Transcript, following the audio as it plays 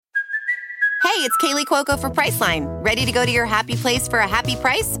Hey, it's Kaylee Cuoco for Priceline. Ready to go to your happy place for a happy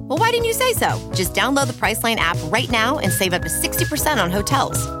price? Well, why didn't you say so? Just download the Priceline app right now and save up to 60% on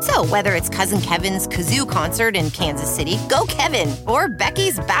hotels. So whether it's Cousin Kevin's Kazoo Concert in Kansas City, go Kevin, or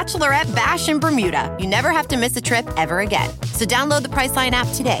Becky's Bachelorette Bash in Bermuda, you never have to miss a trip ever again. So download the Priceline app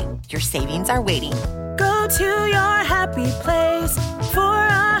today. Your savings are waiting. Go to your happy place for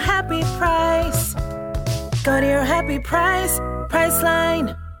a happy price. Go to your happy price,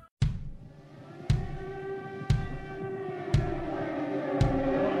 Priceline.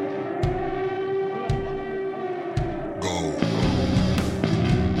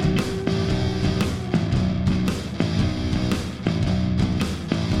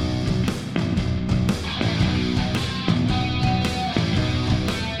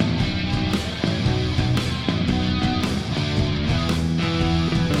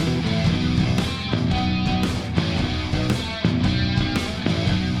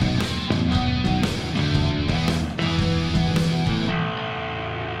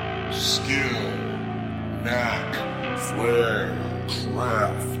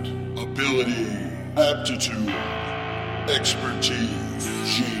 Aptitude, expertise,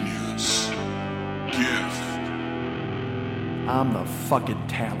 genius, gift. I'm the fucking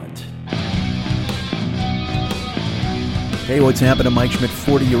talent. Hey, what's happening, Mike Schmidt,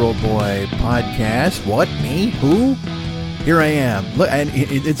 40-Year-Old Boy podcast? What, me? Who? Here I am. Look, and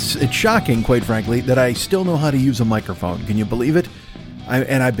it's shocking, quite frankly, that I still know how to use a microphone. Can you believe it?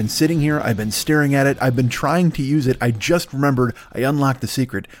 I've been sitting here, I've been staring at it, I've been trying to use it. I just remembered I unlocked the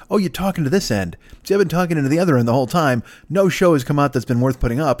secret. Oh, you're talking to this end. See, I've been talking into the other end the whole time. No show has come out that's been worth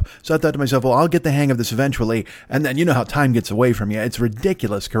putting up. So I thought to myself, well, I'll get the hang of this eventually. And then you know how time gets away from you. It's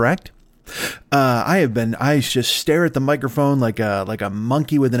ridiculous, correct? I just stare at the microphone like a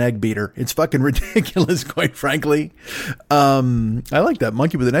monkey with an egg beater. It's fucking ridiculous, quite frankly. I like that,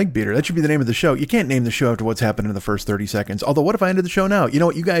 monkey with an egg beater. That should be the name of the show. You can't name the show after what's happened in the first 30 seconds. Although, what if I ended the show now? You know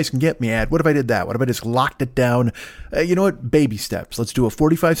what? You guys can get me at. What if I did that? What if I just locked it down? You know what? Baby steps. Let's do a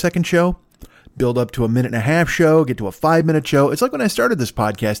 45-second show. Build up to a 1.5-minute show, get to a 5-minute show. It's like when I started this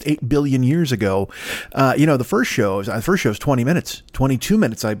podcast 8 billion years ago. The first show is 20 minutes, 22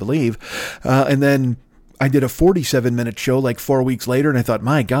 minutes, I believe. And then I did a 47-minute show like 4 weeks later, and I thought,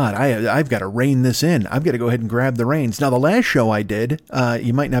 my God, I've got to rein this in. I've got to go ahead and grab the reins. Now, the last show I did,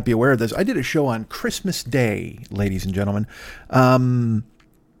 you might not be aware of this, I did a show on Christmas Day, ladies and gentlemen.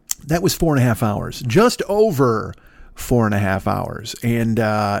 That was 4.5 hours, just over 4.5 hours. And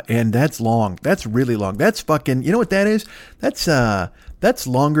that's long. That's really long. That's fucking, you know what that is? That's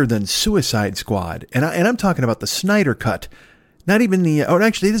longer than Suicide Squad. And I'm talking about the Snyder Cut. Not even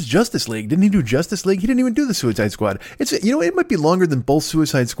actually, this is Justice League. Didn't he do Justice League? He didn't even do the Suicide Squad. It might be longer than both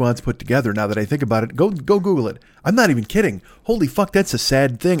Suicide Squads put together now that I think about it. Go Google it. I'm not even kidding. Holy fuck, that's a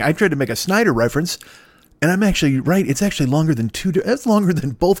sad thing. I tried to make a Snyder reference, and I'm actually right. It's actually longer than that's longer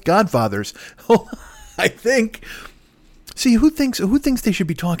than both Godfathers. I think. See, who thinks they should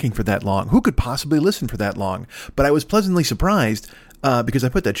be talking for that long? Who could possibly listen for that long? But I was pleasantly surprised because I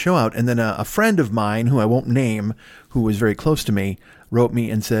put that show out, and then a friend of mine, who I won't name, who was very close to me, wrote me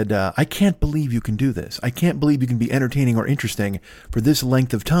and said, I can't believe you can do this. I can't believe you can be entertaining or interesting for this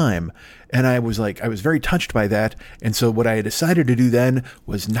length of time. And I was very touched by that. And so what I decided to do then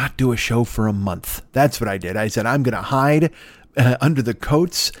was not do a show for a month. That's what I did. I said, I'm going to hide under the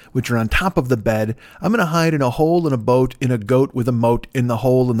coats, which are on top of the bed. I'm going to hide in a hole in a boat, in a goat with a moat, in the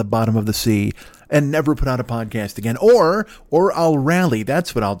hole in the bottom of the sea, and never put out a podcast again. Or I'll rally.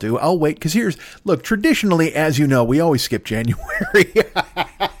 That's what I'll do. I'll wait. Because look, traditionally, as you know, we always skip January.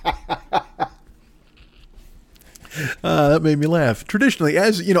 That made me laugh. Traditionally,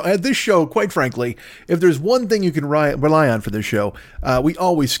 as you know, at this show, quite frankly, if there's one thing you can rely on for this show, we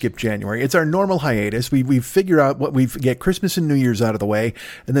always skip January. It's our normal hiatus. We figure out what we get Christmas and New Year's out of the way,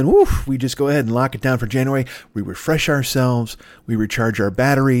 and then we just go ahead and lock it down for January. We refresh ourselves. We recharge our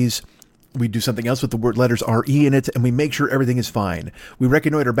batteries. We do something else with the word letters RE in it, and we make sure everything is fine. We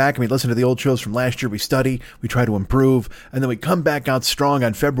reconnoiter back, and we listen to the old shows from last year. We study, we try to improve, and then we come back out strong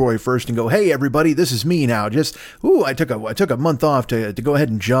on February 1st and go, hey, everybody, this is me now. I took a month off to go ahead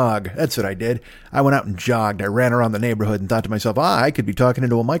and jog. That's what I did. I went out and jogged. I ran around the neighborhood and thought to myself, I could be talking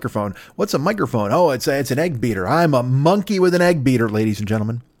into a microphone. What's a microphone? Oh, it's an egg beater. I'm a monkey with an egg beater, ladies and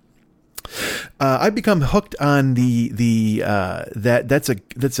gentlemen. I've become hooked on that's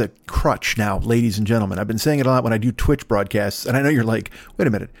a crutch now, ladies and gentlemen. I've been saying it a lot when I do Twitch broadcasts, and I know you're like, wait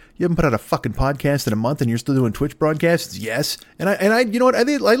a minute, you haven't put out a fucking podcast in a month and you're still doing Twitch broadcasts? Yes. And I you know what? I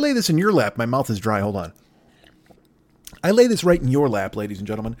lay this in your lap. My mouth is dry. Hold on. I lay this right in your lap, ladies and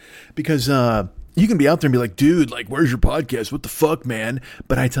gentlemen, because You can be out there and be like, dude, like, where's your podcast? What the fuck, man?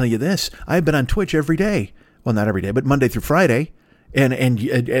 But I tell you this, I've been on Twitch every day. Well, not every day, but Monday through Friday,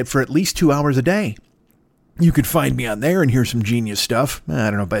 and for at least 2 hours a day. You could find me on there and hear some genius stuff. I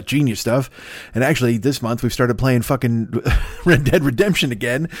don't know about genius stuff. And actually, this month we've started playing fucking Red Dead Redemption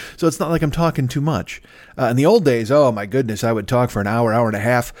again. So it's not like I'm talking too much. In the old days, oh my goodness, I would talk for an hour, hour and a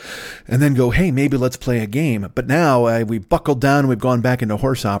half, and then go, hey, maybe let's play a game. But now we buckled down and we've gone back into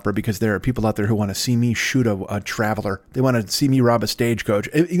horse opera because there are people out there who want to see me shoot a traveler. They want to see me rob a stagecoach.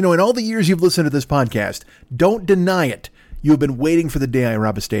 You know, in all the years you've listened to this podcast, don't deny it. You've been waiting for the day I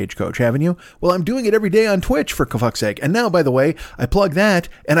rob a stagecoach, haven't you? Well, I'm doing it every day on Twitch, for fuck's sake. And now, by the way, I plug that,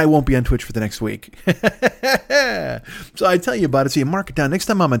 and I won't be on Twitch for the next week. So I tell you about it, so you mark it down. Next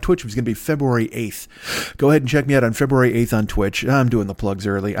time I'm on Twitch, it's going to be February 8th. Go ahead and check me out on February 8th on Twitch. I'm doing the plugs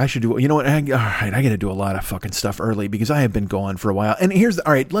early. I should do, you know what? All right, I got to do a lot of fucking stuff early because I have been gone for a while. And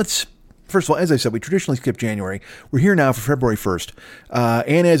all right, first of all, as I said, we traditionally skip January. We're here now for February 1st.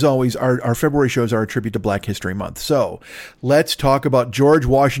 And as always, our February shows are a tribute to Black History Month. So let's talk about George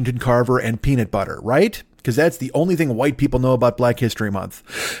Washington Carver and peanut butter, right? Because that's the only thing white people know about Black History Month.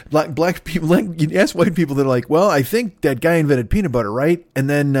 Black people, you ask white people, they're like, well, I think that guy invented peanut butter, right? And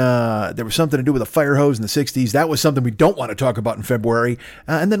then there was something to do with a fire hose in the 60s. That was something we don't want to talk about in February.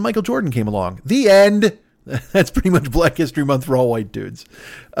 And then Michael Jordan came along. The end. That's pretty much Black History Month for all white dudes.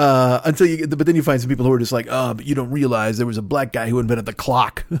 But then you find some people who are just like, oh, but you don't realize there was a black guy who invented the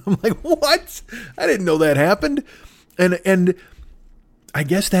clock. I'm like, what? I didn't know that happened. And I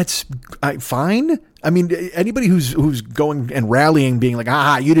guess that's fine. I mean, anybody who's going and rallying, being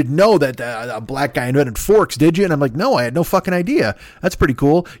like, you didn't know that a black guy invented forks, did you? And I'm like, no, I had no fucking idea. That's pretty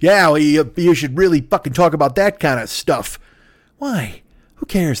cool. Yeah, well, you should really fucking talk about that kind of stuff. Why? Who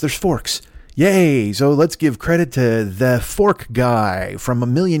cares? There's forks. Yay! So let's give credit to the fork guy from a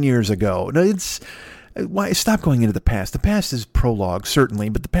million years ago. No, why stop going into the past. The past is prologue, certainly,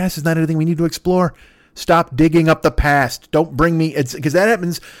 but the past is not anything we need to explore. Stop digging up the past. Don't bring me. It's because that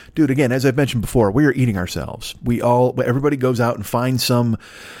happens, dude. Again, as I've mentioned before, we are eating ourselves. Everybody goes out and finds some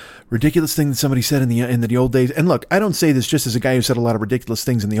ridiculous thing that somebody said in the old days. And look, I don't say this just as a guy who said a lot of ridiculous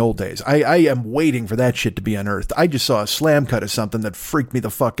things in the old days. I am waiting for that shit to be unearthed. I just saw a slam cut of something that freaked me the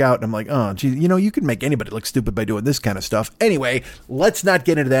fuck out. And I'm like, oh, gee, you can make anybody look stupid by doing this kind of stuff. Anyway, let's not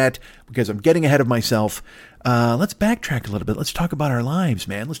get into that because I'm getting ahead of myself. Let's backtrack a little bit. Let's talk about our lives,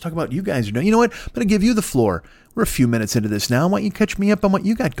 man. Let's talk about what you guys are doing. You know what? I'm going to give you the floor. We're a few minutes into this now. Why don't you catch me up on what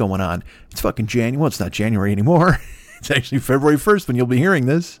you got going on? It's fucking January. Well, it's not January anymore. It's actually February 1st when you'll be hearing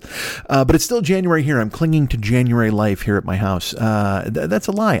this. But it's still January here. I'm clinging to January life here at my house. That's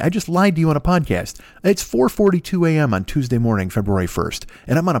a lie. I just lied to you on a podcast. It's 4:42 a.m. on Tuesday morning, February 1st.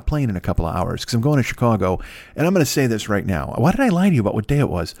 And I'm on a plane in a couple of hours because I'm going to Chicago. And I'm going to say this right now. Why did I lie to you about what day it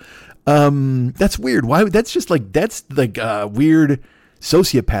was? That's weird. Why? That's like weird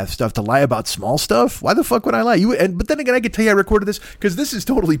sociopath stuff to lie about small stuff. Why the fuck would I lie? But then again, I could tell you I recorded this because this is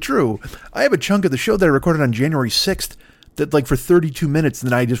totally true. I have a chunk of the show that I recorded on January 6th that like for 32 minutes,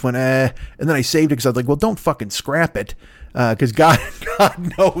 and then I just went, and then I saved it because I was like, well, don't fucking scrap it. Because God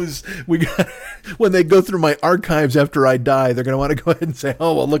knows when they go through my archives after I die, they're going to want to go ahead and say,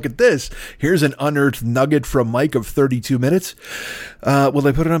 oh, well, look at this. Here's an unearthed nugget from Mike of 32 minutes. Will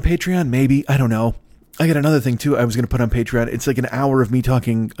they put it on Patreon? Maybe. I don't know. I got another thing, too, I was going to put on Patreon. It's like an hour of me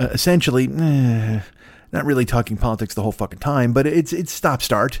talking, essentially, not really talking politics the whole fucking time, but it's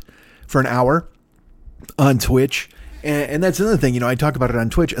stop-start for an hour on Twitch. And that's another thing, I talk about it on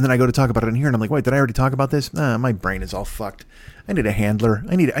Twitch, and then I go to talk about it in here, and I'm like, wait, did I already talk about this? My brain is all fucked. I need a handler.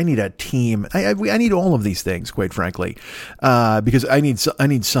 I need a team. I need all of these things, quite frankly, because I need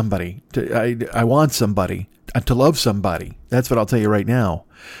somebody. I want somebody to love somebody. That's what I'll tell you right now.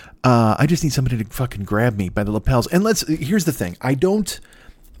 I just need somebody to fucking grab me by the lapels. And here's the thing.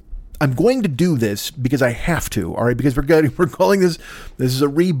 I'm going to do this because I have to, all right? Because we're calling this is a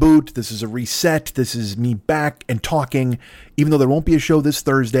reboot. This is a reset. This is me back and talking, even though there won't be a show this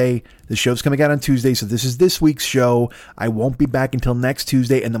Thursday. The show's coming out on Tuesday, so this is this week's show. I won't be back until next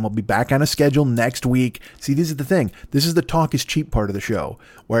Tuesday, and then we'll be back on a schedule next week. See, this is the thing. This is the talk is cheap part of the show,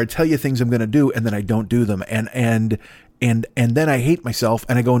 where I tell you things I'm going to do, and then I don't do them. And then I hate myself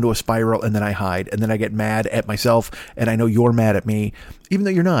and I go into a spiral and then I hide and then I get mad at myself and I know you're mad at me, even though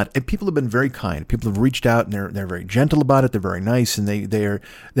you're not. And people have been very kind. People have reached out and they're very gentle about it. They're very nice and they're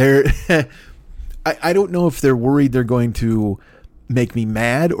I don't know if they're worried they're going to make me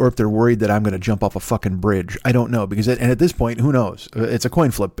mad or if they're worried that I'm going to jump off a fucking bridge. I don't know because at this point, who knows? It's a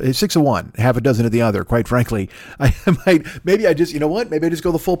coin flip. It's 6 of one, half a dozen of the other. Quite frankly, maybe I just, you know what? Maybe I just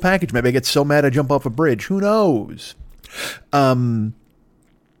go the full package. Maybe I get so mad I jump off a bridge. Who knows?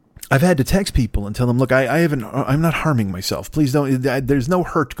 I've had to text people and tell them, look, I'm not harming myself. Please don't, there's no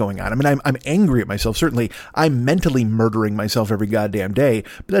hurt going on. I mean, I'm angry at myself. Certainly, I'm mentally murdering myself every goddamn day,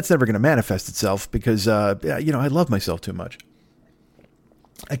 but that's never going to manifest itself because, I love myself too much.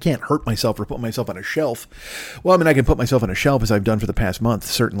 I can't hurt myself or put myself on a shelf. Well, I mean, I can put myself on a shelf as I've done for the past month.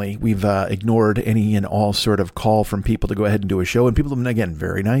 Certainly, we've ignored any and all sort of call from people to go ahead and do a show. And people have been, again,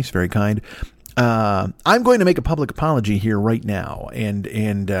 very nice, very kind. I'm going to make a public apology here right now, and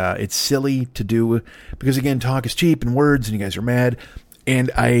it's silly to do because, again, talk is cheap and words, and you guys are mad.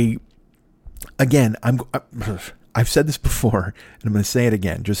 And I've said this before, and I'm going to say it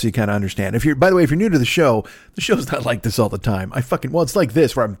again, just so you kind of understand. By the way, if you're new to the show's not like this all the time. It's like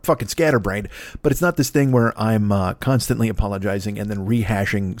this, where I'm fucking scatterbrained, but it's not this thing where I'm constantly apologizing and then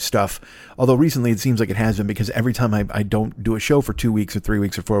rehashing stuff. Although recently it seems like it has been, because every time I don't do a show for 2 weeks or 3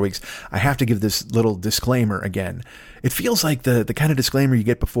 weeks or 4 weeks, I have to give this little disclaimer again. It feels like the kind of disclaimer you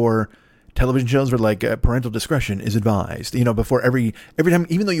get before television shows where like parental discretion is advised. Before every time,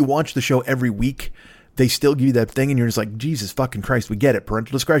 even though you watch the show every week, they still give you that thing, and you're just like, Jesus fucking Christ, we get it.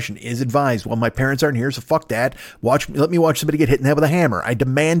 Parental discretion is advised. Well, my parents aren't here, so fuck that. Let me watch somebody get hit in the head with a hammer. I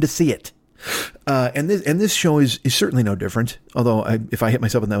demand to see it. And this show is certainly no different. Although if I hit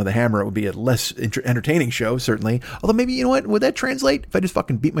myself in the head with a hammer, it would be a less entertaining show, certainly. Although maybe, you know what, would that translate? If I just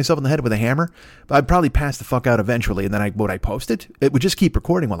fucking beat myself in the head with a hammer? But I'd probably pass the fuck out eventually, and then would I post it? It would just keep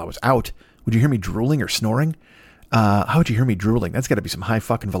recording while I was out. Would you hear me drooling or snoring? How would you hear me drooling? That's got to be some high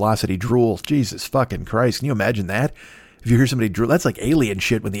fucking velocity drool. Jesus fucking Christ. Can you imagine that? If you hear somebody drool, that's like alien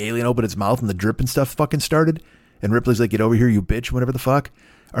shit when the alien opened its mouth and the drip and stuff fucking started. And Ripley's like, get over here, you bitch, whatever the fuck.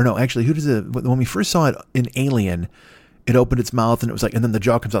 Or no, actually, when we first saw it in Alien, it opened its mouth and it was like, and then the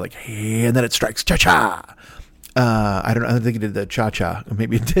jaw comes out like, hey, and then it strikes, cha-cha. I don't think it did the cha-cha.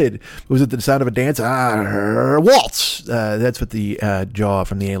 Maybe it did. Was it the sound of a dance? Waltz. That's what the jaw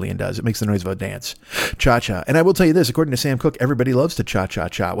from the alien does. It makes the noise of a dance. Cha-cha. And I will tell you this, according to Sam Cooke, everybody loves to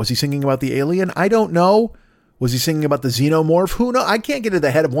cha-cha-cha. Was he singing about the alien? I don't know. Was he singing about the xenomorph? Who knows? I can't get to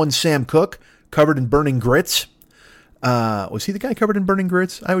the head of one Sam Cooke covered in burning grits. Was he the guy covered in burning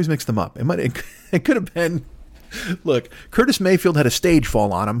grits? I always mix them up. It could have been. Look, Curtis Mayfield had a stage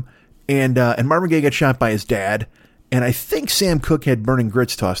fall on him. And Marvin Gaye got shot by his dad, and I think Sam Cooke had burning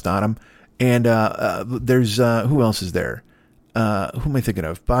grits tossed on him. And there's who else is there? Who am I thinking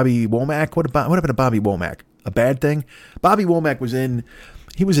of? Bobby Womack. What happened to Bobby Womack? A bad thing? Bobby Womack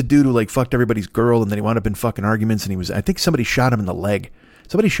he was a dude who like fucked everybody's girl, and then he wound up in fucking arguments. And I think somebody shot him in the leg.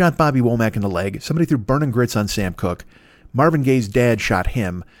 Somebody shot Bobby Womack in the leg. Somebody threw burning grits on Sam Cooke. Marvin Gaye's dad shot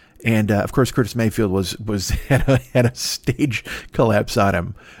him. And, of course, Curtis Mayfield had a stage collapse on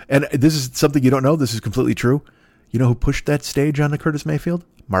him. And this is something you don't know. This is completely true. You know who pushed that stage on to Curtis Mayfield?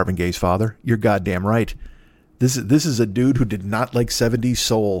 Marvin Gaye's father. You're goddamn right. This is a dude who did not like 70s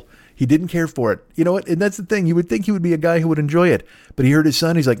soul. He didn't care for it. You know what? And that's the thing. You would think he would be a guy who would enjoy it. But he heard his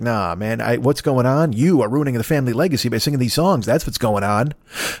son. He's like, nah, man, what's going on? You are ruining the family legacy by singing these songs. That's what's going on.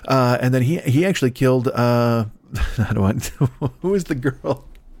 And then he actually killed, who is the girl?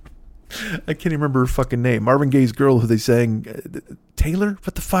 I can't even remember her fucking name. Marvin Gaye's girl who they sang, Taylor?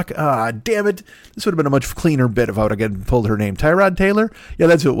 What the fuck? Damn it. This would have been a much cleaner bit if I would have pulled her name. Tyrod Taylor? Yeah,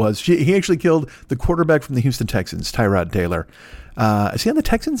 that's who it was. He actually killed the quarterback from the Houston Texans, Tyrod Taylor. Is he on the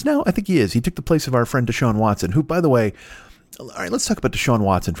Texans now? I think he is. He took the place of our friend Deshaun Watson, who, by the way, all right, let's talk about Deshaun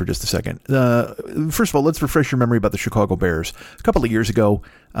Watson for just a second. First of all, let's refresh your memory about the Chicago Bears. A couple of years ago,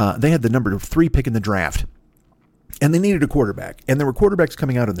 they had the number 3 pick in the draft. And they needed a quarterback, and there were quarterbacks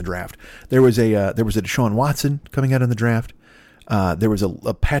coming out in the draft. There was a Deshaun Watson coming out in the draft. There was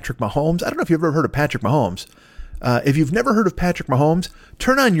a Patrick Mahomes. I don't know if you've ever heard of Patrick Mahomes. If you've never heard of Patrick Mahomes,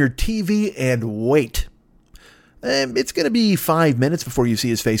 turn on your TV and wait. It's going to be 5 minutes before you see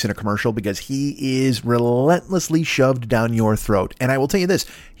his face in a commercial because he is relentlessly shoved down your throat. And I will tell you this,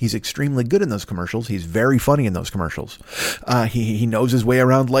 he's extremely good in those commercials. He's very funny in those commercials. He knows his way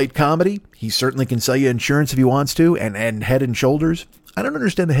around light comedy. He certainly can sell you insurance if he wants to, and Head and Shoulders. I don't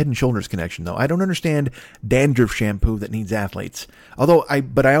understand the Head and Shoulders connection, though. I don't understand dandruff shampoo that needs athletes.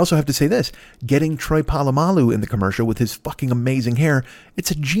 But I also have to say this. Getting Troy Polamalu in the commercial with his fucking amazing hair,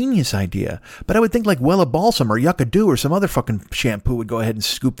 it's a genius idea. But I would think like Wella Balsam or Yucca Do or some other fucking shampoo would go ahead and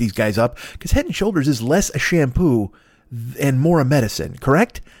scoop these guys up. Because Head and Shoulders is less a shampoo and more a medicine,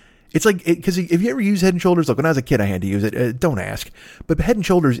 correct? It's like, because if you ever use Head and Shoulders, like when I was a kid I had to use it. Don't ask. But Head and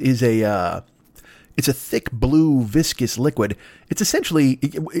Shoulders is It's a thick blue viscous liquid. It's essentially,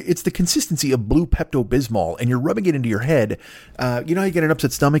 it's the consistency of blue Pepto-Bismol, and you're rubbing it into your head. You know how you get an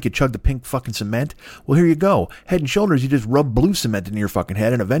upset stomach, you chug the pink fucking cement? Well, here you go. Head and Shoulders, you just rub blue cement into your fucking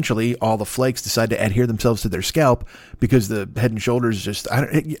head, and eventually all the flakes decide to adhere themselves to their scalp because the Head and Shoulders just,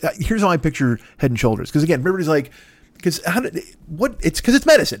 here's how I picture Head and Shoulders. Because again, everybody's like, because it's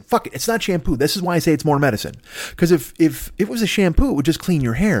medicine. Fuck it. It's not shampoo. This is why I say it's more medicine. Because if it was a shampoo, it would just clean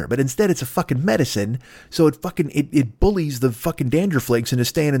your hair. But instead, it's a fucking medicine. So it bullies the fucking dandruff flakes into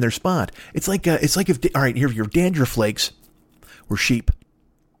staying in their spot. It's like if, all right, here, your dandruff flakes were sheep.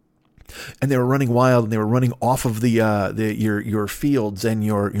 And they were running wild, and they were running off of your fields and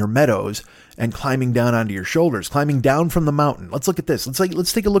your meadows and climbing down onto your shoulders, climbing down from the mountain. Let's look at this.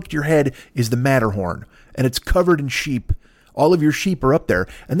 Let's take a look at your head is the Matterhorn, and it's covered in sheep. All of your sheep are up there,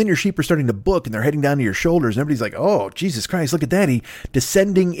 and then your sheep are starting to book, and they're heading down to your shoulders, and everybody's like, oh, Jesus Christ, look at that.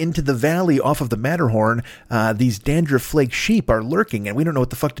 Descending into the valley off of the Matterhorn, these dandruff flake sheep are lurking, and we don't know what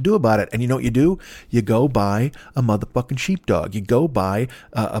the fuck to do about it. And you know what you do? You go buy a motherfucking sheepdog. You go buy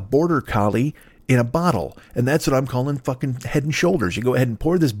a border collie in a bottle. And that's what I'm calling fucking Head and Shoulders. You go ahead and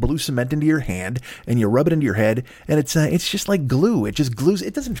pour this blue cement into your hand, and you rub it into your head, and it's just like glue. It just glues.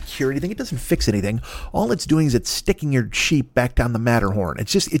 It doesn't cure anything. It doesn't fix anything. All it's doing is it's sticking your sheep back down the Matterhorn.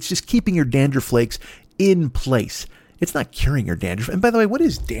 It's just keeping your dandruff flakes in place. It's not curing your dandruff. And by the way, what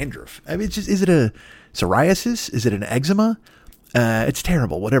is dandruff? I mean, is it a psoriasis? Is it an eczema? It's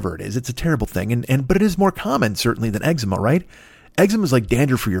terrible. Whatever it is, it's a terrible thing. But it is more common certainly than eczema, right? Eczema is like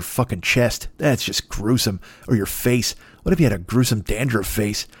dandruff for your fucking chest. That's just gruesome. Or your face. What if you had a gruesome dandruff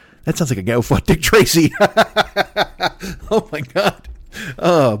face? That sounds like a guy who fought Dick Tracy. Oh my God.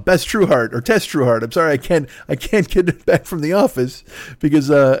 Oh, Best Trueheart or Tess Trueheart. I'm sorry, I can't get it back from the office because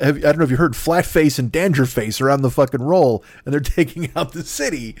I don't know if you heard Flat Face and Dandruff Face are on the fucking roll, and they're taking out the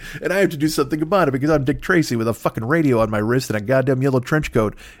city, and I have to do something about it because I'm Dick Tracy with a fucking radio on my wrist and a goddamn yellow trench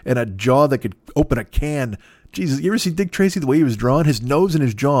coat and a jaw that could open a can. Jesus, you ever see Dick Tracy the way he was drawn? His nose and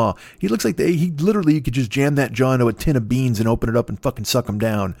his jaw. He looks like you could just jam that jaw into a tin of beans and open it up and fucking suck them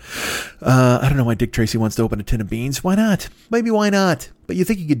down. I don't know why Dick Tracy wants to open a tin of beans. Why not? Maybe why not? But you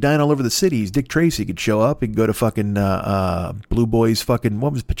think he could dine all over the cities. Dick Tracy could show up. He could go to fucking Blue Boy's fucking,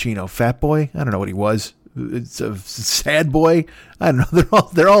 what was Pacino? Fat Boy? I don't know what he was. It's a sad boy. I don't know.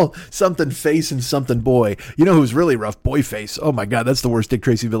 They're all something face and something boy. You know who's really rough? Boy Face. Oh my God, that's the worst Dick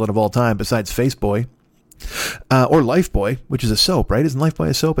Tracy villain of all time besides Face Boy. Or Lifebuoy, which is a soap, right? Isn't Lifebuoy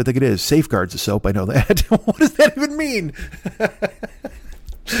a soap? I think it is. Safeguard's a soap. I know that. What does that even mean?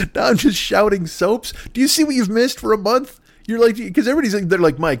 Now I'm just shouting soaps. Do you see what you've missed for a month? You're like, because everybody's like, they're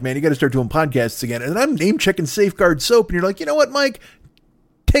like, Mike, man, you got to start doing podcasts again. And I'm name checking Safeguard soap, and you're like, you know what, Mike?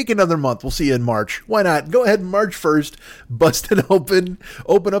 Take another month. We'll see you in March. Why not? Go ahead, March 1st, bust it open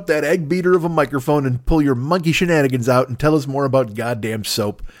up that egg beater of a microphone, and pull your monkey shenanigans out and tell us more about goddamn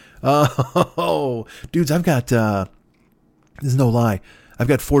soap. Oh, dudes, I've got, this is no lie. I've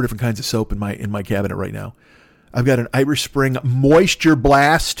got 4 different kinds of soap in my cabinet right now. I've got an Irish Spring Moisture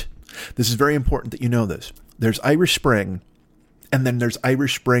Blast. This is very important that you know this. There's Irish Spring, and then there's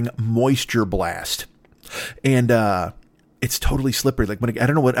Irish Spring Moisture Blast. And, it's totally slippery. Like I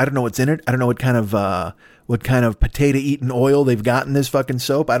don't know what's in it. I don't know what kind of potato eating oil they've got in this fucking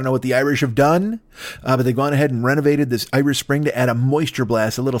soap. I don't know what the Irish have done, but they've gone ahead and renovated this Irish Spring to add a moisture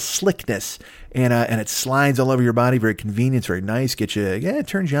blast, a little slickness, and it slides all over your body. Very convenient. It's very nice. It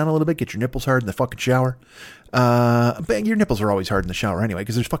turns you on a little bit. Get your nipples hard in the fucking shower. Your nipples are always hard in the shower anyway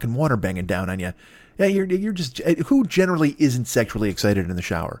because there's fucking water banging down on you. Yeah, you're just, who generally isn't sexually excited in the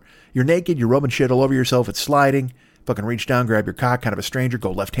shower? You're naked. You're rubbing shit all over yourself. It's sliding. Fucking reach down, grab your cock, kind of a stranger,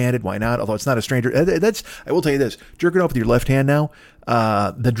 go left-handed. Why not? Although it's not a stranger. I will tell you this. Jerking off with your left hand now,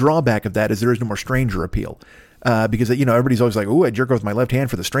 the drawback of that is there is no more stranger appeal. Because, everybody's always like, ooh, I jerk off with my left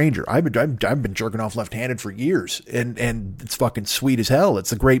hand for the stranger. I've been jerking off left-handed for years, and it's fucking sweet as hell.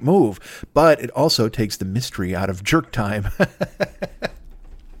 It's a great move. But it also takes the mystery out of jerk time.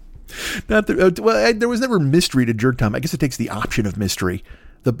 There was never mystery to jerk time. I guess it takes the option of mystery.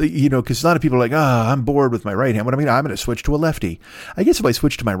 Because a lot of people are like, I'm bored with my right hand. What I mean, I'm going to switch to a lefty. I guess if I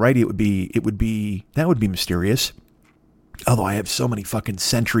switch to my righty, that would be mysterious. Although I have so many fucking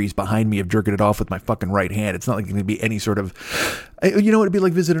centuries behind me of jerking it off with my fucking right hand. It's not like it's going to be any sort of, it'd be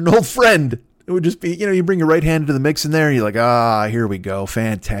like visiting an old friend. It would just be, you bring your right hand into the mix in there, and you're like, here we go,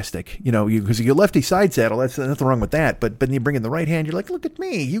 fantastic. Because you lefty side saddle, that's nothing wrong with that. But then you bring in the right hand, you're like, look at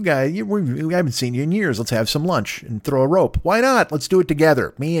me, you guys, I haven't seen you in years. Let's have some lunch and throw a rope. Why not? Let's do it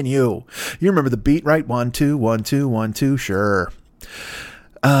together, me and you. You remember the beat, right? 1, 2, 1, 2, 1, 2. Sure.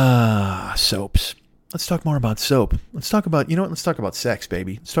 Soaps. let's talk more about soap. Let's talk about, you know what? Let's talk about sex,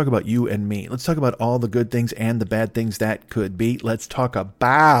 baby. Let's talk about you and me. Let's talk about all the good things and the bad things that could be. Let's talk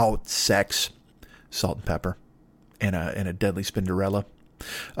about sex, salt and pepper, and a deadly Spinderella.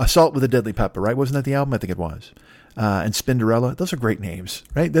 Salt with a Deadly Pepper, right? Wasn't that the album? I think it was. And Spinderella. Those are great names,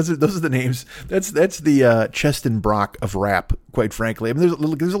 right? Those are the names. That's the Cheston Brock of rap, quite frankly. I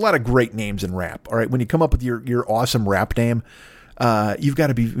mean, there's a lot of great names in rap. All right, when you come up with your awesome rap name, you've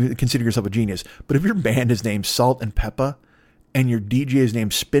got to consider yourself a genius. But if your band is named Salt and Pepper, and your DJ is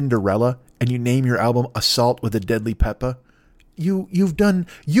named Spinderella, and you name your album Assault with a Deadly Pepper, you don't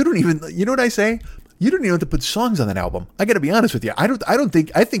even, you know what I say? You don't even have to put songs on that album. I got to be honest with you. I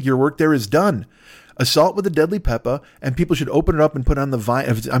think your work there is done. Assault with a Deadly Pepper, and people should open it up and put on the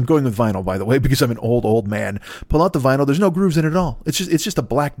vinyl. I'm going with vinyl, by the way, because I'm an old man. Pull out the vinyl. There's no grooves in it at all. It's just a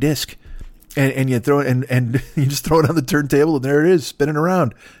black disc, and you throw it and you just throw it on the turntable, and there it is, spinning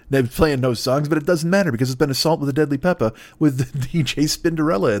around. They're playing no songs, but it doesn't matter because it's been Assault with a Deadly Pepper with DJ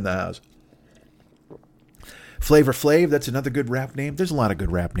Spinderella in the house. Flavor Flav, that's another good rap name. There's a lot of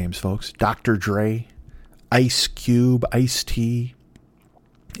good rap names, folks. Dr. Dre, Ice Cube, Ice-T.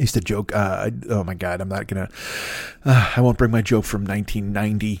 I used to joke, oh my God, I'm not going to, I won't bring my joke from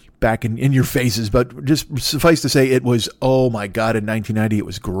 1990 back in your faces, but just suffice to say it was, oh my God, in 1990 it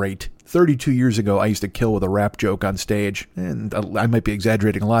was great. 32 years ago, I used to kill with a rap joke on stage, and I might be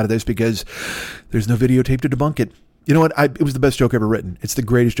exaggerating a lot of this because there's no videotape to debunk it. You know what? It was the best joke ever written. It's the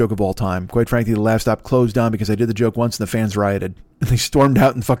greatest joke of all time. Quite frankly, the Laugh Stop closed down because I did the joke once and the fans rioted. And they stormed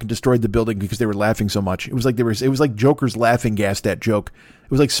out and fucking destroyed the building because they were laughing so much. It was like Joker's laughing gas, that joke.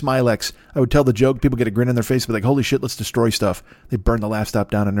 It was like Smilex. I would tell the joke, people get a grin on their face, be like, holy shit, let's destroy stuff. They burned the Laugh Stop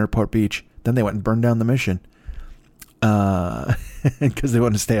down in Newport Beach. Then they went and burned down the Mission. Because they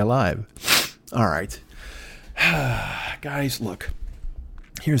wanted to stay alive. All right. Guys, look.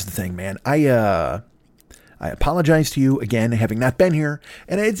 Here's the thing, man. I apologize to you again, having not been here.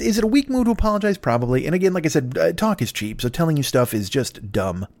 And is it a weak move to apologize? Probably. And again, like I said, talk is cheap. So telling you stuff is just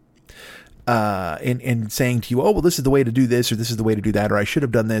dumb. And saying to you, oh, well, this is the way to do this, or this is the way to do that, or I should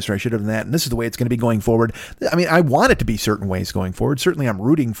have done this, or I should have done that, and this is the way it's going to be going forward. I mean, I want it to be certain ways going forward. Certainly, I'm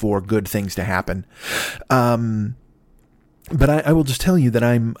rooting for good things to happen. But I will just tell you that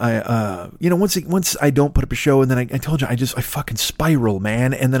once I don't put up a show, and then I told you, I fucking spiral,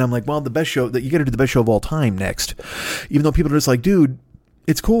 man. And then I'm like, well, the best show, that you got to do the best show of all time next. Even though people are just like, dude,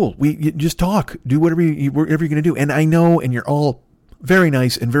 it's cool. You just talk, do whatever you're going to do. And I know, and you're all very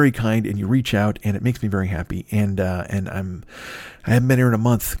nice and very kind, and you reach out, and it makes me very happy. And I haven't been here in a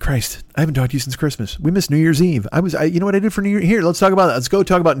month. Christ, I haven't talked to you since Christmas. We missed New Year's Eve. You know what I did for New Year? Here, let's talk about that. Let's go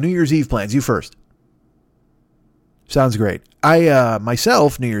talk about New Year's Eve plans. You first. Sounds great.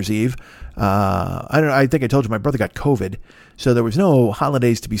 Myself, New Year's Eve, I think I told you my brother got COVID, so there was no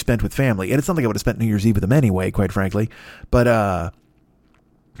holidays to be spent with family. And it's not like I would have spent New Year's Eve with him anyway, quite frankly. But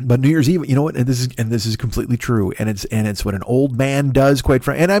New Year's Eve, you know what? And this is completely true. And it's what an old man does, quite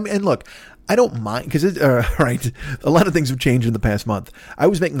frankly. And look, I don't mind, because right, a lot of things have changed in the past month. I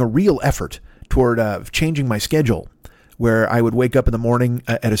was making a real effort toward changing my schedule, where I would wake up in the morning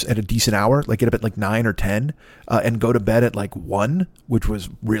at a decent hour, like get up at like 9 or 10, and go to bed at like 1, which was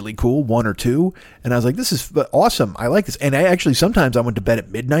really cool, 1 or 2. And I was like, this is awesome. I like this. And sometimes I went to bed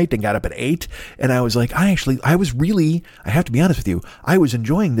at midnight and got up at 8. And I was like, I have to be honest with you, I was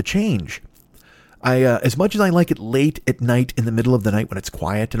enjoying the change. As much as I like it late at night, in the middle of the night when it's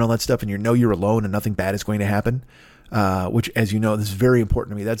quiet and all that stuff, and you're alone and nothing bad is going to happen, which, as you know, this is very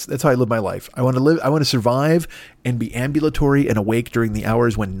important to me. That's how I live my life. I want to survive and be ambulatory and awake during the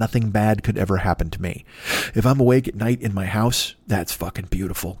hours when nothing bad could ever happen to me. If I'm awake at night in my house, that's fucking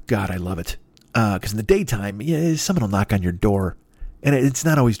beautiful. God, I love it. Because in the daytime, someone will knock on your door, and it's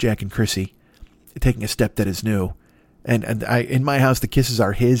not always Jack and Chrissy taking a step that is new. And in my house, the kisses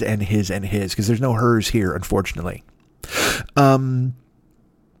are his and his and his, because there's no hers here, unfortunately. But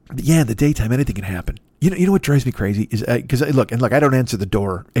yeah, in the daytime, anything can happen. You know what drives me crazy is because look, I don't answer the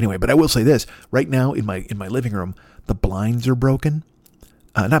door anyway. But I will say this: right now in my living room, the blinds are broken.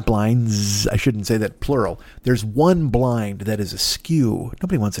 Not blinds. I shouldn't say that plural. There's one blind that is askew.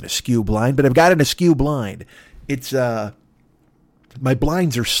 Nobody wants an askew blind, but I've got an askew blind. It's my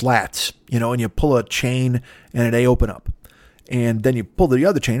blinds are slats, and you pull a chain and they open up, and then you pull the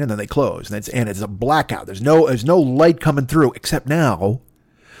other chain and then they close, and it's a blackout. There's no light coming through except now.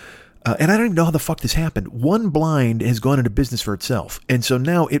 And I don't even know how the fuck this happened. One blind has gone into business for itself. And so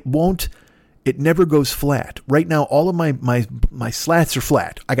now it never goes flat. Right now, all of my slats are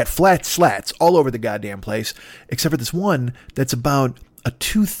flat. I got flat slats all over the goddamn place, except for this one that's about a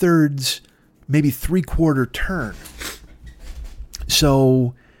 2/3, maybe 3/4 turn.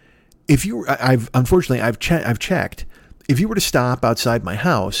 So I've checked. If you were to stop outside my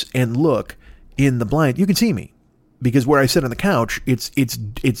house and look in the blind, you can see me, because where I sit on the couch, it's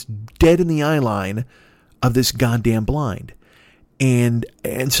dead in the eye line of this goddamn blind. And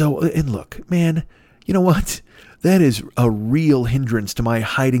look, man, you know what? That is a real hindrance to my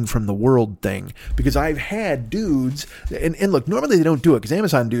hiding from the world thing, because I've had dudes, and look, normally they don't do it because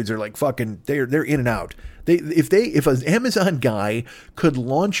Amazon dudes are like fucking, they're in and out. If an Amazon guy could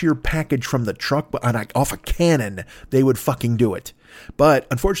launch your package from the truck off a cannon, they would fucking do it. But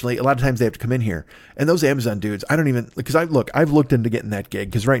unfortunately, a lot of times they have to come in here, and those Amazon dudes, I don't even, because I've looked into getting that gig,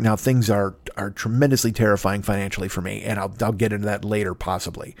 because right now things are tremendously terrifying financially for me, and I'll get into that later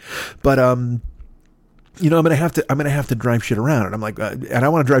possibly. But you know, I'm gonna have to drive shit around, and I'm like, and I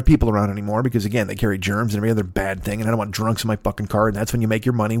don't want to drive people around anymore, because again, they carry germs and every other bad thing, and I don't want drunks in my fucking car, and that's when you make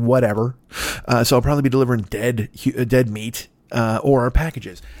your money, whatever. So I'll probably be delivering dead meat. Or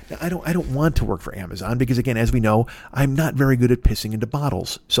packages. Now, I don't want to work for Amazon, because again, as we know, I'm not very good at pissing into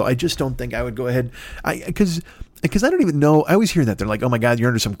bottles. So I just don't think I would go ahead. Because I don't even know. I always hear that they're like, oh my God, you're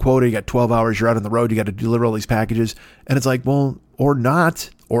under some quota. You got 12 hours. You're out on the road. You got to deliver all these packages. And it's like, well, or not.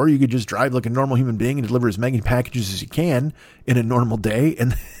 Or you could just drive like a normal human being and deliver as many packages as you can in a normal day,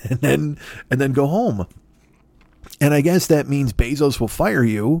 and then go home. And I guess that means Bezos will fire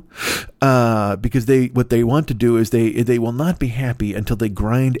you, because what they want to do is they will not be happy until they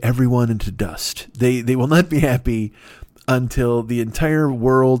grind everyone into dust. They will not be happy until the entire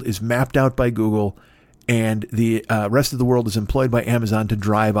world is mapped out by Google, and the rest of the world is employed by Amazon to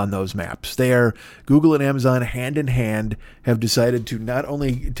drive on those maps. Google and Amazon, hand in hand, have decided to not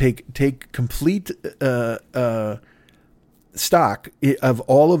only take complete stock of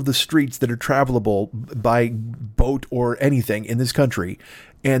all of the streets that are travelable by boat or anything in this country,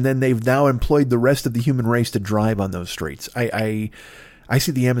 and then they've now employed the rest of the human race to drive on those streets. I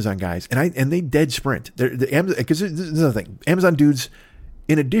see the Amazon guys, and they dead sprint. Because this is the thing, Amazon dudes,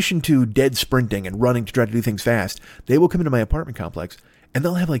 in addition to dead sprinting and running to try to do things fast, they will come into my apartment complex and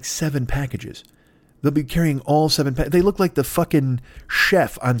they'll have like 7 packages. They'll be carrying all 7 packages. They look like the fucking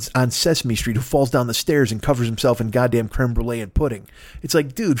chef on Sesame Street who falls down the stairs and covers himself in goddamn creme brulee and pudding. It's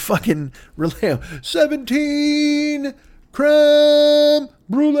like, dude, fucking relay 17 creme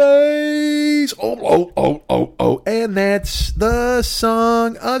brulees. Oh. And that's the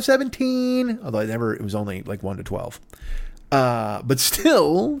song of 17. Although it was only like 1 to 12. But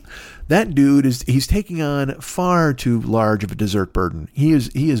still, that dude he's taking on far too large of a dessert burden. He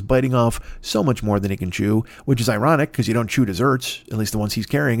is biting off so much more than he can chew, which is ironic because you don't chew desserts, at least the ones he's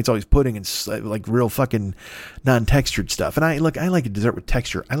carrying. It's always pudding and like real fucking non-textured stuff. And I like a dessert with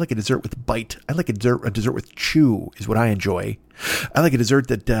texture. I like a dessert with bite. I like a dessert with chew is what I enjoy. I like a dessert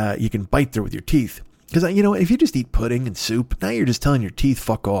that you can bite through with your teeth. Because, you know, if you just eat pudding and soup, now you're just telling your teeth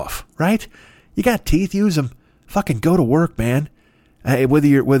fuck off, right? You got teeth, use them. Fucking go to work, man. Whether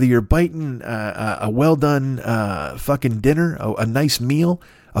you're biting a well done fucking dinner, a nice meal,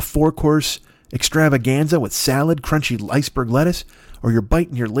 a 4-course extravaganza with salad, crunchy iceberg lettuce, or you're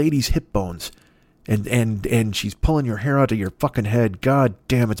biting your lady's hip bones, and she's pulling your hair out of your fucking head. God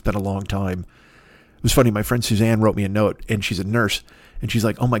damn, it's been a long time. It was funny. My friend Suzanne wrote me a note, and she's a nurse, and she's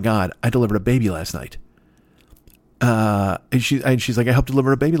like, "Oh my God, I delivered a baby last night." And she's like, I helped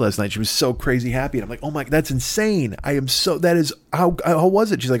deliver a baby last night. She was so crazy happy. And I'm like, oh my, that's insane. That is, how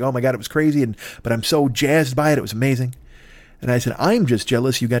was it? She's like, oh my God, it was crazy. But I'm so jazzed by it. It was amazing. And I said, I'm just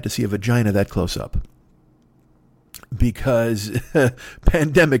jealous you got to see a vagina that close up, because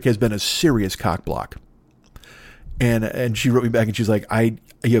pandemic has been a serious cock block. And she wrote me back and she's like,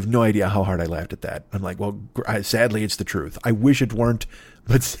 you have no idea how hard I laughed at that. I'm like, well, sadly, it's the truth. I wish it weren't,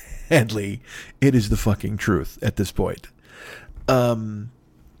 but sadly, it is the fucking truth at this point. But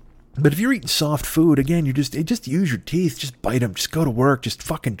if you're eating soft food, again, you just use your teeth, just bite them, just go to work, just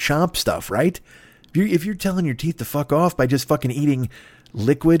fucking chomp stuff, right? If you're telling your teeth to fuck off by just fucking eating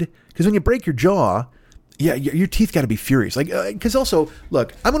liquid, because when you break your jaw, yeah, your teeth got to be furious. Like, because also,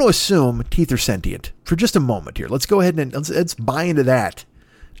 look, I'm going to assume teeth are sentient for just a moment here. Let's go ahead and let's buy into that.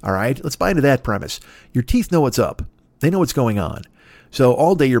 All right, let's buy into that premise. Your teeth know what's up. They know what's going on. So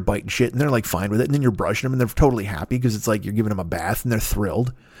all day you're biting shit and they're like fine with it. And then you're brushing them and they're totally happy because it's like you're giving them a bath and they're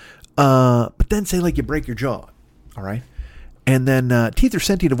thrilled. But then say like you break your jaw. All right. And then teeth are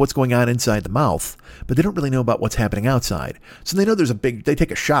sentient of what's going on inside the mouth, but they don't really know about what's happening outside. So they know they take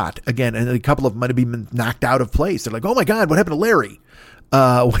a shot again, and a couple of them might have been knocked out of place. They're like, oh my God, what happened to Larry?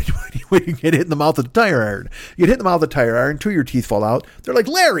 When you get hit in the mouth with a tire iron. You get hit in the mouth with a tire iron, 2 of your teeth fall out. They're like,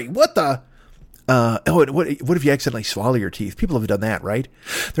 Larry, what the? What if you accidentally swallow your teeth? People have done that, right?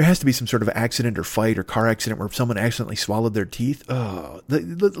 There has to be some sort of accident or fight or car accident where someone accidentally swallowed their teeth.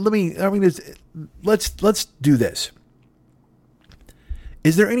 Let's do this.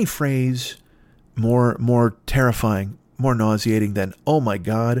 Is there any phrase more terrifying, more nauseating than, oh my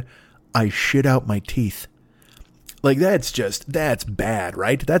God, I shit out my teeth? Like, that's bad,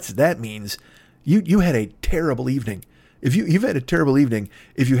 right? That means you had a terrible evening. If you've had a terrible evening,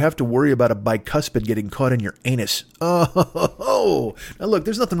 if you have to worry about a bicuspid getting caught in your anus. Oh, now look,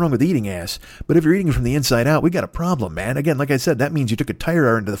 there's nothing wrong with eating ass, but if you're eating from the inside out, we got a problem, man. Again, like I said, that means you took a tire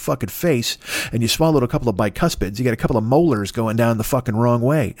iron to the fucking face and you swallowed a couple of bicuspids. You got a couple of molars going down the fucking wrong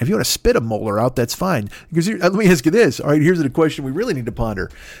way. If you want to spit a molar out, that's fine. Because let me ask you this. All right, here's the question we really need to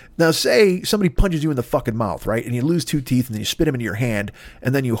ponder. Now, say somebody punches you in the fucking mouth, right? And you lose 2 teeth and then you spit them into your hand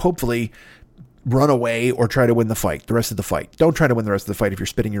and then you hopefully run away or try to win the fight, the rest of the fight. Don't try to win the rest of the fight if you're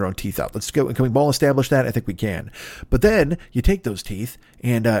spitting your own teeth out. Let's go. Can we all establish that? I think we can. But then you take those teeth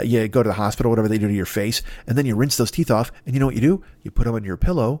and you go to the hospital, whatever they do to your face, and then you rinse those teeth off. And you know what you do? You put them on your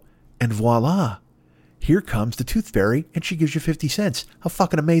pillow and voila. Here comes the tooth fairy and she gives you 50 cents. How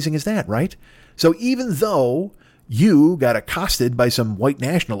fucking amazing is that, right? So even though you got accosted by some white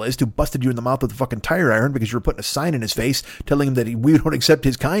nationalist who busted you in the mouth with a fucking tire iron because you were putting a sign in his face telling him that we don't accept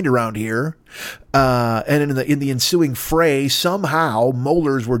his kind around here. And in the ensuing fray, somehow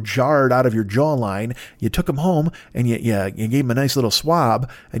molars were jarred out of your jawline. You took them home and you gave him a nice little swab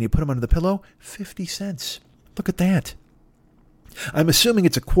and you put them under the pillow. 50 cents. Look at that. I'm assuming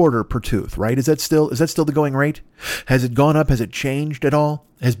it's a quarter per tooth, right? Is that still the going rate? Has it gone up? Has it changed at all?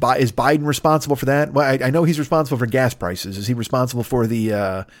 Is Biden responsible for that? Well, I know he's responsible for gas prices. Is he responsible for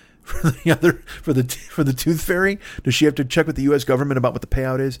the tooth fairy? Does she have to check with the U.S. government about what the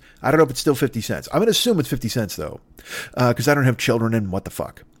payout is? I don't know if it's still 50 cents. I'm going to assume it's 50 cents though, because I don't have children and what the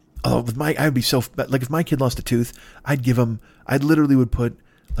fuck. Oh, I'd be so like if my kid lost a tooth, I literally would put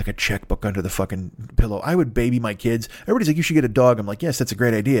like a checkbook under the fucking pillow. I would baby my kids. Everybody's like, you should get a dog. I'm like, yes, that's a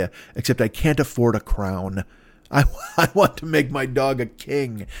great idea. Except I can't afford a crown. I want to make my dog a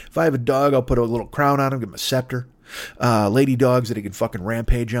king. If I have a dog, I'll put a little crown on him, give him a scepter. Lady dogs that he can fucking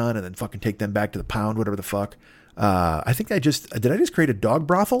rampage on and then fucking take them back to the pound, whatever the fuck. I think did I just create a dog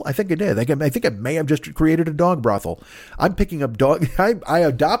brothel? I think I did. I think I may have just created a dog brothel. I'm picking up dog. I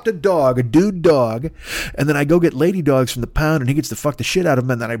adopt a dog, a dude dog, and then I go get lady dogs from the pound and he gets to fuck the shit out of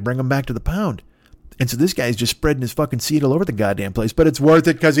them and then I bring them back to the pound. And so this guy's just spreading his fucking seed all over the goddamn place, but it's worth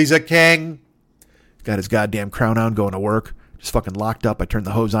it because he's a king. Got his goddamn crown on, going to work, just fucking locked up. I turn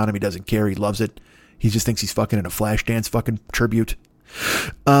the hose on him. He doesn't care. He loves it. He just thinks he's fucking in a Flashdance fucking tribute.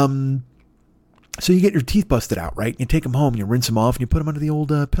 So you get your teeth busted out, right? You take them home, you rinse them off, and you put them under the old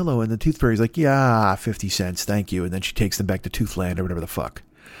pillow, and the tooth fairy's like, yeah, 50 cents, thank you. And then she takes them back to Toothland or whatever the fuck.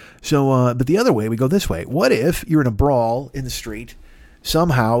 So, but the other way, we go this way. What if you're in a brawl in the street,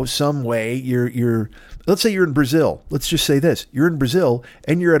 somehow, some way, let's say you're in Brazil. Let's just say this. You're in Brazil,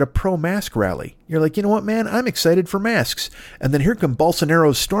 and you're at a pro-mask rally. You're like, you know what, man? I'm excited for masks. And then here come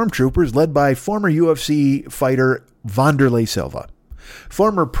Bolsonaro's stormtroopers, led by former UFC fighter Wanderlei Silva.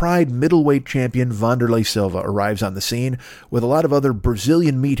 Former Pride middleweight champion Wanderlei Silva arrives on the scene with a lot of other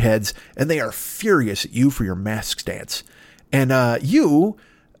Brazilian meatheads, and they are furious at you for your mask stance. And you,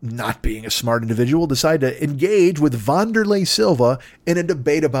 not being a smart individual, decide to engage with Wanderlei Silva in a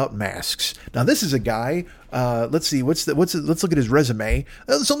debate about masks. Now, this is a guy. Let's see. Let's look at his resume.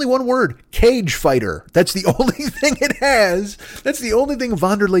 It's only one word: cage fighter. That's the only thing it has. That's the only thing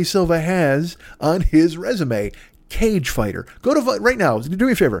Wanderlei Silva has on his resume. Cage fighter. Go to right now. Do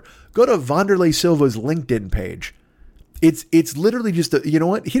me a favor. Go to Wanderlei Silva's LinkedIn page. It's literally just you know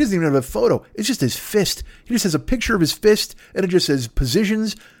what? He doesn't even have a photo. It's just his fist. He just has a picture of his fist, and it just says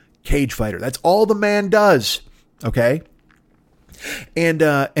positions, cage fighter. That's all the man does. Okay.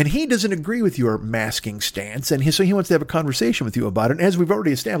 And he doesn't agree with your masking stance, and so he wants to have a conversation with you about it. And as we've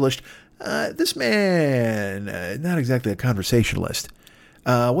already established, this man, not exactly a conversationalist.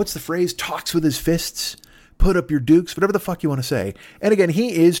 What's the phrase? Talks with his fists. Put up your dukes, whatever the fuck you want to say. And again,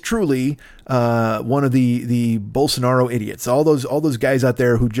 he is truly one of the Bolsonaro idiots. All those guys out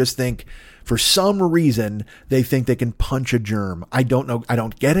there who just think, for some reason, they think they can punch a germ. I don't know. I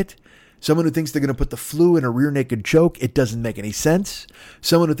don't get it. Someone who thinks they're going to put the flu in a rear naked choke. It doesn't make any sense.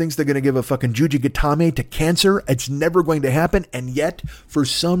 Someone who thinks they're going to give a fucking Jujigatame to cancer. It's never going to happen. And yet, for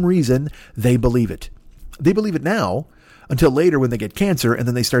some reason, they believe it. They believe it now until later when they get cancer, and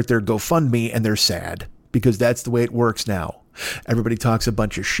then they start their GoFundMe and they're sad. Because that's the way it works now. Everybody talks a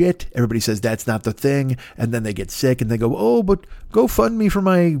bunch of shit. Everybody says that's not the thing. And then they get sick and they go, oh, but go fund me for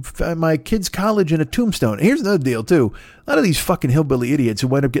my kid's college and a tombstone. And here's another deal too. A lot of these fucking hillbilly idiots who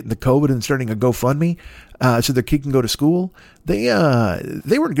wind up getting the COVID and starting a GoFundMe so their kid can go to school, they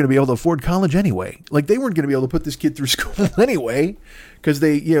weren't going to be able to afford college anyway. Like, they weren't going to be able to put this kid through school anyway because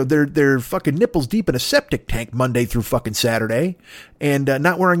they're fucking nipples deep in a septic tank Monday through fucking Saturday and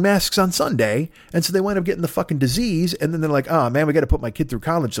not wearing masks on Sunday. And so they wind up getting the fucking disease. And then they're like, oh man, we got to put my kid through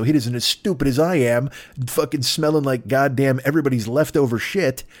college so he isn't as stupid as I am, fucking smelling like goddamn everybody's leftover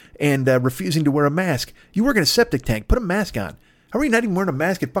shit and refusing to wear a mask. You work in a septic tank, put a mask on. How are you not even wearing a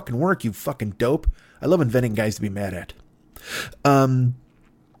mask at fucking work, you fucking dope? I love inventing guys to be mad at.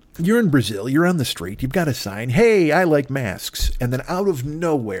 You're in Brazil, you're on the street, you've got a sign, hey, I like masks. And then out of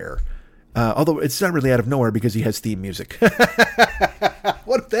nowhere, although it's not really out of nowhere because he has theme music.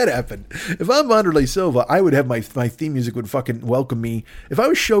 What if that happened? If I'm Wanderlei Silva, I would have my theme music would fucking welcome me. If I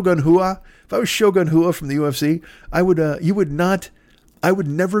was Shogun Rua from the UFC, I would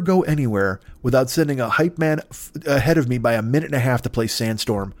never go anywhere without sending a hype man ahead of me by a minute and a half to play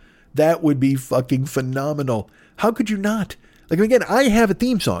Sandstorm. That would be fucking phenomenal. How could you not? Like, again, I have a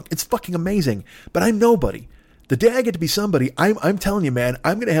theme song. It's fucking amazing, but I'm nobody. The day I get to be somebody, I'm telling you, man,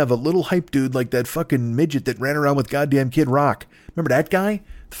 I'm going to have a little hype dude like that fucking midget that ran around with goddamn Kid Rock. Remember that guy?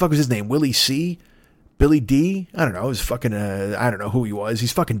 The fuck was his name? Willie C? Billy D? I don't know. It was fucking, I don't know who he was.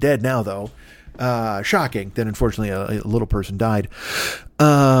 He's fucking dead now, though. Shocking. Then, unfortunately, a little person died.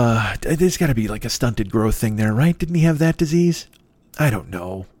 There's got to be like a stunted growth thing there, right? Didn't he have that disease? I don't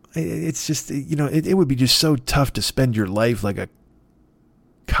know. It's just, it would be just so tough to spend your life like a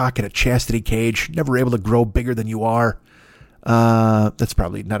cock in a chastity cage, never able to grow bigger than you are. That's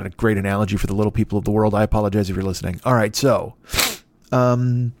probably not a great analogy for the little people of the world. I apologize if you're listening. All right, so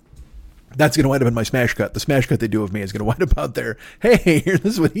that's going to wind up in my smash cut. The smash cut they do of me is going to wind up out there. Hey, this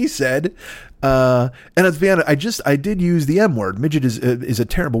is what he said. And let's be honest, I did use the M word. Midget is a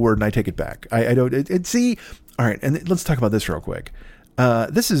terrible word, and I take it back. I don't. See, all right, and let's talk about this real quick.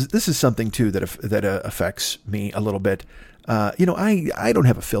 This is something too that affects me a little bit. I don't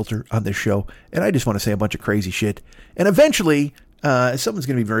have a filter on this show, and I just want to say a bunch of crazy shit. And eventually, someone's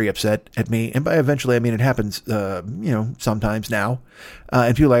going to be very upset at me. And by eventually, I mean it happens, sometimes now.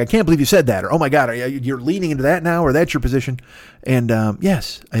 And people are like, I can't believe you said that, or oh my god, you're leaning into that now, or that's your position. And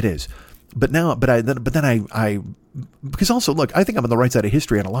yes, it is. But then I because also look, I think I'm on the right side of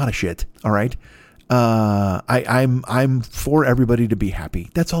history on a lot of shit. All right. I'm for everybody to be happy.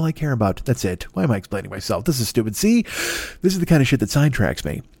 That's all I care about. That's it. Why am I explaining myself? This is stupid. See, this is the kind of shit that sidetracks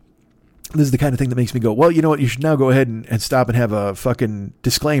me. This is the kind of thing that makes me go, well, you know what? You should now go ahead and stop and have a fucking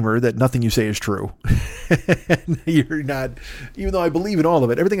disclaimer that nothing you say is true. You're not, even though I believe in all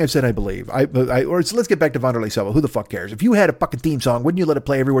of it, everything I've said, I believe. So let's get back to Wanderlei Silva. Who the fuck cares? If you had a fucking theme song, wouldn't you let it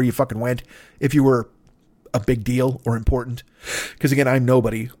play everywhere you fucking went if you were a big deal or important? Because again, I'm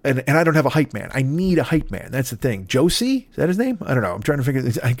nobody, and I don't have a hype man. I need a hype man. That's the thing. Josie, is that his name? I don't know. I'm trying to figure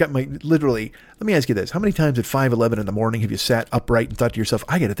this. I got literally, let me ask you this. How many times at 5:11 in the morning have you sat upright and thought to yourself,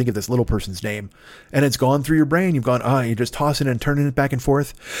 I got to think of this little person's name, and it's gone through your brain. You've gone, you're just tossing and turning it back and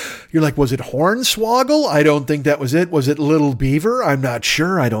forth. You're like, was it Hornswoggle? I don't think that was it. Was it Little Beaver? I'm not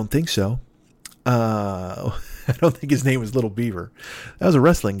sure. I don't think so. I don't think his name was Little Beaver. That was a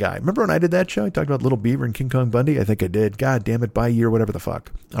wrestling guy. Remember when I did that show? I talked about Little Beaver and King Kong Bundy? I think I did. God damn it, by year, whatever the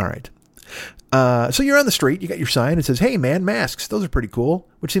fuck. All right. So you're on the street. You got your sign. It says, hey, man, masks. Those are pretty cool.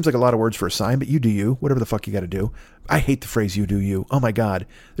 Which seems like a lot of words for a sign, but you do you. Whatever the fuck you got to do. I hate the phrase you do you. Oh, my God.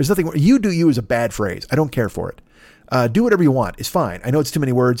 There's nothing. You do you is a bad phrase. I don't care for it. Do whatever you want. It's fine. I know it's too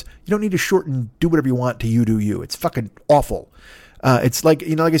many words. You don't need to shorten do whatever you want to you do you. It's fucking awful. It's like,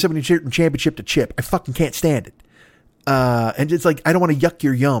 like I said, when you from championship to chip, I fucking can't stand it. And it's like, I don't want to yuck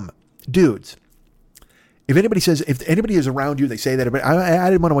your yum. Dudes, if anybody is around you, they say that,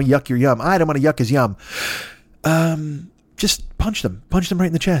 I didn't want to yuck your yum. I don't want to yuck his yum. Just punch them right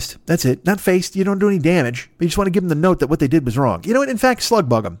in the chest. That's it. Not face. You don't do any damage, but you just want to give them the note that what they did was wrong. You know what? In fact, slug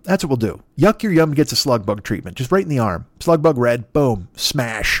bug them. That's what we'll do. Yuck your yum gets a slug bug treatment, just right in the arm. Slug bug red, boom,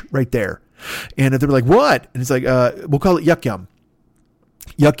 smash right there. And if they're like, what? And it's like, we'll call it yuck yum.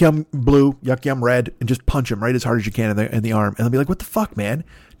 Yuck yum blue, yuck yum red, and just punch him right as hard as you can in the arm. And they'll be like, what the fuck, man?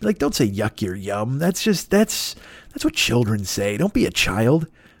 You're like, don't say yuck your yum. That's what children say. Don't be a child.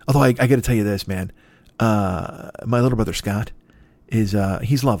 Although I got to tell you this, man. My little brother Scott is,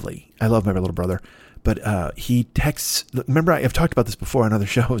 he's lovely. I love my little brother. But he texts, remember I've talked about this before on other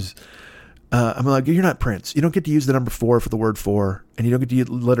shows. I'm like, you're not Prince. You don't get to use the number 4 for the word for, and you don't get to use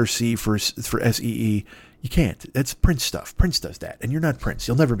the letter C for SEE. You can't. That's Prince stuff. Prince does that. And you're not Prince.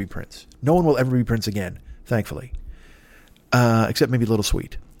 You'll never be Prince. No one will ever be Prince again, thankfully. except maybe Little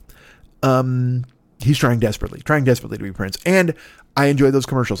Sweet. He's trying desperately to be Prince. And I enjoy those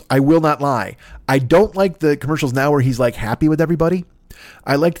commercials. I will not lie. I don't like the commercials now where he's like happy with everybody.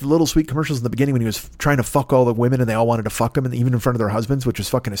 I liked the Little Sweet commercials in the beginning when he was trying to fuck all the women and they all wanted to fuck him, and even in front of their husbands, which was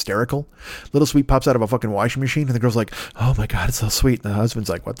fucking hysterical. Little Sweet pops out of a fucking washing machine and the girl's like, oh my God, it's so sweet. And the husband's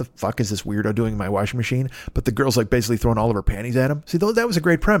like, what the fuck is this weirdo doing in my washing machine? But the girl's like basically throwing all of her panties at him. See, that was a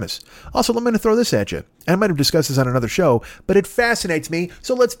great premise. Also, I'm going to throw this at you. And I might have discussed this on another show, but it fascinates me.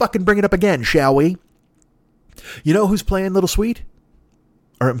 So let's fucking bring it up again, shall we? You know who's playing Little Sweet?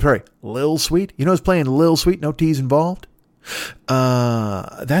 Or I'm sorry, Lil Sweet? You know who's playing Lil Sweet? No T's involved?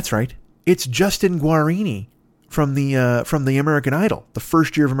 That's right. It's Justin Guarini from the American Idol, the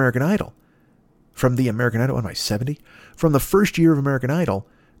first year of American Idol. From the American Idol, what am I, 70? From the first year of American Idol,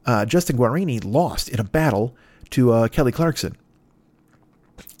 Justin Guarini lost in a battle to Kelly Clarkson.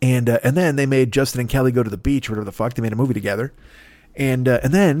 And then they made Justin and Kelly go to the beach, or whatever the fuck. They made a movie together. And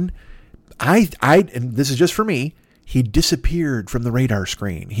then and this is just for me, he disappeared from the radar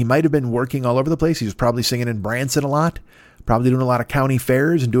screen. He might have been working all over the place. He was probably singing in Branson a lot, probably doing a lot of county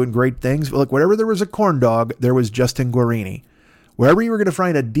fairs and doing great things. But look, wherever there was a corn dog, there was Justin Guarini. Wherever you were going to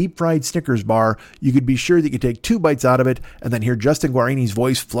find a deep fried Snickers bar, you could be sure that you could take 2 bites out of it and then hear Justin Guarini's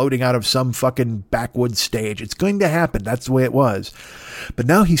voice floating out of some fucking backwoods stage. It's going to happen. That's the way it was. But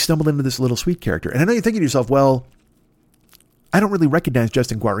now he stumbled into this Little Sweet character. And I know you're thinking to yourself, well, I don't really recognize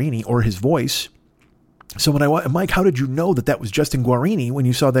Justin Guarini or his voice. So when Mike, how did you know that was Justin Guarini when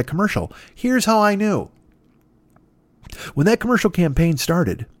you saw that commercial? Here's how I knew. When that commercial campaign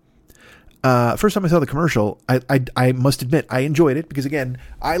started, first time I saw the commercial, I must admit I enjoyed it because, again,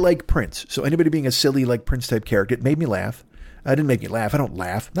 I like Prince. So anybody being a silly like Prince type character, it made me laugh. It didn't make me laugh. I don't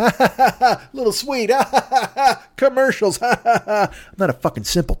laugh. Little Sweet. Commercials. I'm not a fucking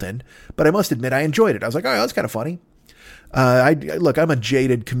simpleton, but I must admit I enjoyed it. I was like, oh, that's kind of funny. Look, I'm a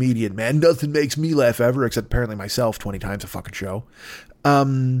jaded comedian, man. Nothing makes me laugh ever, except apparently myself 20 times a fucking show. But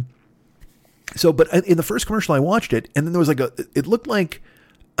in the first commercial, I watched it, and then there was it looked like,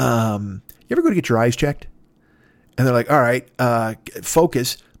 you ever go to get your eyes checked? And they're like, all right,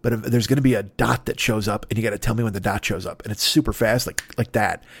 focus, but there's going to be a dot that shows up, and you got to tell me when the dot shows up. And it's super fast, like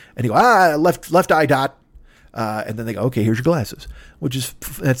that. And you go, left eye dot. And then they go, okay, here's your glasses,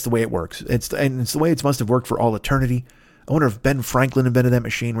 that's the way it works. It's the way it must have worked for all eternity. I wonder if Ben Franklin invented that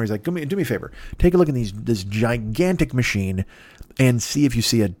machine where he's like, do me a favor, take a look at this gigantic machine and see if you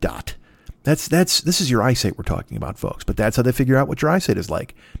see a dot. This is your eyesight we're talking about, folks, but that's how they figure out what your eyesight is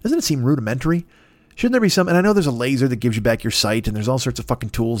like. Doesn't it seem rudimentary? Shouldn't there be some, and I know there's a laser that gives you back your sight and there's all sorts of fucking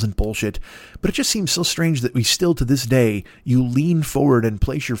tools and bullshit, but it just seems so strange that we still to this day, you lean forward and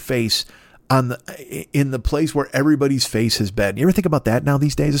place your face in the place where everybody's face has been. You ever think about that now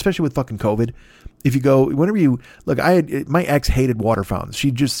these days, especially with fucking COVID? If you go, whenever you look, my ex hated water fountains.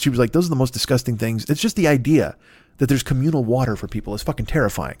 She was like, those are the most disgusting things. It's just the idea that there's communal water for people is fucking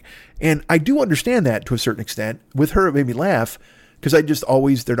terrifying. And I do understand that to a certain extent. With her, it made me laugh because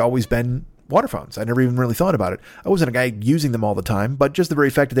there'd always been water fountains. I never even really thought about it. I wasn't a guy using them all the time, but just the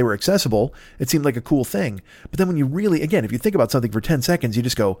very fact that they were accessible, it seemed like a cool thing. But then when you really, again, if you think about something for 10 seconds, you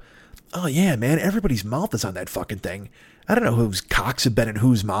just go, oh yeah, man, everybody's mouth is on that fucking thing. I don't know whose cocks have been in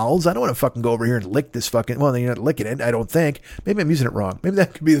whose mouths. I don't want to fucking go over here and lick this fucking, well, you're not licking it, I don't think. Maybe I'm using it wrong. Maybe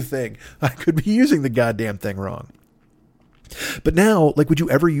that could be the thing. I could be using the goddamn thing wrong. But now, would you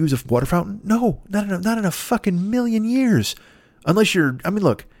ever use a water fountain? No, not in a fucking million years. Unless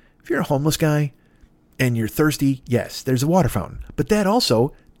look, if you're a homeless guy and you're thirsty, yes, there's a water fountain. But that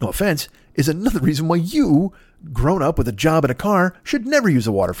also, no offense, is another reason why you, grown up with a job and a car, should never use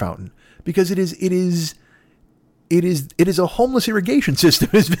a water fountain. Because it is a homeless irrigation system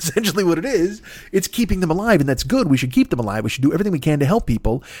is essentially what it is. It's keeping them alive, and that's good. We should keep them alive. We should do everything we can to help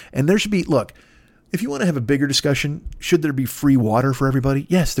people. And there should be, look, if you want to have a bigger discussion, should there be free water for everybody?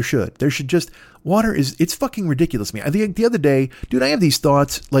 Yes, there should. There should just, it's fucking ridiculous to me. The other day, dude, I have these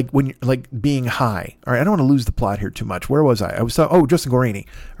thoughts when you're being high. All right, I don't want to lose the plot here too much. Where was I? I was talking, Justin Guarini.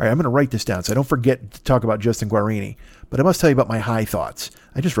 All right, I'm going to write this down so I don't forget to talk about Justin Guarini. But I must tell you about my high thoughts.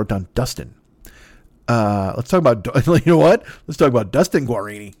 I just wrote down Dustin. Let's talk about, you know what? Let's talk about Dustin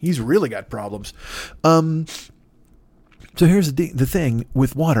Guarini. He's really got problems. So here's the thing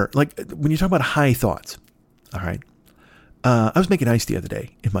with water. When you talk about high thoughts, all right. I was making ice the other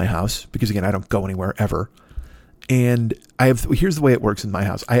day in my house because, again, I don't go anywhere ever. And here's the way it works in my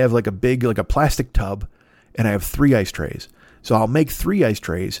house. I have a big, a plastic tub, and I have 3 ice trays. So I'll make 3 ice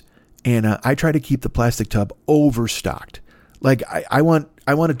trays, and I try to keep the plastic tub overstocked. I want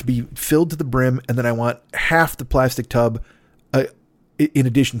it to be filled to the brim, and then I want half the plastic tub in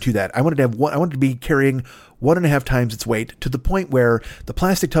addition to that, I wanted to be carrying 1.5 times its weight, to the point where the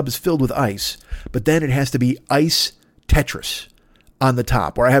plastic tub is filled with ice, but then it has to be ice Tetris on the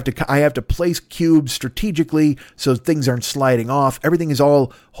top, where I have to place cubes strategically so things aren't sliding off. Everything is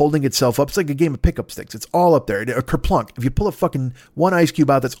all holding itself up. It's like a game of pickup sticks. It's all up there. A kerplunk. If you pull a fucking one ice cube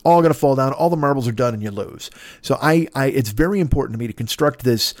out, that's all going to fall down. All the marbles are done and you lose. So it's very important to me to construct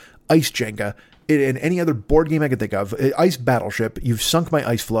this ice Jenga in any other board game I could think of. Ice Battleship. You've sunk my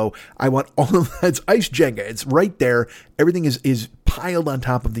ice flow. I want all of that. It's ice Jenga. It's right there. Everything is piled on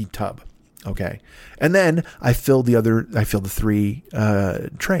top of the tub. Okay. And then I fill the 3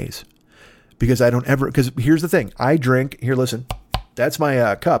 trays, because here's the thing. I drink, here, listen, that's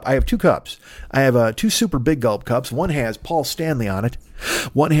my cup. I have 2 cups. I have 2 super big gulp cups. One has Paul Stanley on it.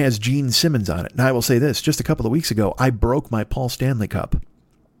 One has Gene Simmons on it. And I will say this, just a couple of weeks ago, I broke my Paul Stanley cup.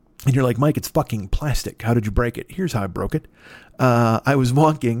 And you're like, Mike, it's fucking plastic. How did you break it? Here's how I broke it. I was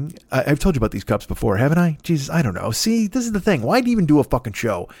walking. I've told you about these cups before, haven't I? Jesus, I don't know. See, this is the thing. Why do you even do a fucking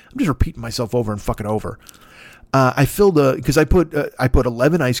show? I'm just repeating myself over and fucking over. I filled because I put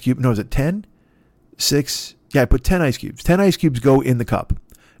 11 ice cubes. No, is it 10? 6? Yeah, I put 10 ice cubes. 10 ice cubes go in the cup,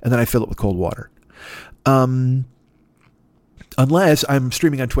 and then I fill it with cold water. Unless I'm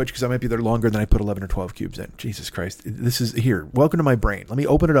streaming on Twitch, because I might be there longer than I put 11 or 12 cubes in. Jesus Christ. This is here. Welcome to my brain. Let me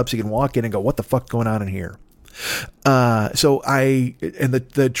open it up so you can walk in and go, what the fuck's going on in here? The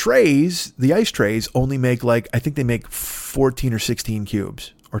trays, the ice trays only make I think they make 14 or 16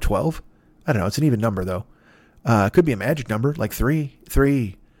 cubes or 12. I don't know. It's an even number though. It could be a magic number, like 3.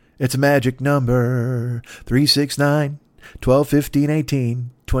 It's a magic number. 3, 6, 9, 12, 15,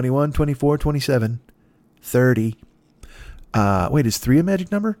 18, 21, 24, 27, 30. Wait, is 3 a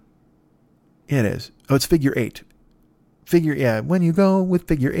magic number? Yeah, it is. Oh, it's figure 8. When you go with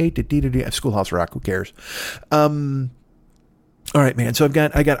figure 8, Schoolhouse Rock, who cares? All right, man. So I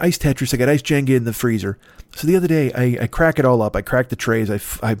got ice Tetris, I got ice Jenga in the freezer. So the other day, I crack it all up. I crack the trays, I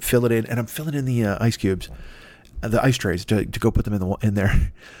fill it in, and I'm filling in the ice cubes, the ice trays to go put them in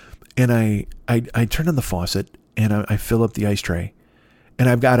there. And I turn on the faucet and I fill up the ice tray, and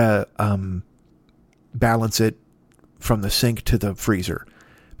I've got to balance it from the sink to the freezer,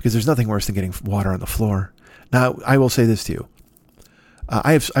 because there's nothing worse than getting water on the floor. Now, I will say this to you.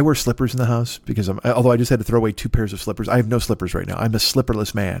 I wear slippers in the house because although I just had to throw away 2 pairs of slippers, I have no slippers right now. I'm a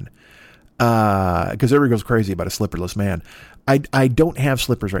slipperless man. Because everybody goes crazy about a slipperless man. I don't have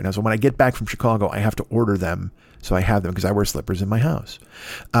slippers right now. So when I get back from Chicago, I have to order them. So I have them because I wear slippers in my house.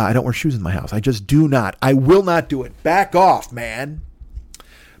 I don't wear shoes in my house. I just do not. I will not do it. Back off, man.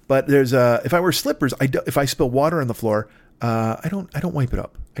 But there's if I wear slippers, if I spill water on the floor, I don't wipe it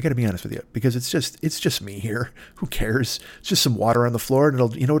up. I got to be honest with you, because it's just me here. Who cares? It's just some water on the floor, and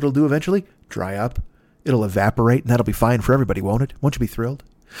you know what it'll do eventually? Dry up. It'll evaporate, and that'll be fine for everybody, won't it? Won't you be thrilled?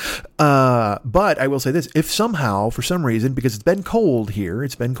 But I will say this: if somehow, for some reason, because it's been cold here,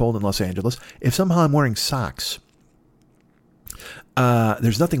 it's been cold in Los Angeles, if somehow I'm wearing socks,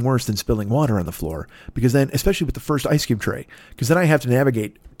 there's nothing worse than spilling water on the floor, because then, especially with the first ice cube tray, because then I have to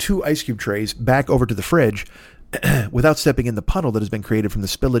navigate 2 ice cube trays back over to the fridge without stepping in the puddle that has been created from the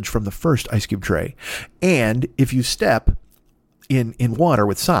spillage from the first ice cube tray. And if you step in water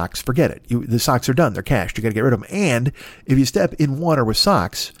with socks, forget it. The socks are done. They're cached. You got to get rid of them. And if you step in water with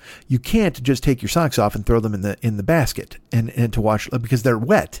socks, you can't just take your socks off and throw them in the basket and to wash, because they're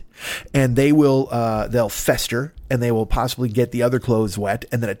wet, and they'll fester, and they will possibly get the other clothes wet.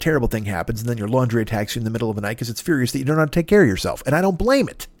 And then a terrible thing happens. And then your laundry attacks you in the middle of the night because it's furious that you don't know how to take care of yourself. And I don't blame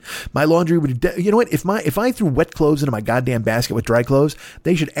it. My laundry would, you know what? If I threw wet clothes into my goddamn basket with dry clothes,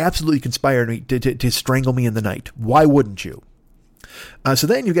 they should absolutely conspire to strangle me in the night. Why wouldn't you? So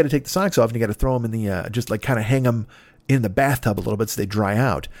then you've got to take the socks off, and you got to throw them in the, just like kind of hang them in the bathtub a little bit so they dry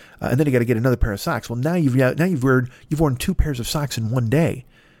out. And then you got to get another pair of socks. Well, now you've worn 2 pairs of socks in one day.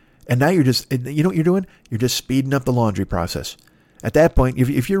 And now you know what you're doing? You're just speeding up the laundry process. At that point, you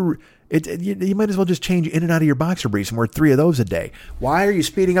might as well just change in and out of your boxer briefs and wear 3 of those a day. Why are you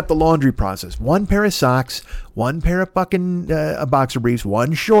speeding up the laundry process? 1 pair of socks, 1 pair of fucking boxer briefs,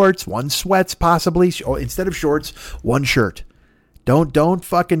 1 shorts, 1 sweats possibly, or instead of shorts, 1 shirt. Don't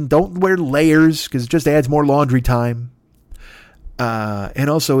wear layers, because it just adds more laundry time. And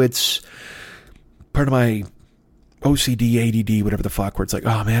also it's part of my OCD, ADD, whatever the fuck, where it's like,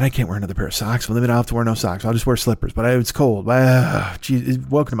 oh man, I can't wear another pair of socks. Well, then I'll have to wear no socks. I'll just wear slippers. But it's cold. Geez,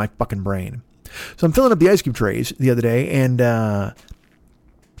 welcome to my fucking brain. So I'm filling up the ice cube trays the other day, and I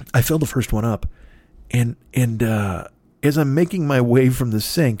filled the first one up, and as I'm making my way from the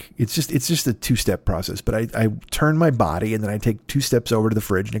sink, it's just a 2-step process. But I turn my body, and then I take 2 steps over to the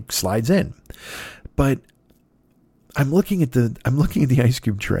fridge, and it slides in. But I'm looking at the ice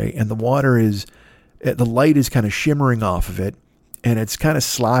cube tray, and the light is kind of shimmering off of it, and it's kind of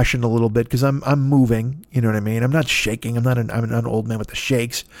sloshing a little bit because I'm moving. You know what I mean? I'm not shaking. I'm not an old man with the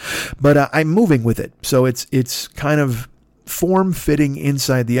shakes, but I'm moving with it. So it's kind of form fitting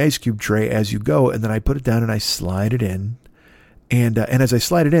inside the ice cube tray as you go, and then I put it down and I slide it in. And as I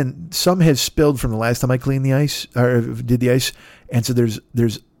slide it in, some has spilled from the last time I cleaned the ice or did the ice. And so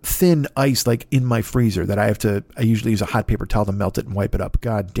there's thin ice like in my freezer that I usually use a hot paper towel to melt it and wipe it up.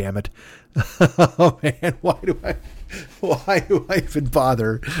 God damn it. Oh man, why do I even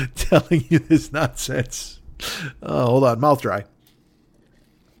bother telling you this nonsense? Oh, hold on, mouth dry.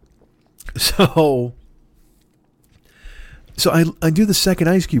 So I do the second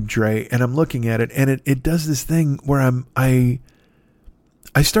ice cube tray and I'm looking at it, and it does this thing where I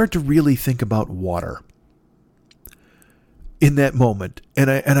start to really think about water in that moment. And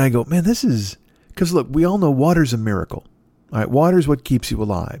I go, man, this is, because look, we all know water's a miracle. All right. Water is what keeps you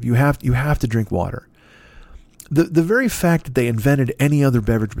alive. You have to drink water. The very fact that they invented any other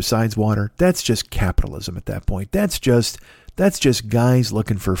beverage besides water, that's just capitalism at that point. That's just guys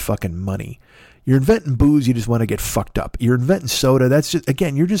looking for fucking money. You're inventing booze, you just want to get fucked up. You're inventing soda, that's just,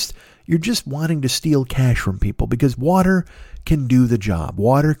 again, you're just wanting to steal cash from people because water can do the job.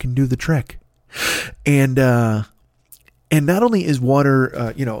 Water can do the trick. And not only is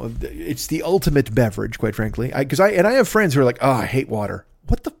water, it's the ultimate beverage, quite frankly. I have friends who are like, oh, I hate water.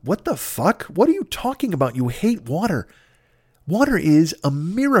 What the fuck? What are you talking about? You hate water. Water is a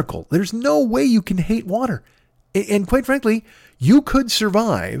miracle. There's no way you can hate water. And quite frankly, you could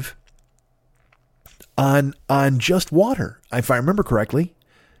survive on just water. If I remember correctly,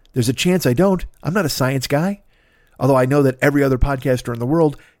 there's a chance I don't. I'm not a science guy, although I know that every other podcaster in the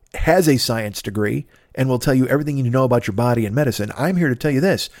world has a science degree and will tell you everything you need to know about your body and medicine. I'm here to tell you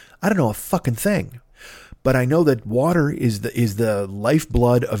this. I don't know a fucking thing, but I know that water is the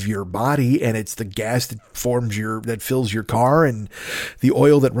lifeblood of your body, and it's the gas that fills your car, and the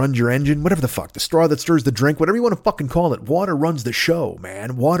oil that runs your engine, whatever the fuck, the straw that stirs the drink, whatever you want to fucking call it. Water runs the show,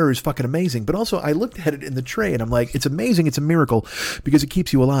 man. Water is fucking amazing. But also, I looked at it in the tray and I'm like, it's amazing. It's a miracle because it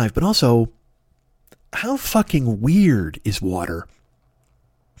keeps you alive. But also, how fucking weird is water?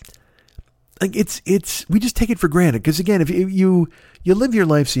 Like we just take it for granted. Because again, if you live your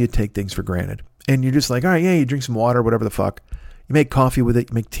life so you take things for granted. And you're just like, all right, yeah, you drink some water, whatever the fuck. You make coffee with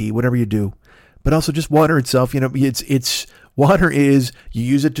it, you make tea, whatever you do. But also just water itself, it's water is, you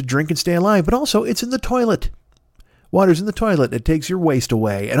use it to drink and stay alive, but also it's in the toilet. Water's in the toilet. It takes your waste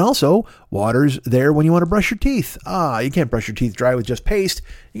away. And also, water's there when you want to brush your teeth. You can't brush your teeth dry with just paste.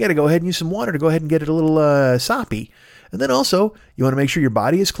 You got to go ahead and use some water to go ahead and get it a little soppy. And then also, you want to make sure your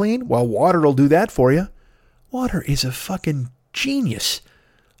body is clean? Well, water will do that for you. Water is a fucking genius.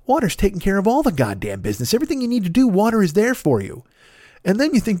 Water's taking care of all the goddamn business. Everything you need to do, water is there for you. And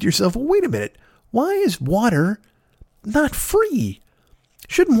then you think to yourself, well, wait a minute. Why is water not free?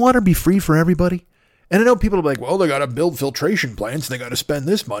 Shouldn't water be free for everybody? And I know people are like, well, they got to build filtration plants. They got to spend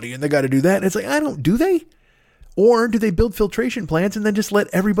this money and they got to do that. And it's like, do they? Or do they build filtration plants and then just let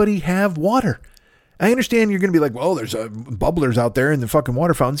everybody have water? I understand you're going to be like, well, there's bubblers out there in the fucking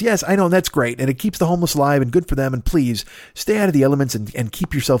water fountains. Yes, I know, that's great. And it keeps the homeless alive and good for them. And please stay out of the elements and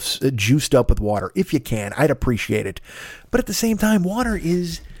keep yourself juiced up with water if you can. I'd appreciate it. But at the same time, water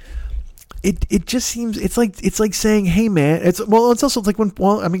is, it just seems, it's like saying, hey man, it's also like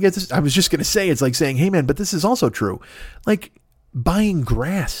I was just going to say, it's like saying, hey man, but this is also true. Like buying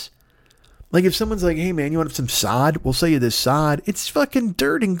grass. Like if someone's like, hey man, you want some sod? We'll sell you this sod. It's fucking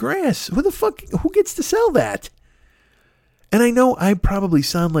dirt and grass. Who gets to sell that? And I know I probably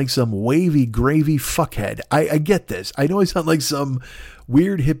sound like some wavy, gravy fuckhead. I get this. I know I sound like some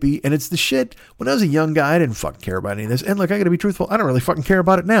weird hippie, and it's the shit. When I was a young guy, I didn't fucking care about any of this. And look, I gotta be truthful, I don't really fucking care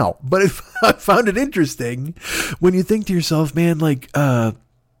about it now. But I found it interesting when you think to yourself, man, like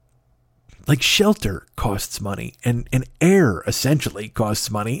shelter costs money and air essentially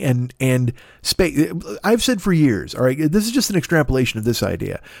costs money and space. I've said for years, all right, this is just an extrapolation of this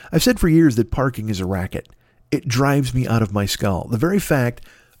idea. I've said for years that parking is a racket. It drives me out of my skull. The very fact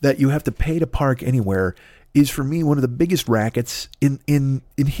that you have to pay to park anywhere is for me one of the biggest rackets in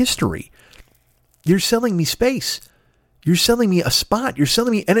history. You're selling me space. You're selling me a spot. You're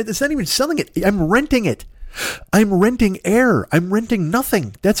selling me, and it's not even selling it. I'm renting it. I'm renting air. I'm renting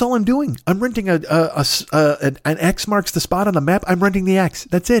nothing. That's all I'm doing. I'm renting an X marks the spot on the map. I'm renting the X.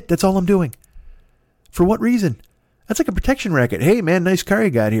 That's it. That's all I'm doing. For what reason? That's like a protection racket. Hey man, nice car you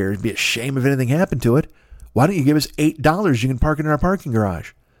got here. It'd be a shame if anything happened to it. Why don't you give us $8? You can park it in our parking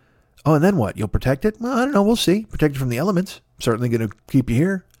garage. Oh, and then what? You'll protect it? Well, I don't know. We'll see. Protect it from the elements. Certainly going to keep you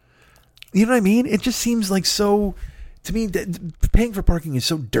here. You know what I mean? It just seems like so to me, paying for parking is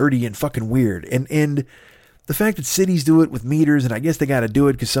so dirty and fucking weird. And the fact that cities do it with meters, and I guess they got to do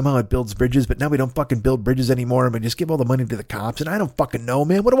it because somehow it builds bridges, but now we don't fucking build bridges anymore, and we just give all the money to the cops, and I don't fucking know,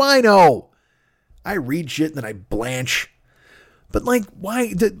 man. What do I know? I read shit and then I blanch. But like,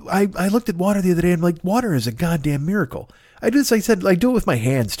 why? I looked at water the other day and I'm like, water is a goddamn miracle. I do this, I said, I do it with my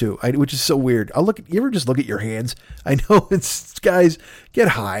hands too, which is so weird. You ever just look at your hands? I know it's, guys, get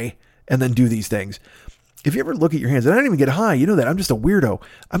high and then do these things. If you ever look at your hands, and I don't even get high, you know that, I'm just a weirdo.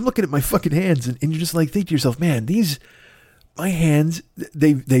 I'm looking at my fucking hands and you just like think to yourself, man, my hands,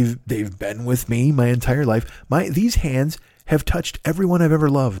 they've been with me my entire life. These hands have touched everyone I've ever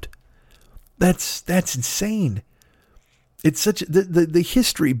loved. That's insane. It's such the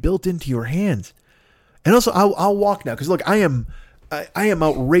history built into your hands. And also I'll walk now. Cause look, I am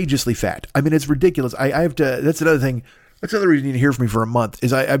outrageously fat. I mean, it's ridiculous. I have to, that's another thing. That's another reason you need to hear from me for a month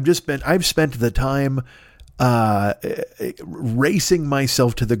is I've spent the time, racing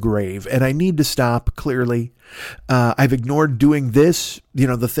myself to the grave, and I need to stop. Clearly, I've ignored doing this,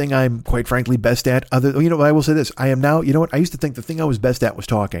 the thing I'm quite frankly best at. I will say this. I am now, I used to think the thing I was best at was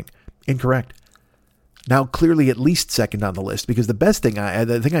talking. Incorrect. Now, clearly, at least second on the list, because the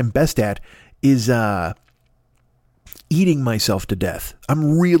thing I'm best at is eating myself to death.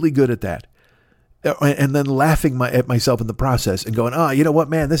 I'm really good at that. And then laughing at myself in the process and going, you know what,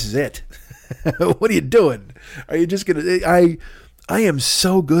 man, this is it. What are you doing? Are you just going to, I am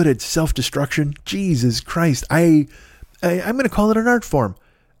so good at self-destruction. Jesus Christ. I'm going to call it an art form.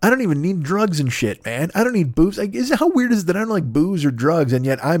 I don't even need drugs and shit, man. I don't need booze. How weird is it that I don't like booze or drugs? And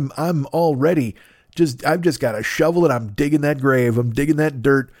yet I'm already I've just got a shovel and I'm digging that grave. I'm digging that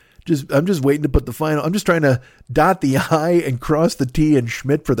dirt. I'm just waiting to put the final. I'm just trying to dot the I and cross the T and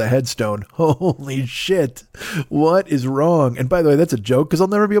Schmidt for the headstone. Holy shit. What is wrong? And by the way, that's a joke because I'll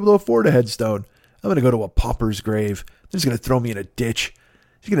never be able to afford a headstone. I'm going to go to a pauper's grave. They're just going to throw me in a ditch.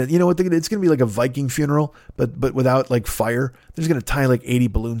 It's going to be like a Viking funeral, but without like fire. They're just going to tie like 80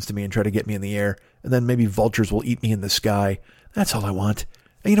 balloons to me and try to get me in the air. And then maybe vultures will eat me in the sky. That's all I want.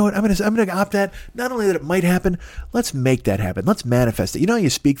 And you know what? I'm going to opt that. Not only that it might happen, let's make that happen. Let's manifest it. You know how you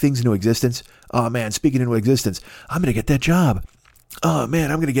speak things into existence? Oh man, speaking into existence. I'm going to get that job. Oh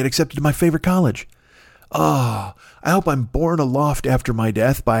man, I'm going to get accepted to my favorite college. Oh, I hope I'm born aloft after my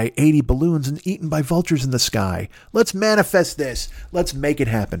death by 80 balloons and eaten by vultures in the sky. Let's manifest this. Let's make it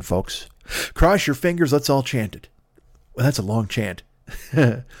happen, folks. Cross your fingers. Let's all chant it. Well, that's a long chant.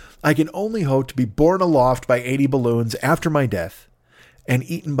 I can only hope to be born aloft by 80 balloons after my death and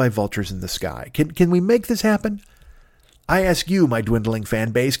eaten by vultures in the sky. Can we make this happen? I ask you, my dwindling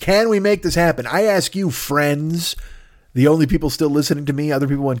fan base, can we make this happen? I ask you, friends, the only people still listening to me, other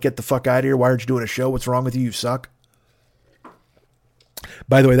people want to get the fuck out of here. Why aren't you doing a show? What's wrong with you? You suck.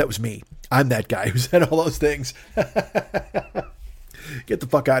 By the way, that was me. I'm that guy who said all those things. Get the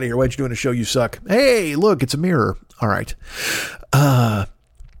fuck out of here. Why aren't you doing a show? You suck. Hey, look, it's a mirror. All right.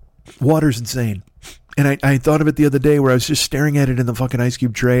 Water's insane. And I thought of it the other day where I was just staring at it in the fucking ice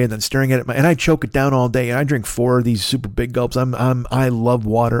cube tray and then staring at it. And I choke it down all day. And I drink 4 of these super big gulps. I love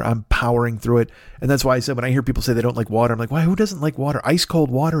water. I'm powering through it. And that's why I said when I hear people say they don't like water, I'm like, why? Who doesn't like water? Ice cold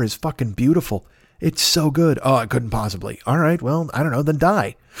water is fucking beautiful. It's so good. Oh, I couldn't possibly. All right. Well, I don't know. Then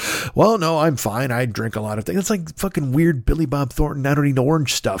die. Well, no, I'm fine. I drink a lot of things. It's like fucking weird Billy Bob Thornton. I don't eat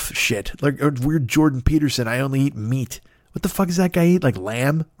orange stuff shit. Like or weird Jordan Peterson. I only eat meat. What the fuck does that guy eat? Like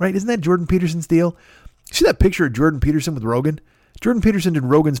lamb, right? Isn't that Jordan Peterson's deal? See that picture of Jordan Peterson with Rogan? Jordan Peterson did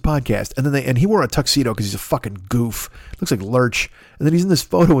Rogan's podcast, and he wore a tuxedo because he's a fucking goof. Looks like Lurch. And then he's in this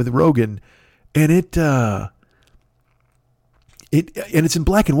photo with Rogan, and it's in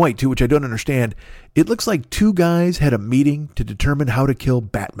black and white too, which I don't understand. It looks like 2 guys had a meeting to determine how to kill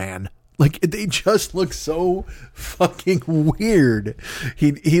Batman. Like they just look so fucking weird.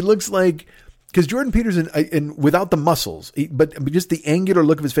 He looks like. Because Jordan Peterson, and without the muscles, but just the angular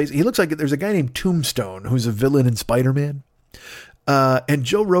look of his face, he looks like there's a guy named Tombstone who's a villain in Spider-Man. And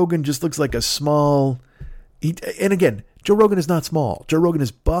Joe Rogan just looks like a small. And again, Joe Rogan is not small. Joe Rogan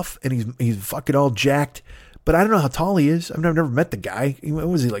is buff and he's fucking all jacked. But I don't know how tall he is. I've never met the guy. What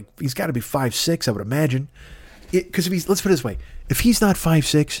was he like? He's got to be 5'6", I would imagine. Because let's put it this way: if he's not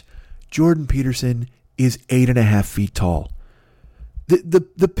 5'6", Jordan Peterson is 8.5 feet tall.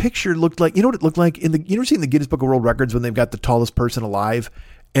 The picture looked like, you know what it looked like? You ever seen the Guinness Book of World Records when they've got the tallest person alive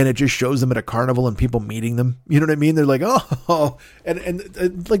and it just shows them at a carnival and people meeting them? You know what I mean? They're like, oh,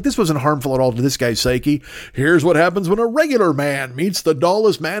 and like this wasn't harmful at all to this guy's psyche. Here's what happens when a regular man meets the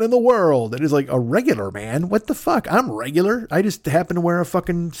tallest man in the world. And it's like, a regular man? What the fuck? I'm regular. I just happen to wear a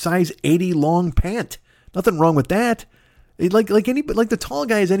fucking size 80 long pant. Nothing wrong with that. Like the tall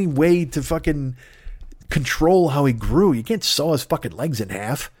guy has any way to fucking control how he grew. You can't saw his fucking legs in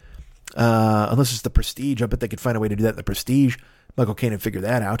half. Unless it's the Prestige. I bet they could find a way to do that in the Prestige. Michael Caine would figure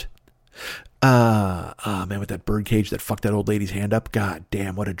that out. Man, with that bird cage that fucked that old lady's hand up. God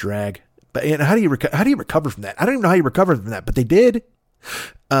damn, what a drag. But and how do you recover from that? I don't even know how you recover from that, but they did.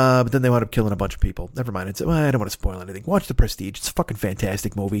 But then they wound up killing a bunch of people. Never mind. I don't want to spoil anything. Watch The Prestige. It's a fucking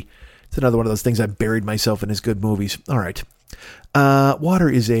fantastic movie. It's another one of those things I've buried myself in as good movies. All right. Water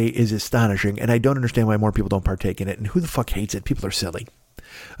is astonishing, and I don't understand why more people don't partake in it. And who the fuck hates it? People are silly.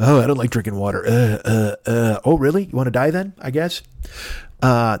 Oh, I don't like drinking water. Oh, really? You want to die then? I guess.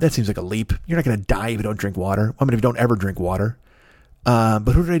 That seems like a leap. You're not going to die if you don't drink water. I mean, if you don't ever drink water.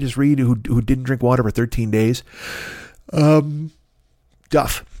 But who did I just read who didn't drink water for 13 days?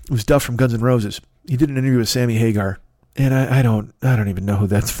 Duff. It was Duff from Guns N' Roses. He did an interview with Sammy Hagar, and I don't even know who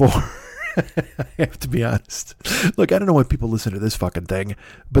that's for. I have to be honest. Look, I don't know why people listen to this fucking thing,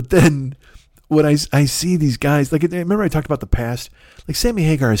 but then when I see these guys, like, remember I talked about the past? Like, Sammy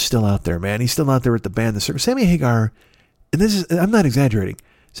Hagar is still out there, man. He's still out there with the band. The Circus. Sammy Hagar, and I'm not exaggerating.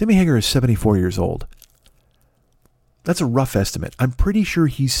 Sammy Hagar is 74 years old. That's a rough estimate. I'm pretty sure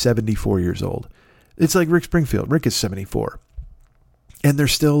he's 74 years old. It's like Rick Springfield. Rick is 74. And they're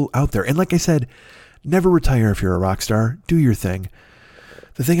still out there. And like I said, never retire if you're a rock star. Do your thing.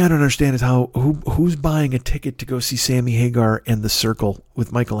 The thing I don't understand is who's buying a ticket to go see Sammy Hagar and The Circle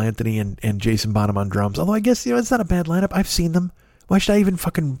with Michael Anthony and Jason Bonham on drums. Although I guess, it's not a bad lineup. I've seen them. Why should I even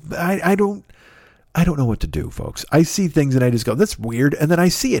fucking... I don't know what to do, folks. I see things and I just go, that's weird. And then I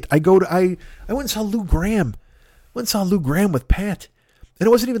see it. I went and saw Lou Gramm. Went and saw Lou Gramm with Pat. And it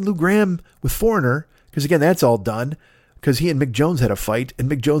wasn't even Lou Gramm with Foreigner. Because again, that's all done. Because he and Mick Jones had a fight, and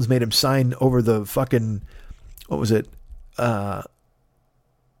Mick Jones made him sign over the fucking, what was it? I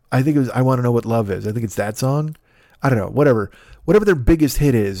think it was I Want to Know What Love Is. I think it's that song. I don't know. Whatever their biggest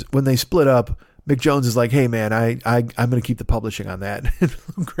hit is, when they split up, Mick Jones is like, hey, man, I'm going to keep the publishing on that. And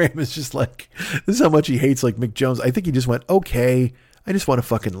Lou Gramm is just like, this is how much he hates like Mick Jones. I think he just went, okay, I just want to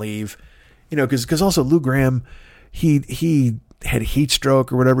fucking leave. Because also Lou Gramm, he had heat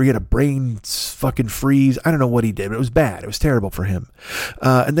stroke or whatever. He had a brain fucking freeze. I don't know what he did, but it was bad. It was terrible for him.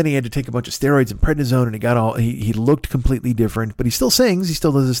 And then he had to take a bunch of steroids and prednisone, and he looked completely different, but he still sings. He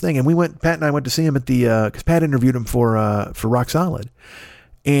still does this thing. And Pat and I went to see him at because Pat interviewed him for Rock Solid.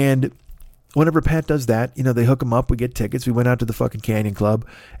 And whenever Pat does that, they hook him up. We get tickets. We went out to the fucking Canyon Club,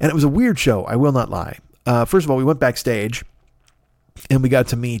 and it was a weird show. I will not lie. First of all, we went backstage and we got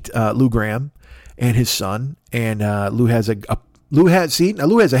to meet Lou Gramm and his son. And Lou has a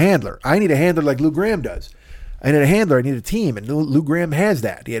handler. I need a handler like Lou Gramm does. I need a handler. I need a team. And Lou Gramm has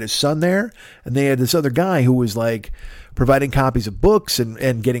that. He had his son there, and they had this other guy who was like providing copies of books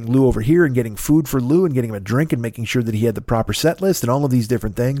and getting Lou over here and getting food for Lou and getting him a drink and making sure that he had the proper set list and all of these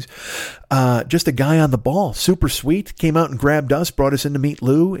different things. Just a guy on the ball. Super sweet. Came out and grabbed us, brought us in to meet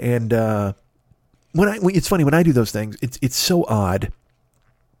Lou. And it's funny, when I do those things, it's so odd.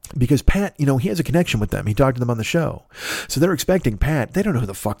 Because Pat, he has a connection with them. He talked to them on the show. So they're expecting Pat. They don't know who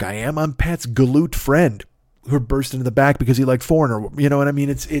the fuck I am. I'm Pat's galoot friend who burst into the back because he liked Foreigner. You know what I mean?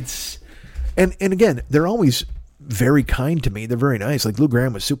 And again, they're always very kind to me. They're very nice. Like Lou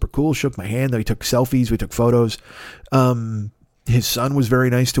Gramm was super cool. Shook my hand. We took selfies. We took photos. His son was very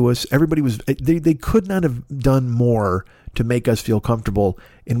nice to us. Everybody was, they could not have done more to make us feel comfortable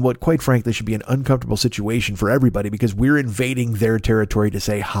in what, quite frankly, should be an uncomfortable situation for everybody, because we're invading their territory to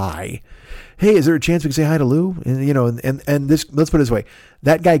say hi. Hey, is there a chance we can say hi to Lou? And and this, let's put it this way.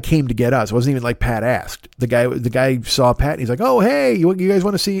 That guy came to get us. It wasn't even like Pat asked. The guy saw Pat and he's like, oh, hey, you guys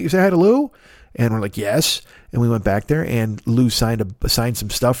want to say hi to Lou? And we're like, yes. And we went back there and Lou signed some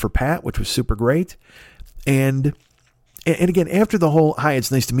stuff for Pat, which was super great. And again, after the whole, hi,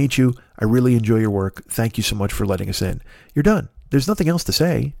 it's nice to meet you. I really enjoy your work. Thank you so much for letting us in. You're done. There's nothing else to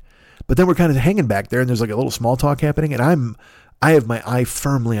say. But then we're kind of hanging back there and there's like a little small talk happening. And I have my eye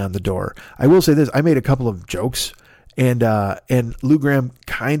firmly on the door. I will say this. I made a couple of jokes and Lou Gramm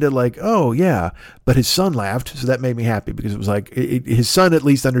kind of like, oh yeah, but his son laughed. So that made me happy because it was like, his son at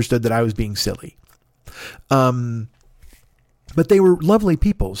least understood that I was being silly. But they were lovely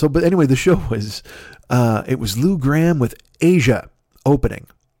people. So, but anyway, the show was, it was Lou Gramm with Asia opening.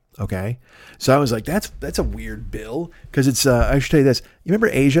 Okay. So I was like, that's a weird bill. Cause it's, I should tell you this. You remember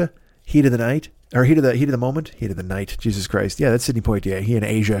Asia, Heat of the Night, or Heat of the Moment, Heat of the Night. Jesus Christ. Yeah. That's Sidney Poitier. He and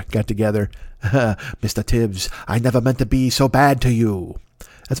Asia got together. Mr. Tibbs, I never meant to be so bad to you.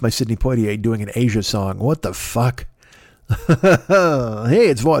 That's my Sidney Poitier doing an Asia song. What the fuck? Hey,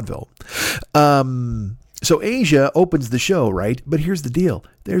 it's vaudeville. So Asia opens the show, right? But here's the deal.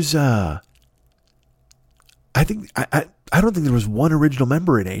 There's, I don't think there was one original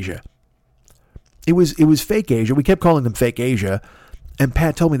member in Asia. it was Fake Asia. We kept calling them Fake Asia. And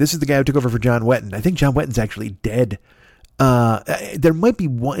Pat told me this is the guy who took over for John Wetton. I think John Wetton's actually dead. There might be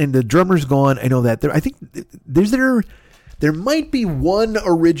one, and the drummer's gone. I know that. I think there might be one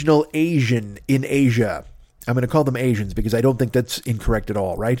original Asian in Asia. I'm going to call them Asians because I don't think that's incorrect at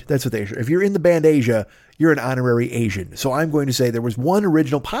all, right? That's what they are. If you're in the band Asia, you're an honorary Asian. So I'm going to say there was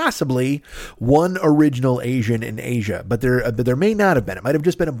possibly one original Asian in Asia, but there may not have been. It might have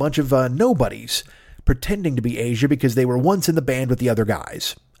just been a bunch of nobodies pretending to be Asia because they were once in the band with the other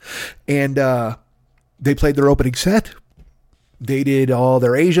guys. And they played their opening set. They did all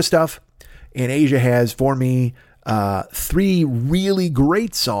their Asia stuff. And Asia has, for me, 3 really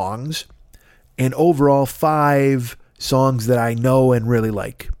great songs and overall 5 songs that I know and really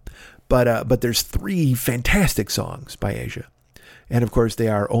like. But there's 3 fantastic songs by Asia. And of course they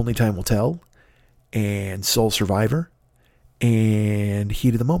are Only Time Will Tell and Soul Survivor and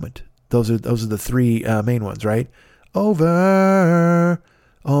Heat of the Moment. Those are the 3 main ones, right? Over,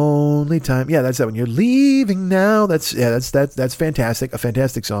 only time. Yeah, that's that one. You're leaving now. That's fantastic. A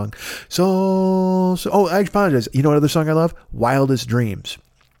fantastic song. So I apologize. You know what other song I love? Wildest Dreams.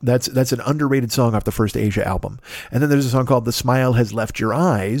 That's an underrated song off the first Asia album. And then there's a song called The Smile Has Left Your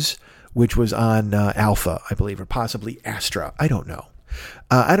Eyes, which was on Alpha, I believe, or possibly Astra. I don't know.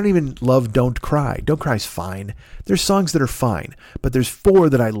 I don't even love Don't Cry. Don't Cry's fine. There's songs that are fine, but there's 4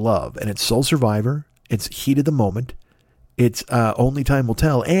 that I love, and it's Soul Survivor, it's Heat of the Moment, it's Only Time Will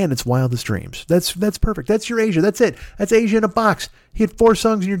Tell, and it's Wildest Dreams. That's perfect. That's your Asia. That's it. That's Asia in a box. You hit 4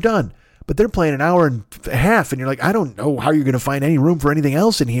 songs and you're done. But they're playing an hour and a half, and you're like, I don't know how you're going to find any room for anything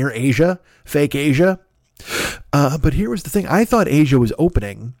else in here, Asia. Fake Asia. But here was the thing. I thought Asia was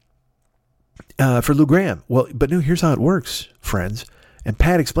opening for Lou Gramm. Well, but no, here's how it works, friends. And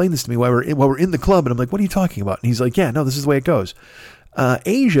Pat explained this to me while we're in the club, and I'm like, what are you talking about? And he's like, yeah, no, this is the way it goes.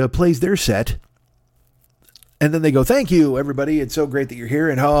 Asia plays their set, and then they go, thank you, everybody. It's so great that you're here.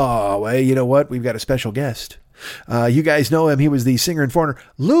 And oh, well, you know what? We've got a special guest. You guys know him. He was the singer and foreigner,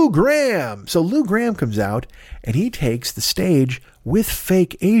 Lou Gramm. So Lou Gramm comes out, and he takes the stage with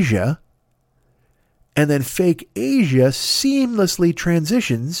Fake Asia, and then Fake Asia seamlessly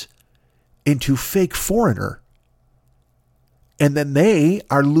transitions into Fake Foreigner. And then they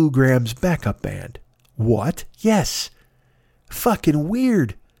are Lou Gramm's backup band. What? Yes. Fucking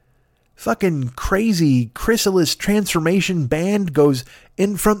weird. Fucking crazy chrysalis transformation band goes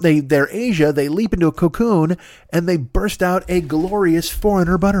in front. They're Asia. They leap into a cocoon and they burst out a glorious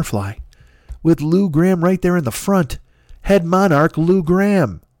Foreigner butterfly with Lou Gramm right there in the front. Head monarch Lou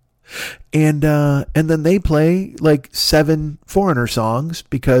Gramm. And then they play like 7 Foreigner songs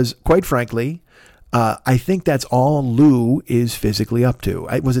because, quite frankly, I think that's all Lou is physically up to.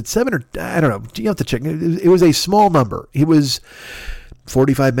 Was it 7 or I don't know? You have to check. It was a small number. It was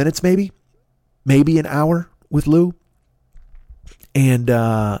 45 minutes, maybe an hour with Lou. And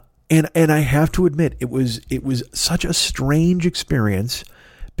I have to admit, it was such a strange experience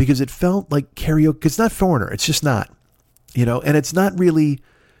because it felt like karaoke. It's not Foreigner. It's just not, and it's not really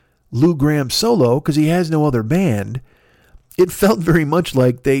Lou Gramm solo because he has no other band. It felt very much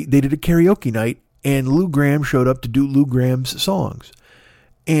like they did a karaoke night and Lou Gramm showed up to do Lou Gramm's songs.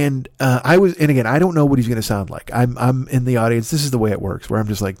 And and again, I don't know what he's going to sound like. I'm in the audience. This is the way it works where I'm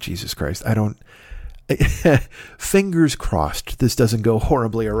just like, Jesus Christ, fingers crossed this doesn't go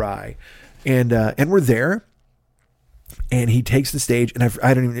horribly awry. And we're there and he takes the stage and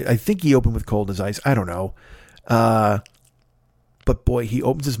I think he opened with Cold as Ice. I don't know. But boy, he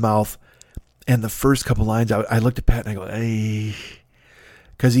opens his mouth and the first couple lines, I looked at Pat and I go, hey,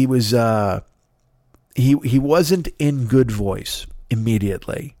 because he was, he wasn't in good voice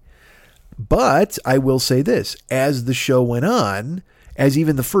immediately. But I will say this, as the show went on, as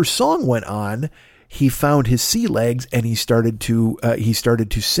even the first song went on, he found his sea legs and he started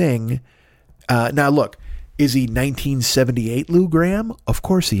to sing. Now look, is he 1978 Lou Gramm? Of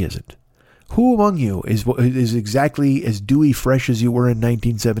course he isn't. Who among you is exactly as dewy fresh as you were in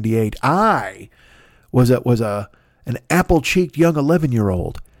 1978? I was an apple-cheeked young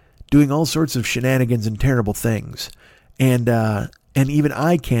 11-year-old doing all sorts of shenanigans and terrible things, and even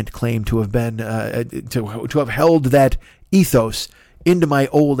I can't claim to have been to have held that ethos into my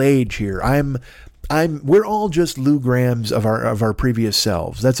old age here. We're all just Lou Gramms of our previous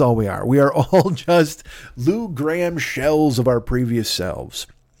selves. That's all we are. We are all just Lou Gramm shells of our previous selves.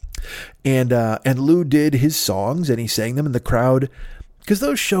 And Lou did his songs and he sang them in the crowd because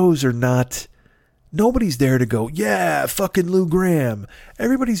those shows are not, nobody's there to go, yeah, fucking Lou Gramm.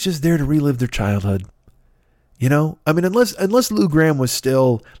 Everybody's just there to relive their childhood. I mean, unless Lou Gramm was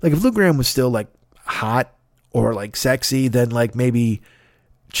still like, if Lou Gramm was still like hot or like sexy, then like maybe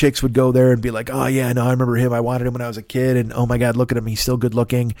chicks would go there and be like, oh yeah, no, I remember him. I wanted him when I was a kid. And oh my God, look at him. He's still good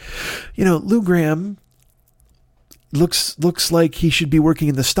looking. You know, Lou Gramm looks like he should be working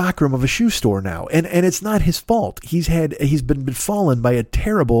in the stockroom of a shoe store now. And it's not his fault. He's been befallen by a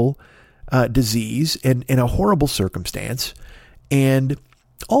terrible disease and in a horrible circumstance. And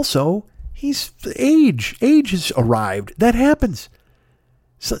also age has arrived. That happens.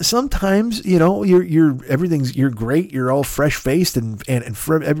 So sometimes, you know, you're great. You're all fresh faced and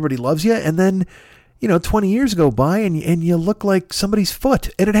everybody loves you. And then, you know, 20 years go by and you look like somebody's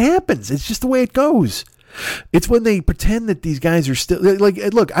foot, and it happens. It's just the way it goes. It's when they pretend that these guys are still like,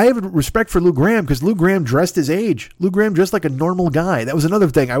 look, I have respect for Lou Gramm because Lou Gramm dressed his age. Lou Gramm dressed like a normal guy. That was another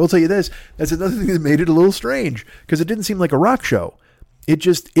thing. I will tell you this. That's another thing that made it a little strange because it didn't seem like a rock show. It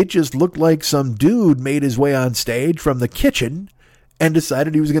just looked like some dude made his way on stage from the kitchen and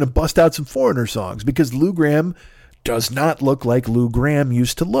decided he was going to bust out some Foreigner songs because Lou Gramm does not look like Lou Gramm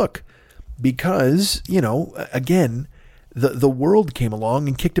used to look because, you know, again, the world came along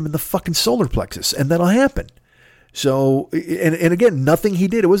and kicked him in the fucking solar plexus, and that'll happen. So, and again, nothing he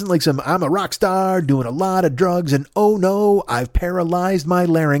did. It wasn't like I'm a rock star doing a lot of drugs and oh no, I've paralyzed my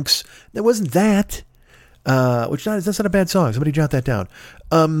larynx. There wasn't that. That's not a bad song. Somebody jot that down.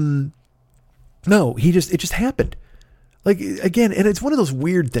 No, it just happened. Like, again, and it's one of those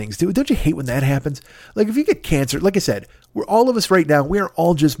weird things, dude. Don't you hate when that happens? Like, if you get cancer, like I said, we're all of us right now, we are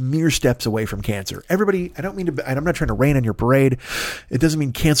all just mere steps away from cancer. Everybody, I'm not trying to rain on your parade. It doesn't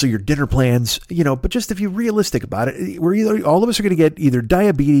mean cancel your dinner plans, you know, but just if you're realistic about it, all of us are going to get either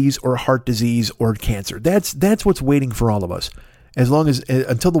diabetes or heart disease or cancer. That's what's waiting for all of us. As long as,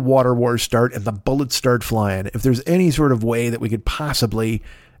 until the water wars start and the bullets start flying, if there's any sort of way that we could possibly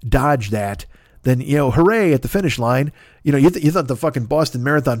dodge that, then, you know, hooray at the finish line. You know, you thought the fucking Boston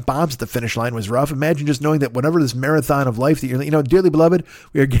Marathon bombs at the finish line was rough. Imagine just knowing that whatever this marathon of life that you're, you know, dearly beloved,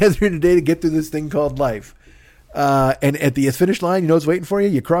 we are gathering today to get through this thing called life. And at the finish line, you know what's waiting for you?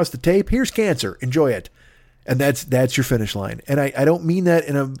 You cross the tape. Here's cancer. Enjoy it. And that's your finish line. And I don't mean that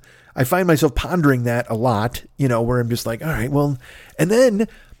I find myself pondering that a lot, you know, where I'm just like, all right, well, and then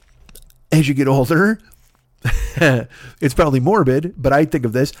as you get older, it's probably morbid, but I think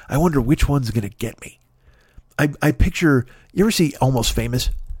of this. I wonder which one's going to get me. I picture, you ever see Almost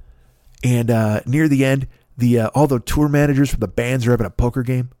Famous? And near the end, all the tour managers for the bands are having a poker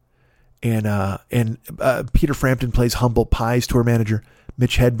game. And Peter Frampton plays Humble Pie's tour manager.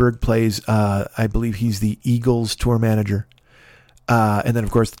 Mitch Hedberg plays, I believe he's the Eagles tour manager. And then, of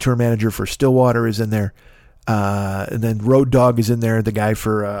course, the tour manager for Stillwater is in there. And then Road Dogg is in there, the guy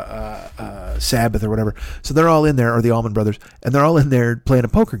for Sabbath or whatever. So they're all in there, or the Allman Brothers, and they're all in there playing a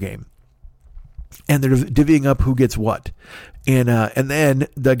poker game. And they're divvying up who gets what. And then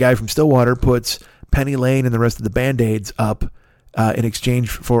the guy from Stillwater puts Penny Lane and the rest of the Band-Aids up in exchange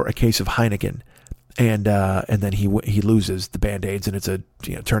for a case of Heineken. And then he loses the Band-Aids, and it's a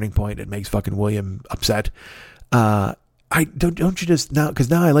turning point. It makes fucking William upset. Don't you just now, because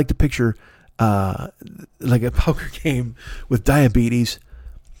now I like to picture like a poker game with diabetes.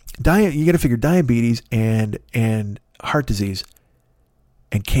 You got to figure diabetes and heart disease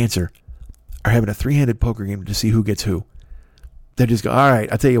and cancer are having a three-handed poker game to see who gets who. They just go, all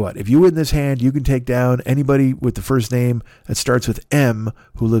right, I'll tell you what, if you win this hand, you can take down anybody with the first name that starts with M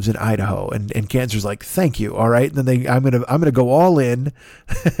who lives in Idaho. And cancer's like, thank you. All right. And then I'm going to go all in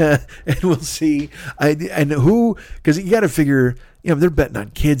and we'll see. Cause you got to figure, they're betting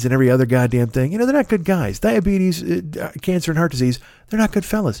on kids and every other goddamn thing. They're not good guys. Diabetes, cancer and heart disease. They're not good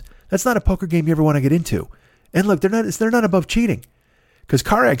fellas. That's not a poker game you ever want to get into. And look, they're not above cheating. Because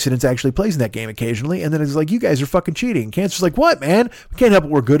car accidents actually plays in that game occasionally. And then it's like, you guys are fucking cheating. Cancer's like, what, man? We can't help it.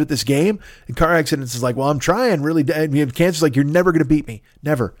 We're good at this game. And car accidents is like, well, I'm trying really. Cancer's like, you're never going to beat me.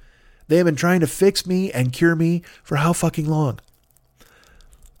 Never. They have been trying to fix me and cure me for how fucking long?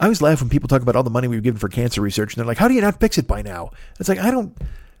 I always laugh when people talk about all the money we've given for cancer research. And they're like, how do you not fix it by now? It's like, I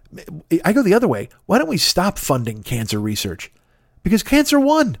go the other way. Why don't we stop funding cancer research? Because cancer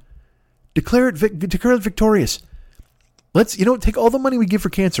won. Declare it victorious. Let's, take all the money we give for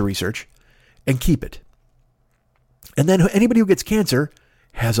cancer research and keep it. And then anybody who gets cancer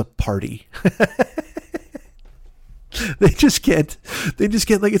has a party. They just can't,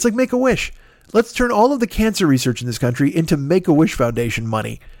 like, it's like Make-A-Wish. Let's turn all of the cancer research in this country into Make-A-Wish Foundation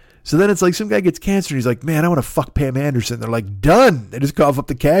money. So then it's like some guy gets cancer and he's like, man, I want to fuck Pam Anderson. They're like, done. They just cough up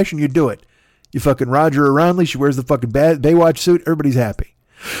the cash and you do it. You fucking Roger Roundley. She wears the fucking Baywatch suit. Everybody's happy.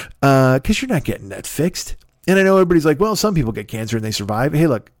 Because you're not getting that fixed. And I know everybody's like, well, some people get cancer and they survive. Hey,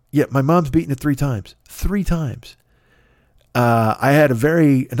 look, yeah, my mom's beaten it 3 times. 3 times. I had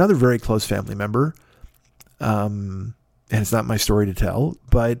another very close family member. And and it's not my story to tell,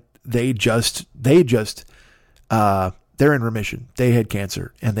 but they're in remission. They had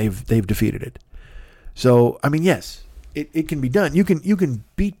cancer and they've defeated it. So, I mean, yes, it can be done. You can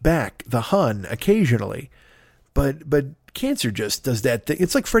beat back the Hun occasionally, but cancer just does that thing.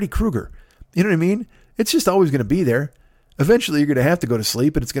 It's like Freddy Krueger. You know what I mean? It's just always going to be there. Eventually, you're going to have to go to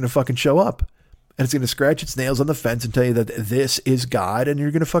sleep, and it's going to fucking show up. And it's going to scratch its nails on the fence and tell you that this is God, and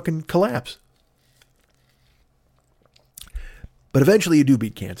you're going to fucking collapse. But eventually, you do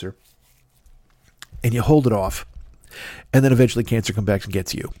beat cancer, and you hold it off. And then eventually, cancer comes back and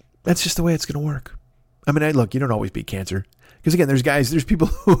gets you. That's just the way it's going to work. I mean, look, you don't always beat cancer. Because again, there's people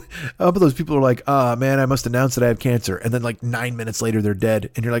who, those people are like, man, I must announce that I have cancer. And then like 9 minutes later, they're dead.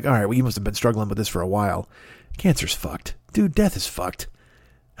 And you're like, all right, well, you must have been struggling with this for a while. Cancer's fucked. Dude, death is fucked.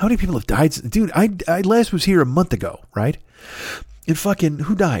 How many people have died? Dude, I last was here a month ago, right? And fucking,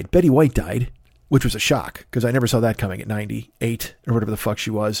 who died? Betty White died, which was a shock because I never saw that coming at 98 or whatever the fuck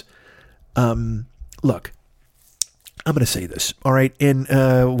she was. Look, I'm going to say this, all right? And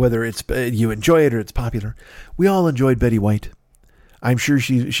whether it's you enjoy it or it's popular, we all enjoyed Betty White. I'm sure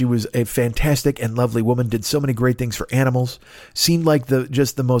she was a fantastic and lovely woman, did so many great things for animals, seemed like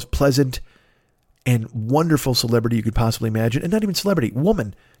just the most pleasant and wonderful celebrity you could possibly imagine. And not even celebrity,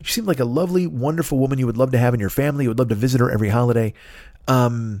 woman. She seemed like a lovely, wonderful woman you would love to have in your family. You would love to visit her every holiday.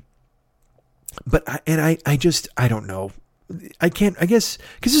 But I don't know. I can't, I guess,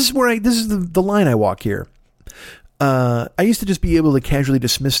 because this is the line I walk here. I used to just be able to casually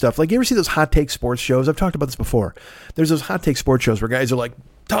dismiss stuff. Like, you ever see those hot take sports shows? I've talked about this before. There's those hot take sports shows where guys are like,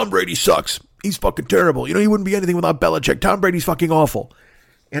 Tom Brady sucks. He's fucking terrible. You know, he wouldn't be anything without Belichick. Tom Brady's fucking awful.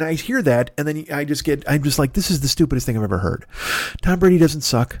 And I hear that, and then I'm just like, this is the stupidest thing I've ever heard. Tom Brady doesn't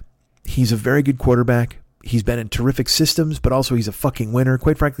suck. He's a very good quarterback. He's been in terrific systems, but also he's a fucking winner.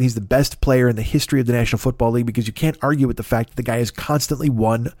 Quite frankly, he's the best player in the history of the National Football League because you can't argue with the fact that the guy has constantly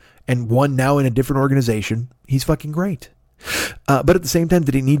won and won now in a different organization. He's fucking great. But at the same time,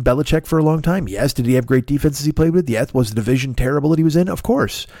 did he need Belichick for a long time? Yes. Did he have great defenses he played with? Yes. Was the division terrible that he was in? Of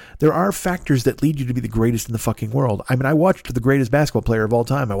course. There are factors that lead you to be the greatest in the fucking world. I mean, I watched the greatest basketball player of all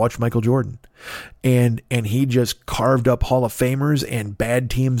time. I watched Michael Jordan. And he just carved up Hall of Famers and bad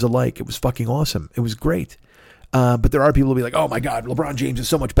teams alike. It was fucking awesome. It was great. But there are people who will be like, oh my God, LeBron James is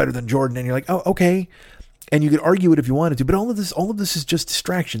so much better than Jordan. And you're like, oh, okay. And you could argue it if you wanted to, but all of this is just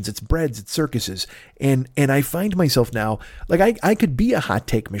distractions. It's breads, it's circuses. And I find myself now, like I could be a hot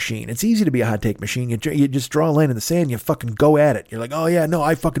take machine. It's easy to be a hot take machine. You just draw a line in the sand, you fucking go at it. You're like, oh yeah, no,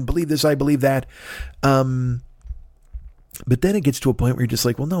 I fucking believe this, I believe that. But then it gets to a point where you're just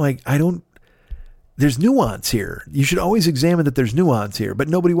like, well, no, I don't. There's nuance here. You should always examine that there's nuance here, but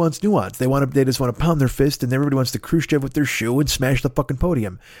nobody wants nuance. They just want to pound their fist, and everybody wants to Khrushchev with their shoe and smash the fucking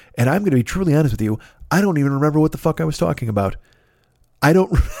podium. And I'm going to be truly honest with you. I don't even remember what the fuck I was talking about. I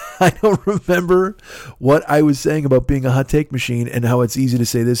don't remember what I was saying about being a hot take machine and how it's easy to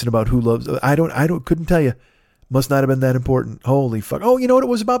say this and about who loves. Couldn't tell you. Must not have been that important. Holy fuck. Oh, you know what? It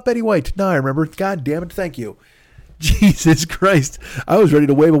was about Betty White. No, I remember. God damn it. Thank you. Jesus Christ. I was ready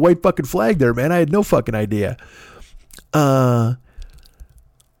to wave a white fucking flag there, man. I had no fucking idea. Look,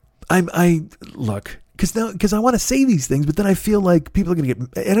 because I want to say these things, but then I feel like people are going to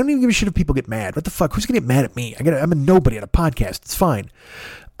get, I don't even give a shit if people get mad. What the fuck? Who's going to get mad at me? I'm a nobody on a podcast. It's fine.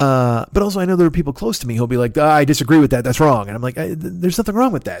 But also I know there are people close to me who'll be like, I disagree with that. That's wrong. And I'm like, there's nothing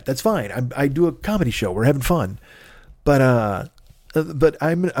wrong with that. That's fine. I do a comedy show. We're having fun. But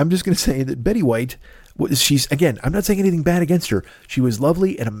I'm just going to say that Betty White, again, I'm not saying anything bad against her. She was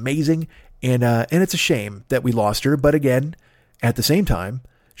lovely and amazing, and it's a shame that we lost her. But again, at the same time,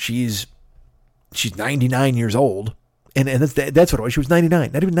 she's 99 years old, and that's what it was. She was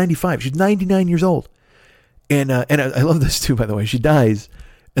 99, not even 95. She's 99 years old, and I love this too. By the way, she dies,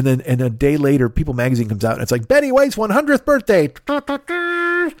 and a day later, People Magazine comes out, and it's like Betty White's 100th birthday,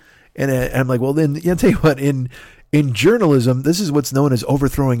 and I'm like, well, then I'll tell you what, in journalism, this is what's known as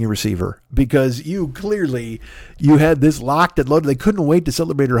overthrowing your receiver, because you had this locked and loaded. They couldn't wait to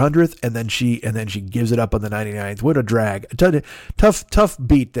celebrate her 100th, and then she gives it up on the 99th. What a drag! Tough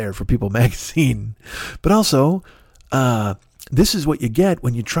beat there for People Magazine. But also, this is what you get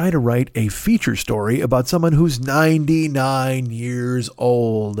when you try to write a feature story about someone who's 99 years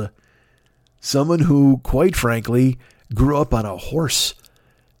old, someone who, quite frankly, grew up on a horse.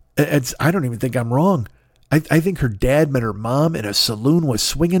 I don't even think I'm wrong. I think her dad met her mom in a saloon with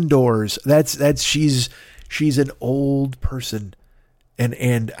swinging doors. She's an old person.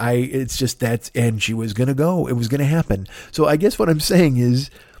 And she was going to go. It was going to happen. So I guess what I'm saying is,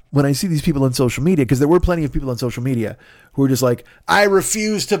 when I see these people on social media, because there were plenty of people on social media who were just like, I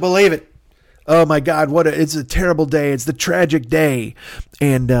refuse to believe it. Oh my God, it's a terrible day. It's the tragic day.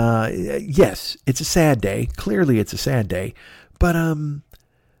 And yes, it's a sad day. Clearly it's a sad day. But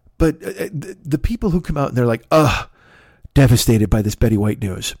the people who come out and they're like, devastated by this Betty White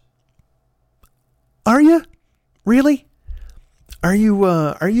news. Are you? Really? You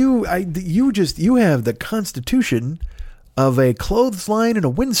have the constitution of a clothesline and a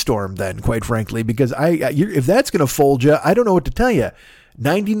windstorm then, quite frankly, because if that's going to fold you, I don't know what to tell you.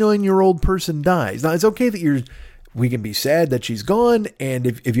 99-year-old person dies. Now, it's okay that we can be sad that she's gone. And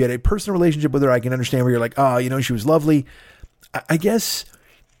if you had a personal relationship with her, I can understand where you're like, she was lovely. I guess.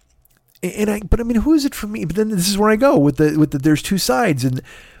 But I mean, who is it for me? But then this is where I go with the there's two sides. And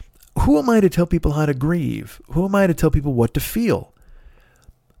who am I to tell people how to grieve? Who am I to tell people what to feel?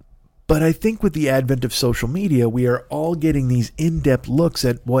 But I think with the advent of social media, we are all getting these in-depth looks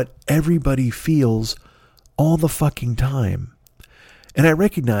at what everybody feels all the fucking time. And I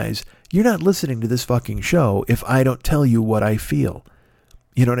recognize you're not listening to this fucking show if I don't tell you what I feel.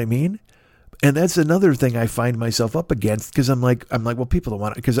 You know what I mean? And that's another thing I find myself up against because I'm like, well, people don't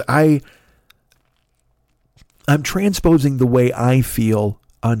want it because I'm transposing the way I feel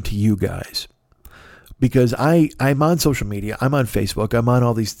onto you guys. Because I'm on social media, I'm on Facebook, I'm on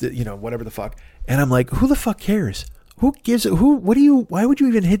all these, whatever the fuck. And I'm like, who the fuck cares? Who gives it? Why would you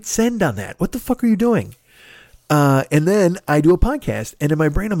even hit send on that? What the fuck are you doing? And then I do a podcast, and in my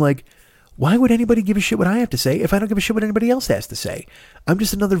brain, I'm like, why would anybody give a shit what I have to say if I don't give a shit what anybody else has to say? I'm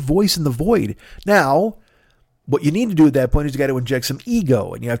just another voice in the void. Now, what you need to do at that point is you got to inject some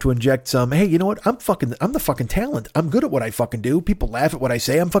ego, and you have to inject some, hey, you know what? I'm the fucking talent. I'm good at what I fucking do. People laugh at what I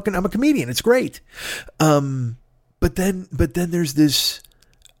say. I'm a comedian. It's great. But then there's this,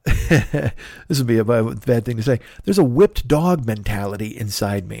 this would be a bad thing to say. There's a whipped dog mentality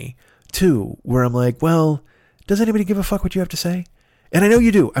inside me too, where I'm like, well, does anybody give a fuck what you have to say? And I know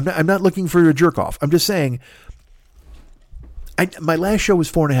you do. I'm not looking for a jerk off. I'm just saying, my last show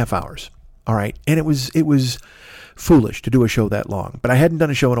was 4.5 hours. All right. And it was foolish to do a show that long, but I hadn't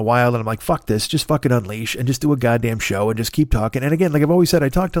done a show in a while. And I'm like, fuck this, just fucking unleash and just do a goddamn show and just keep talking. And again, like I've always said, I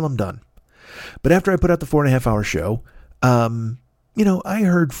talk till I'm done. But after I put out the 4.5 hour show, I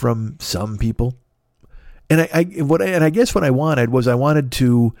heard from some people, and I guess what I wanted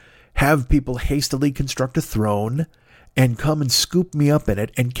to have people hastily construct a throne and come and scoop me up in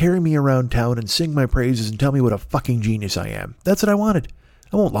it and carry me around town and sing my praises and tell me what a fucking genius I am. That's what I wanted.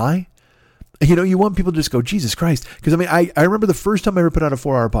 I won't lie. You want people to just go, Jesus Christ. Because, I remember the first time I ever put out a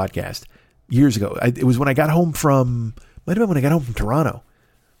 4-hour podcast years ago. It was when I got home from, might have been when I got home from Toronto.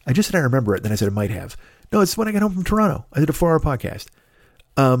 I just said I remember it. Then I said it might have. No, it's when I got home from Toronto. I did a 4-hour podcast.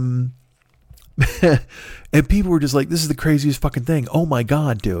 And people were just like, this is the craziest fucking thing. Oh my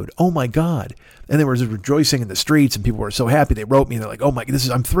God, dude. Oh my God. And they were just rejoicing in the streets and people were so happy. They wrote me and they're like, oh my,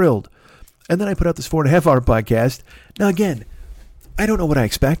 I'm thrilled. And then I put out this 4.5 hour podcast. Now again, I don't know what I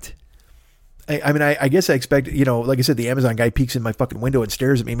expect. I guess I expect, like I said, the Amazon guy peeks in my fucking window and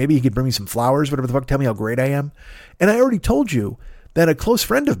stares at me. Maybe he could bring me some flowers, whatever the fuck, tell me how great I am. And I already told you that a close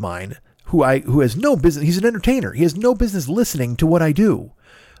friend of mine who has no business, he's an entertainer. He has no business listening to what I do.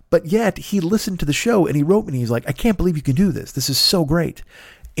 But yet he listened to the show and he wrote me and he's like, I can't believe you can do this. This is so great.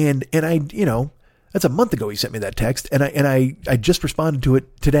 And I, that's a month ago he sent me that text and I just responded to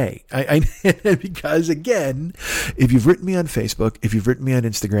it today. Because again, if you've written me on Facebook, if you've written me on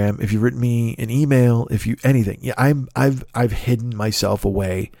Instagram, if you've written me an email, anything, I've hidden myself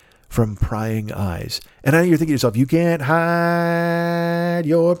away from prying eyes. And I know you're thinking to yourself, you can't hide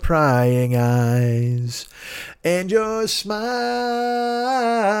your prying eyes. And your smile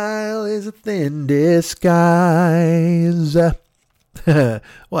is a thin disguise. Well,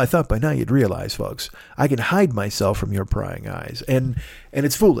 I thought by now you'd realize, folks, I can hide myself from your prying eyes. And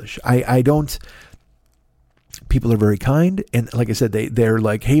it's foolish. I don't... People are very kind. And like I said, they're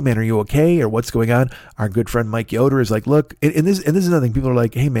like, hey, man, are you okay? Or what's going on? Our good friend Mike Yoder is like, look, and this is another thing. People are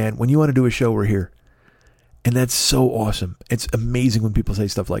like, hey, man, when you want to do a show, we're here. And that's so awesome. It's amazing when people say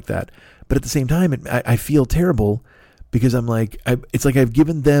stuff like that. But at the same time, I feel terrible because I'm like, it's like I've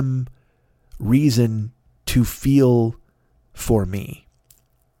given them reason to feel for me.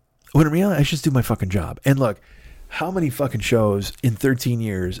 When in reality, I should just do my fucking job. And look, how many fucking shows in 13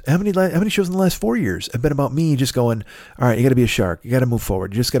 years, how many shows in the last 4 years have been about me just going, all right, you got to be a shark. You got to move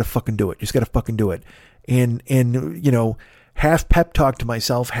forward. You just got to fucking do it. You just got to fucking do it. And half pep talk to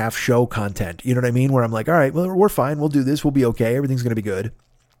myself, half show content. You know what I mean? Where I'm like, all right, well, we're fine. We'll do this. We'll be okay. Everything's going to be good.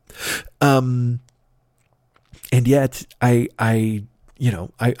 And yet I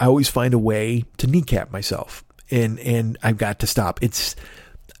always find a way to kneecap myself and I've got to stop.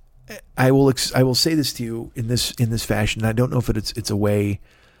 I will say this to you in this fashion. I don't know if it's a way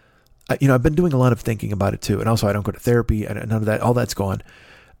I've been doing a lot of thinking about it too. And also I don't go to therapy and none of that, all that's gone.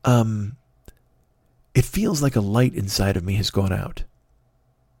 It feels like a light inside of me has gone out.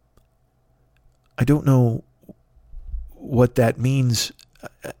 I don't know what that means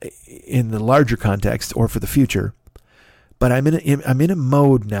in the larger context or for the future, but I'm in a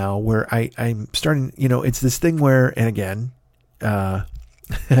mode now where I'm starting, it's this thing where, and again,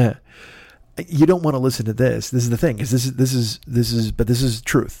 you don't want to listen to this. This is the thing, is this is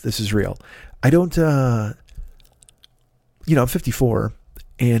truth. This is real. I don't, I'm 54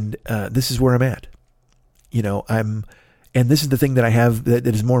 and, this is where I'm at, and this is the thing that I have that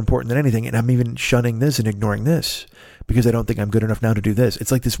is more important than anything. And I'm even shunning this and ignoring this because I don't think I'm good enough now to do this.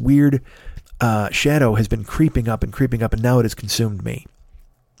 It's like this weird, shadow has been creeping up, and now it has consumed me.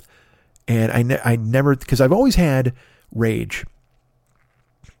 And I never, because I've always had rage.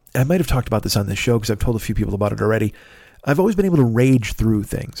 I might have talked about this on this show because I've told a few people about it already. I've always been able to rage through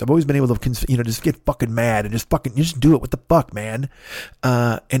things. I've always been able to, just get fucking mad and just do it. What the fuck, man?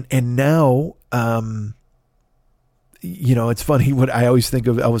 And now, it's funny what I always think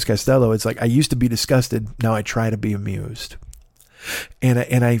of Elvis Costello. It's like, I used to be disgusted. Now I try to be amused.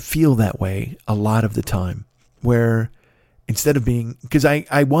 And I feel that way a lot of the time, where instead of being, because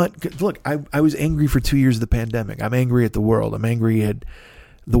I was angry for 2 years of the pandemic. I'm angry at the world. I'm angry at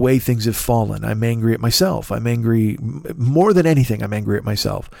the way things have fallen. I'm angry at myself. I'm angry more than anything. I'm angry at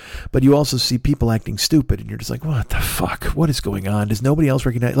myself. But you also see people acting stupid and you're just like, what the fuck? What is going on? Does nobody else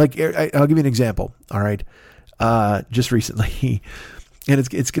recognize? Like, I'll give you an example. All right. Just recently, and it's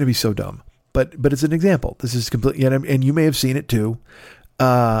going to be so dumb, but it's an example. This is completely, and you may have seen it too.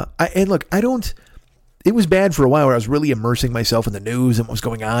 It was bad for a while where I was really immersing myself in the news and what was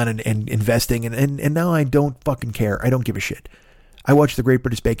going on and investing. And now I don't fucking care. I don't give a shit. I watched the Great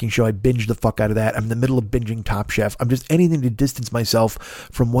British Baking Show. I binged the fuck out of that. I'm in the middle of binging Top Chef. I'm just anything to distance myself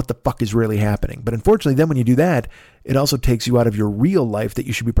from what the fuck is really happening. But unfortunately, then when you do that, it also takes you out of your real life that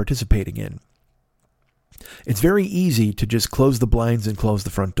you should be participating in. It's very easy to just close the blinds and close the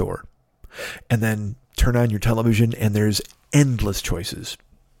front door and then turn on your television, and there's endless choices.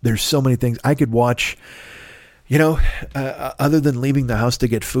 There's so many things I could watch, other than leaving the house to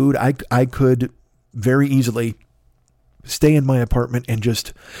get food. I could very easily stay in my apartment and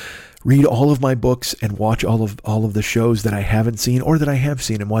just read all of my books and watch all of the shows that I haven't seen or that I have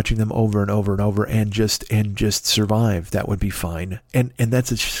seen, and watching them over and over and over and just survive. That would be fine. And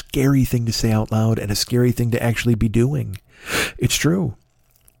that's a scary thing to say out loud and a scary thing to actually be doing. It's true.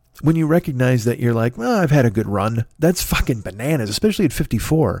 When you recognize that you're like, well, I've had a good run, that's fucking bananas, especially at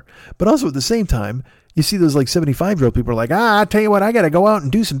 54. But also at the same time, you see those like 75-year-old people are like, I tell you what, I got to go out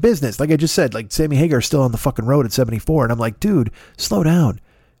and do some business. Like I just said, like Sammy Hagar's still on the fucking road at 74. And I'm like, dude, slow down.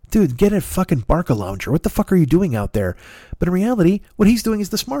 Dude, get a fucking Barca-Lounger. What the fuck are you doing out there? But in reality, what he's doing is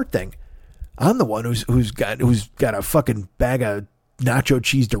the smart thing. I'm the one who's got a fucking bag of nacho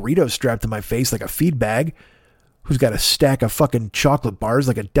cheese Doritos strapped to my face like a feed bag, who's got a stack of fucking chocolate bars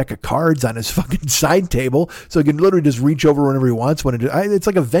like a deck of cards on his fucking side table, so he can literally just reach over whenever he wants. It's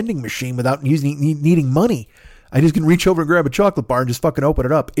like a vending machine without needing money. I just can reach over and grab a chocolate bar and just fucking open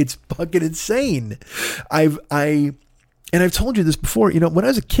it up. It's fucking insane. And I've told you this before, when I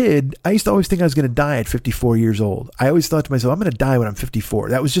was a kid, I used to always think I was going to die at 54 years old. I always thought to myself, I'm going to die when I'm 54.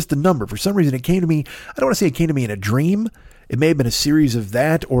 That was just the number. For some reason, it came to me. I don't want to say it came to me in a dream. It may have been a series of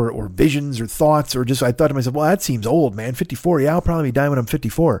that or visions or thoughts, or just I thought to myself, well, that seems old, man. 54. Yeah, I'll probably die when I'm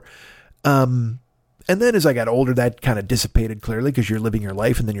 54. And then as I got older, that kind of dissipated clearly, because you're living your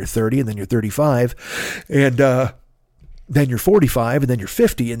life, and then you're 30, and then you're 35. And, then you're 45, and then you're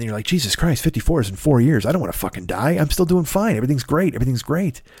 50, and then you're like, Jesus Christ, 54 is in 4 years. I don't want to fucking die. I'm still doing fine. Everything's great.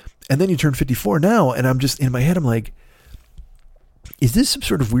 And then you turn 54 now, and I'm just, in my head, I'm like, is this some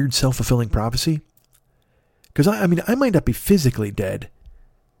sort of weird self-fulfilling prophecy? Because I might not be physically dead,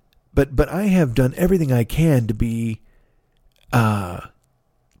 but I have done everything I can to be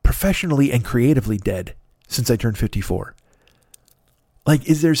professionally and creatively dead since I turned 54. Like,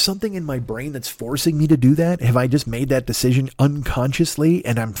 is there something in my brain that's forcing me to do that? Have I just made that decision unconsciously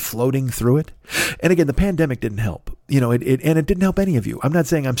and I'm floating through it? And again, the pandemic didn't help. It didn't help any of you. I'm not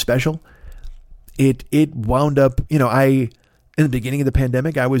saying I'm special. It wound up, in the beginning of the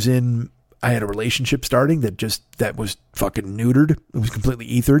pandemic, I had a relationship starting that was fucking neutered. It was completely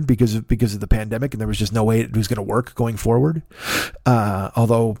ethered because of the pandemic, and there was just no way it was going to work going forward.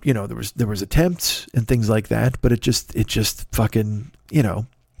 Although, there was attempts and things like that, but it just fucking,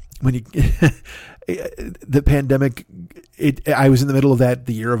 when you, the pandemic, I was in the middle of that,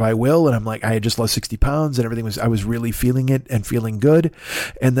 the year of I Will, and I'm like, I had just lost 60 pounds and everything I was really feeling it and feeling good.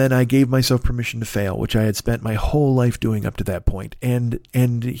 And then I gave myself permission to fail, which I had spent my whole life doing up to that point. And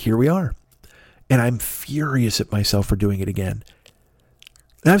here we are. And I'm furious at myself for doing it again.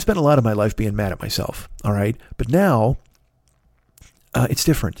 And I've spent a lot of my life being mad at myself. All right. But now it's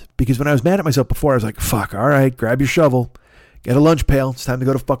different, because when I was mad at myself before, I was like, fuck, all right, grab your shovel, get a lunch pail. It's time to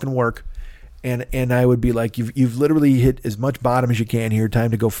go to fucking work. And I would be like, you've literally hit as much bottom as you can here.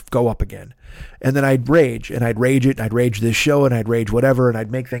 Time to go up again. And then I'd rage, and I'd rage it, and I'd rage this show, and I'd rage whatever, and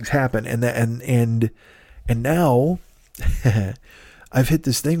I'd make things happen. And now I've hit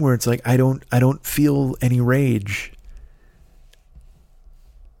this thing where it's like, I don't feel any rage.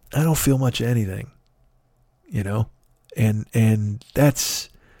 I don't feel much of anything, you know? And that's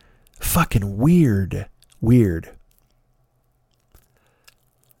fucking weird.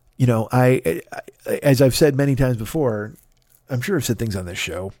 You know, I as I've said many times before, I'm sure I've said things on this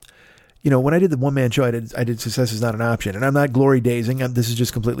show. You know, when I did the one-man show, I did Success Is Not an Option, and I'm not glory dazing. This is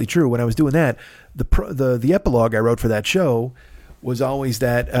just completely true. When I was doing that, the epilogue I wrote for that show was always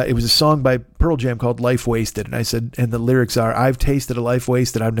that it was a song by Pearl Jam called Life Wasted. And I said, and the lyrics are, I've tasted a life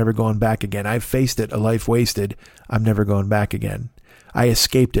wasted, I'm never going back again. I've faced it, a life wasted, I'm never going back again. I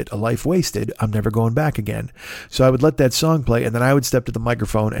escaped it, a life wasted, I'm never going back again. So I would let that song play, and then I would step to the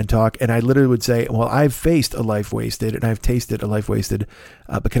microphone and talk, and I literally would say, well, I've faced a life wasted, and I've tasted a life wasted,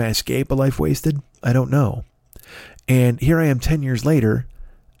 but can I escape a life wasted? I don't know. And here I am 10 years later,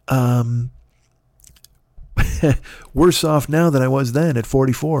 worse off now than I was then at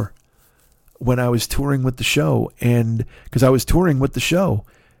 44 when I was touring with the show. And because I was touring with the show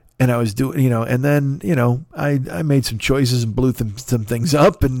and I was doing, you know, and then, you know, I made some choices and blew some things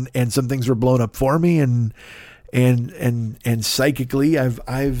up, and some things were blown up for me. And psychically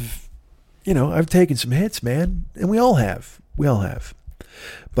I've taken some hits, man. And we all have,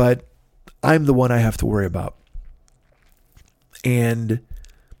 but I'm the one I have to worry about. And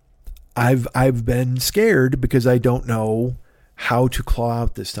I've been scared because I don't know how to claw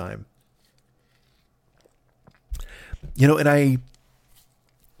out this time. You know, and I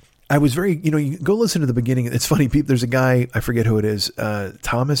was very, you know, you go listen to the beginning. It's funny, people, there's a guy, I forget who it is,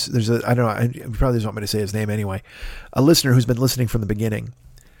 Thomas, I don't know, you probably doesn't want me to say his name anyway, a listener who's been listening from the beginning.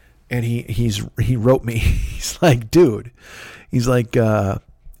 And he wrote me, he's like, dude, he's like, I'm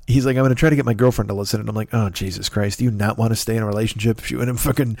going to try to get my girlfriend to listen. And I'm like, oh, Jesus Christ. Do you not want to stay in a relationship? If you and him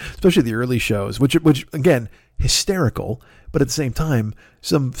fucking, especially the early shows, which again, hysterical. But at the same time,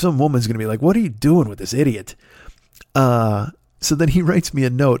 some woman's going to be like, what are you doing with this idiot? So then he writes me a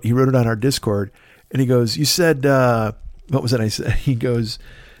note. He wrote it on our Discord, and he goes, you said, what was it I said? He goes,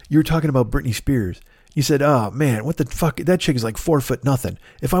 you were talking about Britney Spears. You said, oh man, what the fuck? That chick is like 4 foot nothing.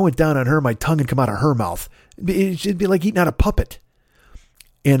 If I went down on her, my tongue would come out of her mouth. It'd be like eating out a puppet.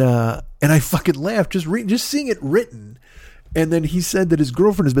 And I fucking laughed just seeing it written. And then he said that his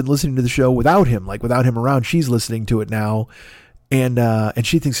girlfriend has been listening to the show without him around. She's listening to it now. And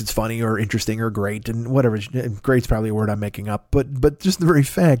she thinks it's funny or interesting or great and whatever. Great's probably a word I'm making up, but just the very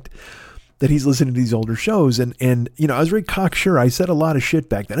fact that he's listening to these older shows. And, you know, I was very cocksure. I said a lot of shit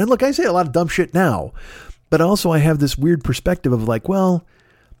back then. And look, I say a lot of dumb shit now, but also I have this weird perspective of like, well,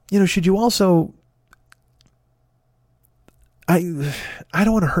 you know, should you also, I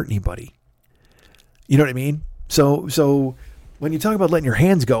don't want to hurt anybody. You know what I mean? So when you talk about letting your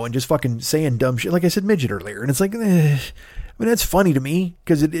hands go and just fucking saying dumb shit, like I said midget earlier, and it's like, I mean, that's funny to me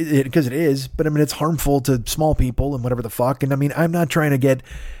because it is, but I mean, it's harmful to small people and whatever the fuck. And I mean, I'm not trying to get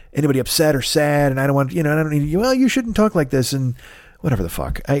anybody upset or sad, and I don't want, you know, I don't need, well, you shouldn't talk like this and whatever the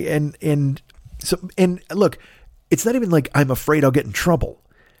fuck. And look, it's not even like I'm afraid I'll get in trouble.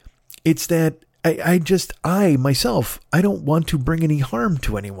 It's that I myself, I don't want to bring any harm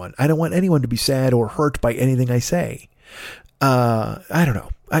to anyone. I don't want anyone to be sad or hurt by anything I say. I don't know.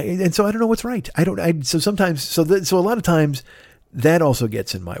 And so I don't know what's right. So a lot of times that also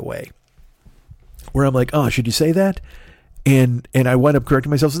gets in my way where I'm like, oh, should you say that? And I wind up correcting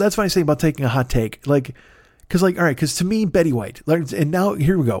myself. So that's what I say about taking a hot take. Like, cause like, all right. Cause to me, Betty White, like, and now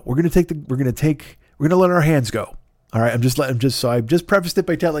here we go. We're going to let our hands go. All right. So I've just prefaced it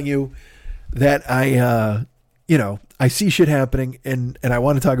by telling you that I see shit happening and I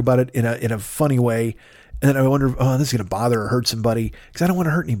want to talk about it in a funny way. And then I wonder, oh, this is going to bother or hurt somebody because I don't want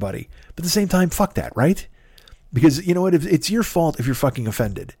to hurt anybody. But at the same time, fuck that, right? Because you know what? If it's your fault if you're fucking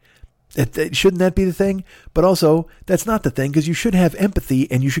offended. Shouldn't that be the thing? But also, that's not the thing because you should have empathy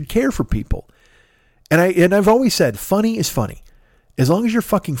and you should care for people. And I've always said, funny is funny. As long as you're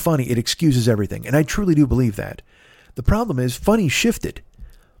fucking funny, it excuses everything. And I truly do believe that. The problem is funny shifted.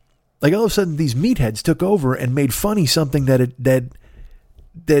 Like all of a sudden these meatheads took over and made funny something that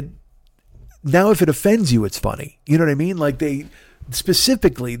now if it offends you, it's funny. You know what I mean? Like they've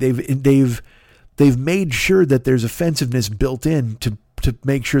made sure that there's offensiveness built in to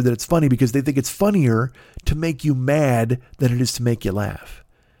make sure that it's funny because they think it's funnier to make you mad than it is to make you laugh.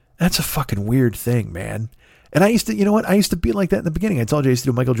 That's a fucking weird thing, man. And I used to be like that in the beginning. I told you I used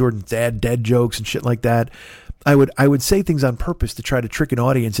to do Michael Jordan's dead jokes and shit like that. I would say things on purpose to try to trick an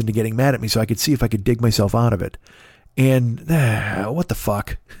audience into getting mad at me so I could see if I could dig myself out of it. And what the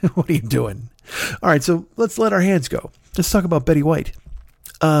fuck? What are you doing? All right, so let's let our hands go. Let's talk about Betty White.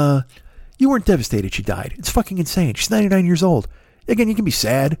 You weren't devastated she died. It's fucking insane. She's 99 years old. Again, you can be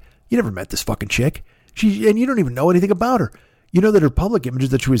sad. You never met this fucking chick. And you don't even know anything about her. You know that her public image is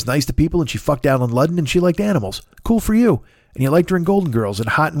that she was nice to people and she fucked Alan Ludden and she liked animals. Cool for you. And you liked her in Golden Girls and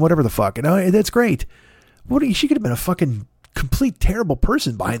Hot and whatever the fuck. And that's great. She could have been a fucking complete terrible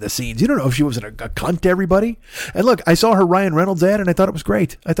person behind the scenes. You don't know if she wasn't a cunt to everybody. And look, I saw her Ryan Reynolds ad and I thought it was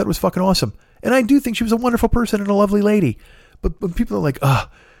great. I thought it was fucking awesome. And I do think she was a wonderful person and a lovely lady. But when people are like,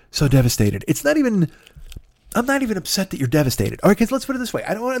 so devastated. I'm not even upset that you're devastated. All right, because let's put it this way.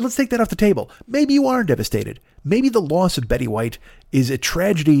 Let's take that off the table. Maybe you are devastated. Maybe the loss of Betty White is a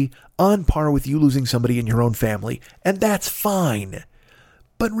tragedy on par with you losing somebody in your own family. And that's fine.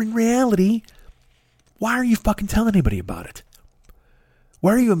 But in reality, why are you fucking telling anybody about it?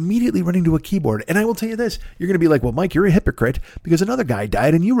 Why are you immediately running to a keyboard? And I will tell you this. You're going to be like, well, Mike, you're a hypocrite because another guy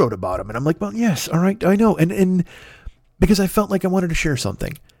died and you wrote about him. And I'm like, well, yes, all right, I know. And because I felt like I wanted to share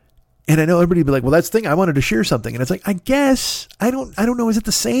something. And I know everybody would be like, well, that's the thing. I wanted to share something. And it's like, I guess, I don't know. Is it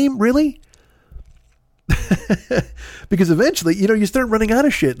the same? Really? Because eventually, you start running out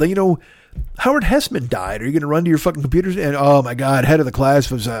of shit. Like, Howard Hessman died. Are you going to run to your fucking computers? And, oh my God, head of the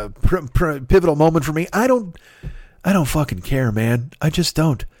class was a pivotal moment for me. I don't fucking care, man. I just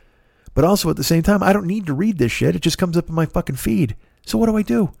don't. But also at the same time, I don't need to read this shit. It just comes up in my fucking feed. So what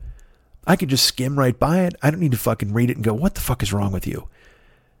do? I could just skim right by it. I don't need to fucking read it and go, what the fuck is wrong with you?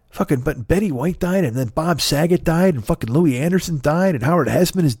 But Betty White died, and then Bob Saget died, and fucking Louis Anderson died, and Howard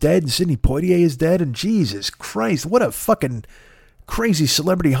Hessman is dead, and Sidney Poitier is dead, and Jesus Christ, what a fucking crazy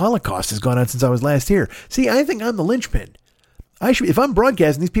celebrity holocaust has gone on since I was last here. See, I think I'm the linchpin. If I'm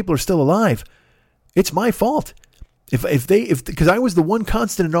broadcasting, these people are still alive. It's my fault. Because I was the one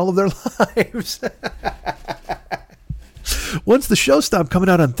constant in all of their lives. Once the show stopped coming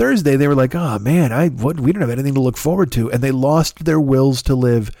out on Thursday, they were like, oh man, we don't have anything to look forward to. And they lost their wills to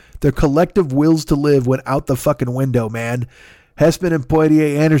live. Their collective wills to live went out the fucking window, man. Hessman and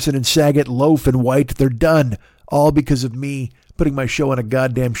Poitier, Anderson and Saget, Loaf and White, they're done. All because of me putting my show on a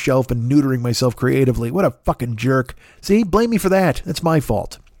goddamn shelf and neutering myself creatively. What a fucking jerk. See, blame me for that. That's my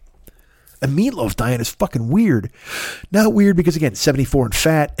fault. And Meatloaf dying is fucking weird. Not weird because, again, 74 and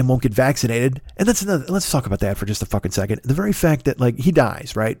fat and won't get vaccinated. And that's another. Let's talk about that for just a fucking second. The very fact that, he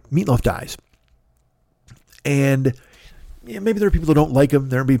dies, right? Meatloaf dies. And maybe there are people who don't like him.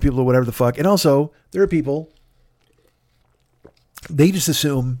 There will be people who whatever the fuck. And also, there are people, they just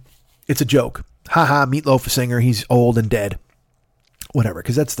assume it's a joke. Haha, Meatloaf a singer. He's old and dead. Whatever,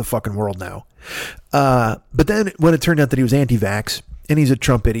 because that's the fucking world now. But then when it turned out that he was anti-vax, and he's a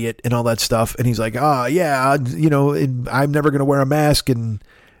Trump idiot and all that stuff. And he's like, I'm never going to wear a mask. And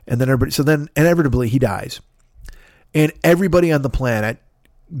then inevitably he dies. And everybody on the planet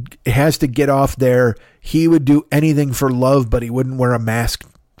has to get off there. He would do anything for love, but he wouldn't wear a mask.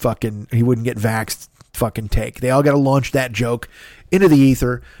 He wouldn't get vaxxed fucking take. They all got to launch that joke into the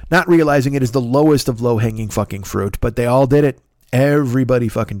ether, not realizing it is the lowest of low hanging fucking fruit, but they all did it. Everybody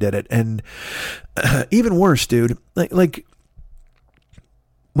fucking did it. And even worse, dude, like,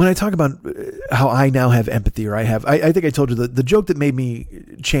 when I talk about how I now have empathy, or I think I told you the joke that made me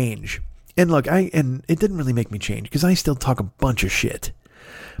change. And look, and it didn't really make me change because I still talk a bunch of shit.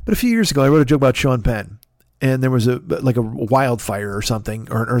 But a few years ago, I wrote a joke about Sean Penn, and there was a wildfire or something,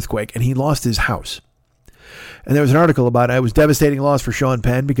 or an earthquake, and he lost his house. And there was an article about it. It was devastating loss for Sean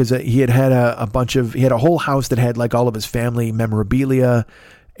Penn because he had he had a whole house that had all of his family memorabilia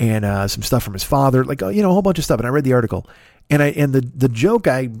and some stuff from his father, a whole bunch of stuff. And I read the article. And the joke,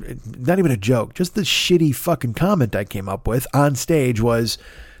 not even a joke, just the shitty fucking comment I came up with on stage was,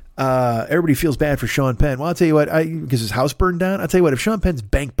 everybody feels bad for Sean Penn. Well, I'll tell you what, because his house burned down. I'll tell you what, if Sean Penn's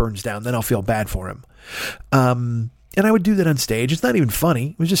bank burns down, then I'll feel bad for him. And I would do that on stage. It's not even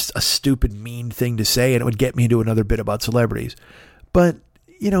funny. It was just a stupid, mean thing to say, and it would get me into another bit about celebrities. But,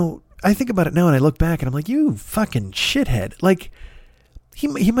 I think about it now and I look back and I'm like, you fucking shithead.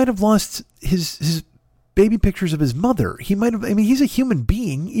 He might have lost his baby pictures of his mother. He might have, he's a human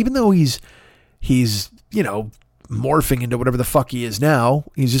being, even though he's morphing into whatever the fuck he is now.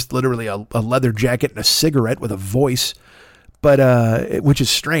 He's just literally a leather jacket and a cigarette with a voice. But, which is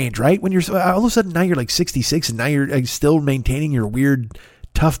strange, right? When you're all of a sudden now you're like 66 and now you're still maintaining your weird,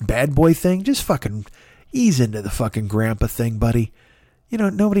 tough bad boy thing. Just fucking ease into the fucking grandpa thing, buddy. You know,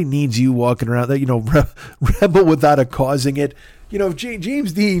 nobody needs you walking around there, you know, rebel without a causing it. You know, if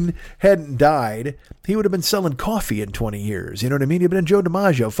James Dean hadn't died, he would have been selling coffee in 20 years. You know what I mean? He'd been Joe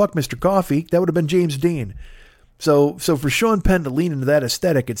DiMaggio. Fuck Mr. Coffee. That would have been James Dean. So for Sean Penn to lean into that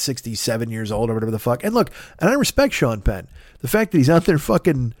aesthetic at 67 years old or whatever the fuck. And look, and I respect Sean Penn. The fact that he's out there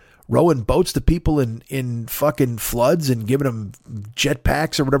fucking rowing boats to people in fucking floods and giving them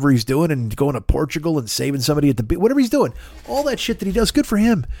jetpacks or whatever he's doing and going to Portugal and saving somebody at the beach, whatever he's doing, all that shit that he does, good for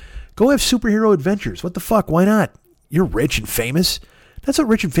him. Go have superhero adventures. What the fuck? Why not? You're rich and famous. That's what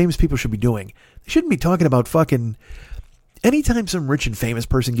rich and famous people should be doing. They shouldn't be talking about fucking... Anytime some rich and famous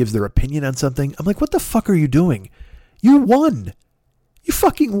person gives their opinion on something, I'm like, what the fuck are you doing? You won. You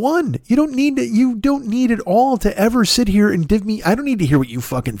fucking won. You don't need it all to ever sit here and give me... I don't need to hear what you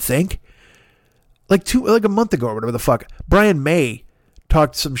fucking think. Like a month ago or whatever the fuck, Brian May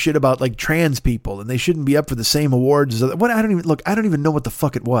talked some shit about like trans people and they shouldn't be up for the same awards as what. I don't even know what the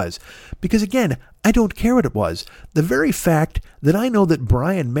fuck it was, because again, I don't care what it was. The very fact that I know that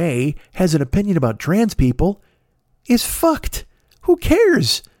Brian May has an opinion about trans people is fucked. Who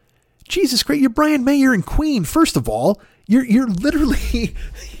cares? Jesus Christ, you're Brian May, you're in Queen. First of all, you're literally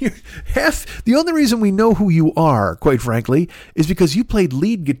half. The only reason we know who you are, quite frankly, is because you played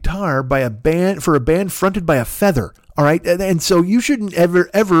lead guitar by a band fronted by a feather. All right. And so you shouldn't ever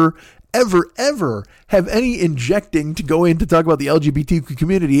have any injecting to go in to talk about the LGBT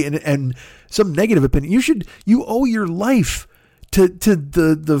community and some negative opinion. You owe your life to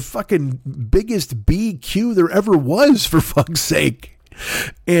the fucking biggest BQ there ever was, for fuck's sake.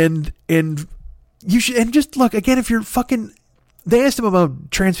 And you should, and just look again, if you're fucking, they asked him about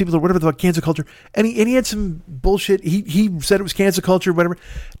trans people or whatever about cancel culture, and he had some bullshit. He said it was cancel culture, whatever.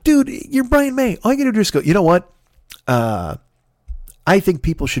 Dude, you're Brian May. All you gotta do is go, you know what? I think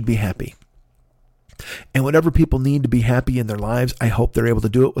people should be happy. And whatever people need to be happy in their lives, I hope they're able to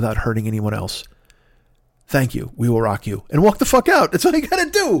do it without hurting anyone else. Thank you. We will rock you. And walk the fuck out. That's all you got to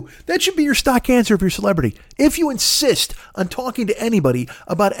do. That should be your stock answer if you're a celebrity. If you insist on talking to anybody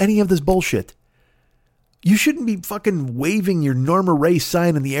about any of this bullshit, you shouldn't be fucking waving your Norma Ray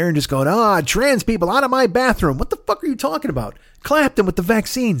sign in the air and just going, trans people out of my bathroom. What the fuck are you talking about? Clapton with the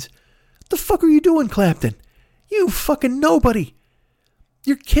vaccines. What the fuck are you doing, Clapton? You fucking nobody.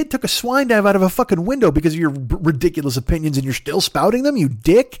 Your kid took a swine dive out of a fucking window because of your ridiculous opinions and you're still spouting them, you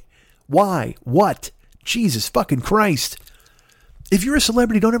dick? Why? What? Jesus fucking Christ. If you're a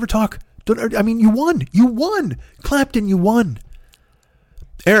celebrity, don't ever talk. You won. You won. Clapton, you won.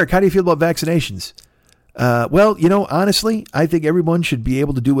 Eric, how do you feel about vaccinations? Well, honestly, I think everyone should be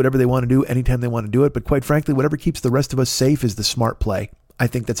able to do whatever they want to do anytime they want to do it. But quite frankly, whatever keeps the rest of us safe is the smart play. I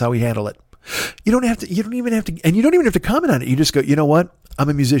think that's how we handle it. You don't even have to comment on it. You just go, you know what? I'm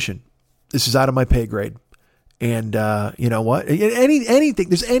a musician. This is out of my pay grade. And, you know what? Anything,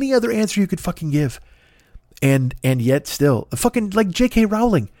 there's any other answer you could fucking give. And yet still, fucking like J.K.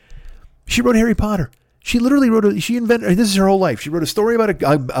 Rowling. She wrote Harry Potter. She literally this is her whole life. She wrote a story about a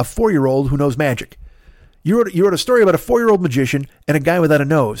 4-year-old who knows magic. You wrote a story about a 4-year-old magician and a guy without a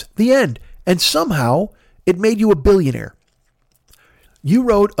nose. The end. And somehow it made you a billionaire. You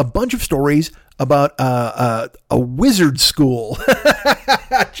wrote a bunch of stories about a wizard school.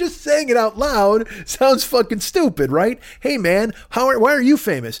 Just saying it out loud sounds fucking stupid, right? Hey man, why are you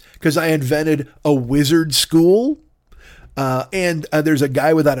famous? Because I invented a wizard school. And there's a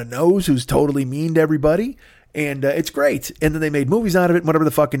guy without a nose who's totally mean to everybody. And it's great. And then they made movies out of it and whatever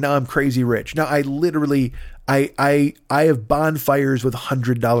the fuck. And now I'm crazy rich. Now I literally, I have bonfires with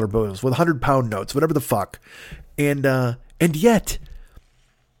 $100 bills, with 100-pound notes, whatever the fuck. And yet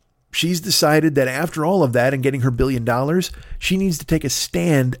she's decided that after all of that and getting her $1 billion, she needs to take a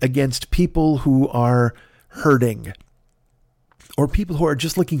stand against people who are hurting or people who are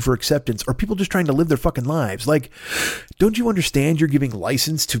just looking for acceptance or people just trying to live their fucking lives. Like, don't you understand you're giving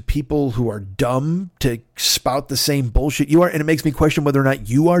license to people who are dumb to spout the same bullshit you are? And it makes me question whether or not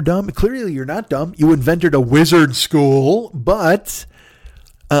you are dumb. Clearly you're not dumb. You invented a wizard school, but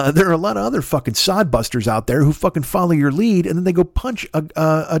there are a lot of other fucking sodbusters out there who fucking follow your lead and then they go punch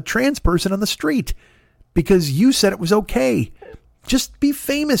a trans person on the street because you said it was okay. Just be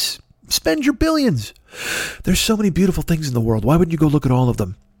famous. Spend your billions. There's so many beautiful things in the world. Why wouldn't you go look at all of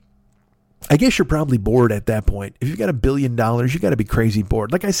them? I guess you're probably bored at that point. If you've got $1 billion, you got to be crazy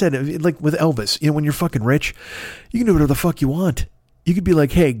bored. Like I said, like with Elvis, when you're fucking rich, you can do whatever the fuck you want. You could be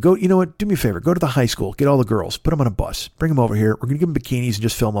like, hey, go, you know what? Do me a favor. Go to the high school. Get all the girls. Put them on a bus. Bring them over here. We're going to give them bikinis and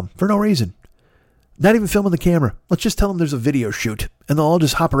just film them for no reason. Not even filming the camera. Let's just tell them there's a video shoot. And they'll all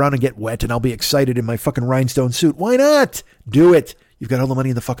just hop around and get wet. And I'll be excited in my fucking rhinestone suit. Why not? Do it. You've got all the money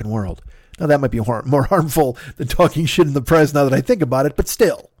in the fucking world. Now, that might be more harmful than talking shit in the press now that I think about it. But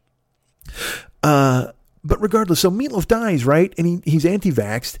still. But regardless, so Meatloaf dies, right? And he's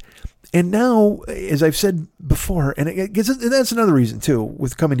anti-vaxxed. And now, as I've said before, and that's another reason, too,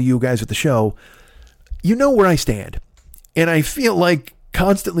 with coming to you guys with the show, you know where I stand. And I feel like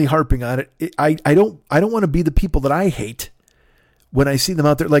constantly harping on it. I don't want to be the people that I hate when I see them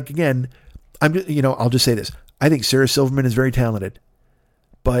out there. Like, again, I'll just say this. I think Sarah Silverman is very talented.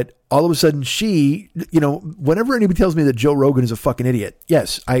 But all of a sudden she, whenever anybody tells me that Joe Rogan is a fucking idiot,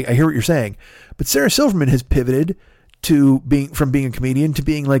 yes, I hear what you're saying. But Sarah Silverman has pivoted from being a comedian to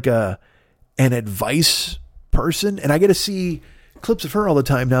being like an advice person. And I get to see clips of her all the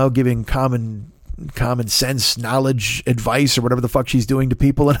time now giving common sense, knowledge, advice, or whatever the fuck she's doing to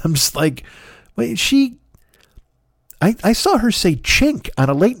people. And I'm just like, wait, I saw her say chink on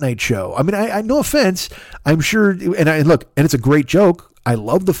a late night show. I mean, I no offense. I'm sure. And it's a great joke. I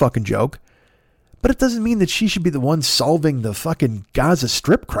love the fucking joke, but it doesn't mean that she should be the one solving the fucking Gaza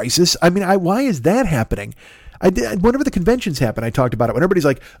Strip crisis. I mean, why is that happening? Whenever the conventions happen, I talked about it. When everybody's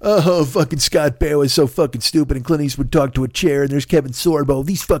like, oh, fucking Scott Baio is so fucking stupid, and Clint Eastwood talked to a chair, and there's Kevin Sorbo,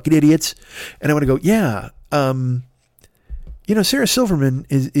 these fucking idiots. And I want to go, yeah, Sarah Silverman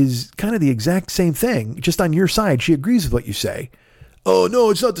is kind of the exact same thing, just on your side. She agrees with what you say. Oh, no,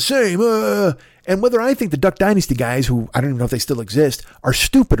 it's not the same. And whether I think the Duck Dynasty guys, who I don't even know if they still exist, are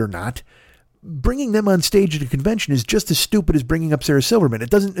stupid or not, bringing them on stage at a convention is just as stupid as bringing up Sarah Silverman.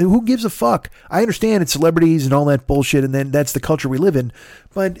 Who gives a fuck? I understand it's celebrities and all that bullshit, and then that's the culture we live in.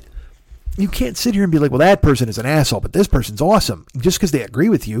 But you can't sit here and be like, well, that person is an asshole, but this person's awesome, just because they agree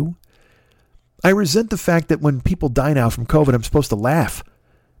with you. I resent the fact that when people die now from COVID, I'm supposed to laugh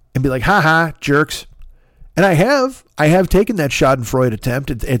and be like, ha, jerks. And I have taken that Schadenfreude attempt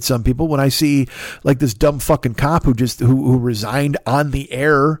at some people when I see like this dumb fucking cop who resigned on the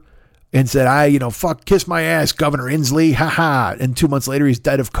air and said, fuck, kiss my ass, Governor Inslee, haha. And 2 months later, he's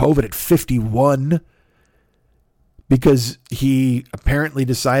died of COVID at 51 because he apparently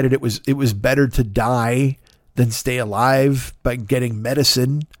decided it was better to die than stay alive by getting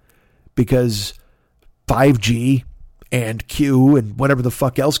medicine because 5G and Q and whatever the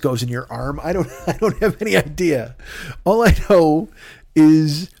fuck else goes in your arm. I don't have any idea. All I know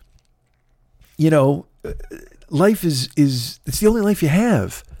is, life is it's the only life you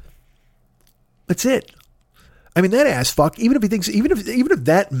have. That's it. I mean, that ass fuck, even if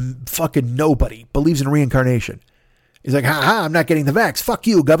that fucking nobody believes in reincarnation, he's like, I'm not getting the vax. Fuck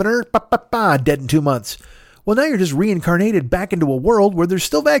you, Governor. Dead in 2 months. Well, now you're just reincarnated back into a world where there's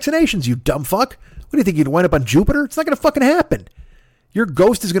still vaccinations, you dumb fuck. What do you think, you'd wind up on Jupiter? It's not going to fucking happen. Your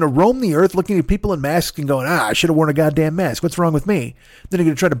ghost is going to roam the earth looking at people in masks and going, I should have worn a goddamn mask. What's wrong with me? Then you're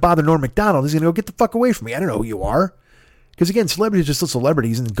going to try to bother Norm Macdonald. He's going to go, get the fuck away from me. I don't know who you are. Because again, celebrities are just little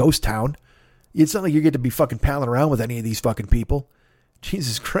celebrities in ghost town. It's not like you get to be fucking palling around with any of these fucking people.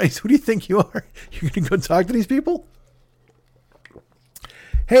 Jesus Christ, who do you think you are? You're going to go talk to these people?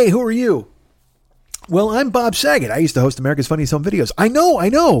 Hey, who are you? Well, I'm Bob Saget. I used to host America's Funniest Home Videos. I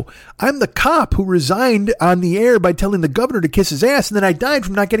know. I'm the cop who resigned on the air by telling the governor to kiss his ass, and then I died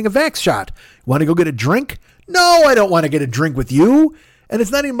from not getting a vax shot. Want to go get a drink? No, I don't want to get a drink with you. And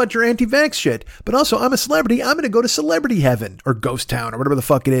it's not even about your anti-vax shit. But also, I'm a celebrity. I'm going to go to celebrity heaven or ghost town or whatever the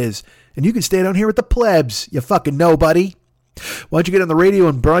fuck it is. And you can stay down here with the plebs, you fucking nobody. Why don't you get on the radio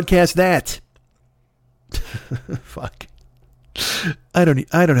and broadcast that? Fuck. I don't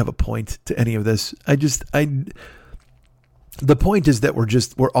have a point to any of this. The point is that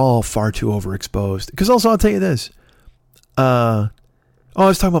we're all far too overexposed. Because also, I'll tell you this. I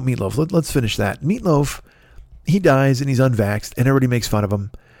was talking about Meatloaf. Let's finish that. Meatloaf, he dies and he's unvaxxed and everybody makes fun of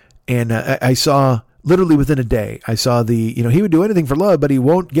him. And I saw, literally within a day, I saw he would do anything for love, but he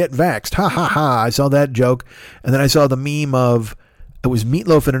won't get vaxxed. Ha ha ha. I saw that joke. And then I saw the meme of, it was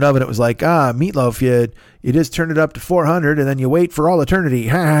meatloaf in an oven. It was like, meatloaf, you just turn it up to 400 and then you wait for all eternity.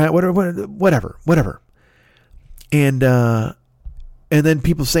 Whatever. And then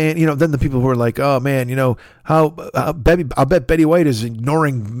people saying, then the people who are like, oh man, I'll bet Betty White is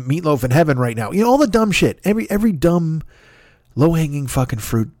ignoring Meatloaf in heaven right now. All the dumb shit, every dumb low hanging fucking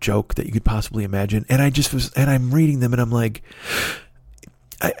fruit joke that you could possibly imagine. And I'm reading them and I'm like,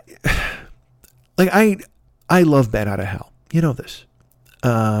 I love Bat Out of Hell. You know this.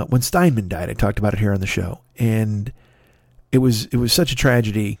 When Steinman died, I talked about it here on the show, and it was such a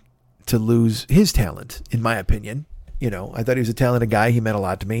tragedy to lose his talent, in my opinion. You know, I thought he was a talented guy. He meant a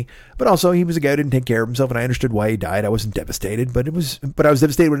lot to me. But also, he was a guy who didn't take care of himself, and I understood why he died. I wasn't devastated, but I was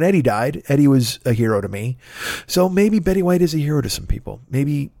devastated when Eddie died. Eddie was a hero to me. So maybe Betty White is a hero to some people.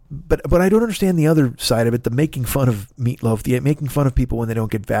 Maybe, but I don't understand the other side of it, the making fun of Meatloaf, the making fun of people when they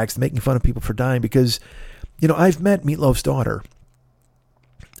don't get vaxxed, the making fun of people for dying, because, you know, I've met Meatloaf's daughter,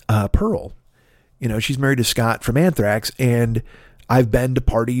 Pearl. You know, she's married to Scott from Anthrax, and I've been to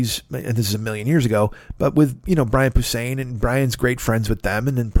parties, and this is a million years ago, but with, you know, Brian Posehn, and Brian's great friends with them,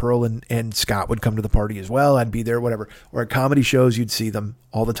 and then Pearl and Scott would come to the party as well. I'd be there, whatever. Or at comedy shows, you'd see them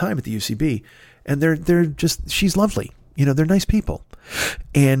all the time at the UCB. And they're just, she's lovely. You know, they're nice people.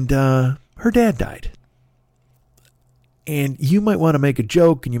 And her dad died. And you might want to make a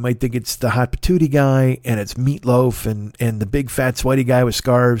joke, and you might think it's the hot patootie guy, and it's Meatloaf, and the big fat sweaty guy with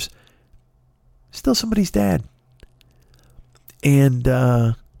scarves. Still somebody's dad. And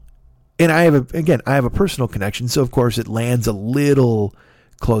I have a personal connection. So of course it lands a little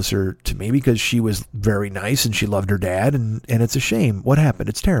closer to me because she was very nice and she loved her dad, and it's a shame what happened.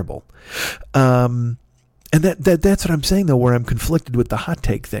 It's terrible. And that's what I'm saying though, where I'm conflicted with the hot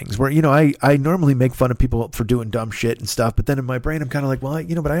take things, where, you know, I normally make fun of people for doing dumb shit and stuff, but then in my brain, I'm kind of like, well,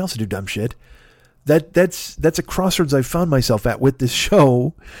 you know, but I also do dumb shit. That's a crossroads I found myself at with this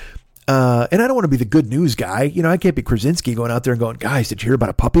show. And I don't want to be the good news guy. You know, I can't be Krasinski going out there and going, guys, did you hear about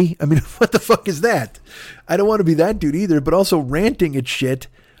a puppy? I mean, what the fuck is that? I don't want to be that dude either, but also ranting at shit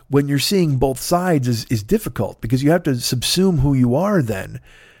when you're seeing both sides is difficult because you have to subsume who you are then.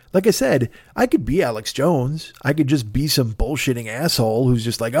 Like I said, I could be Alex Jones. I could just be some bullshitting asshole who's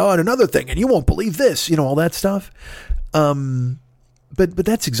just like, oh, and another thing, and you won't believe this, you know, all that stuff. But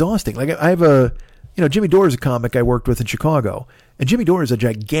that's exhausting. Like I have Jimmy Dore is a comic I worked with in Chicago. And Jimmy Dore is a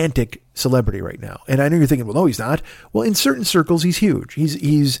gigantic celebrity right now. And I know you're thinking, well, no, he's not. Well, in certain circles, he's huge.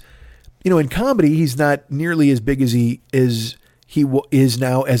 He's in comedy, he's not nearly as big as he is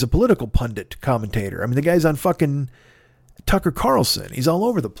now as a political pundit commentator. I mean, the guy's on fucking Tucker Carlson. He's all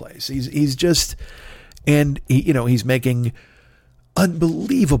over the place. He's just, and he's making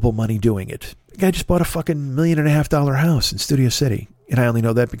unbelievable money doing it. The guy just bought a fucking $1.5 million house in Studio City. And I only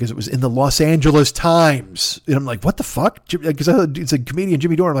know that because it was in the Los Angeles Times. And I'm like, what the fuck? Because it's a comedian,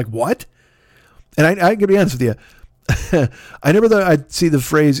 Jimmy Dore. I'm like, what? And I gotta be honest with you. I never thought I'd see the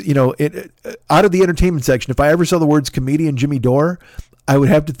phrase, out of the entertainment section. If I ever saw the words comedian Jimmy Dore, I would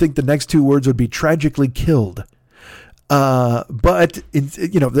have to think the next two words would be tragically killed. But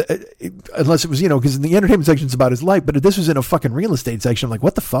unless it was, because in the entertainment section it's about his life, but this was in a fucking real estate section. I'm like,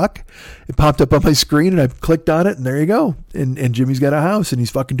 what the fuck? It popped up on my screen and I clicked on it and there you go. And Jimmy's got a house and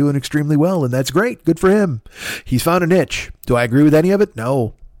he's fucking doing extremely well. And that's great. Good for him. He's found a niche. Do I agree with any of it?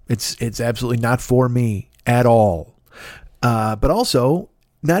 No, it's absolutely not for me at all. But also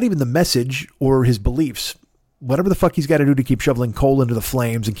not even the message or his beliefs. Whatever the fuck he's got to do to keep shoveling coal into the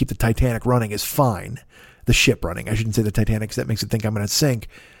flames and keep the Titanic running is fine. The ship running. I shouldn't say the Titanic because that makes it think I'm going to sink.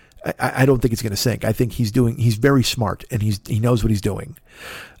 I don't think it's going to sink. I think he's very smart and he knows what he's doing.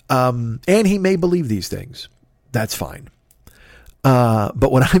 And he may believe these things. That's fine.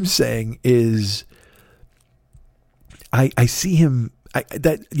 But what I'm saying is I see him,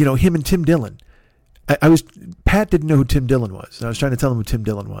 him and Tim Dillon. Pat didn't know who Tim Dillon was. And I was trying to tell him who Tim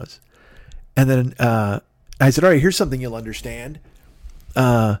Dillon was. And then I said, all right, here's something you'll understand.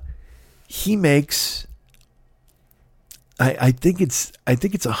 He makes... I think it's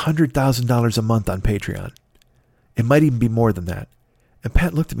 $100,000 a month on Patreon. It might even be more than that. And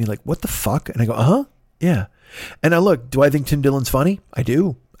Pat looked at me like, what the fuck? And I go, yeah. And now look, do I think Tim Dillon's funny? I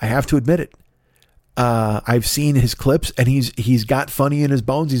do. I have to admit it. I've seen his clips and he's got funny in his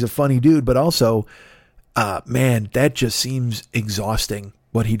bones. He's a funny dude, but also, man, that just seems exhausting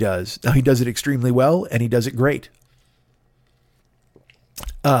what he does. Now he does it extremely well and he does it great.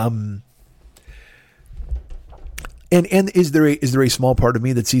 And is there a small part of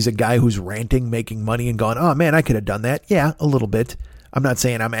me that sees a guy who's ranting, making money and going, oh man, I could have done that. Yeah, a little bit. I'm not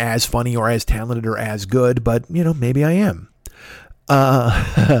saying I'm as funny or as talented or as good, but maybe I am.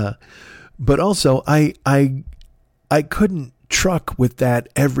 But also I couldn't truck with that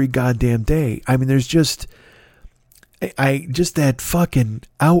every goddamn day. I mean, there's just that fucking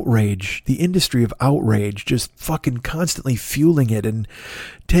outrage, the industry of outrage, just fucking constantly fueling it and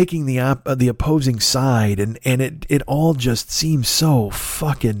taking the opposing side. And it all just seems so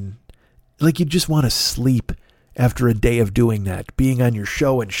fucking like you just want to sleep after a day of doing that, being on your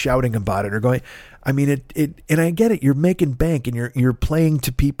show and shouting about it or going, I mean, and I get it. You're making bank and you're playing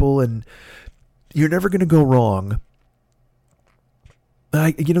to people and you're never going to go wrong.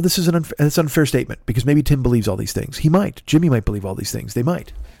 This is an unfair statement because maybe Tim believes all these things. He might. Jimmy might believe all these things. They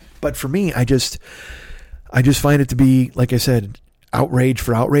might. But for me, I just find it to be, like I said, outrage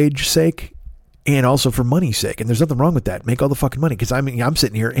for outrage's sake and also for money's sake. And there's nothing wrong with that. Make all the fucking money. Because I'm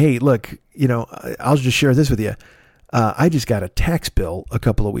sitting here, hey, look, I'll just share this with you. I just got a tax bill a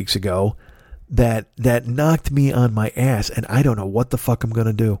couple of weeks ago that knocked me on my ass, and I don't know what the fuck I'm going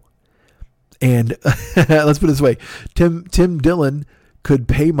to do. And let's put it this way. Tim Dillon could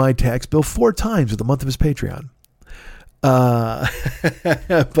pay my tax bill 4 times with a month of his Patreon.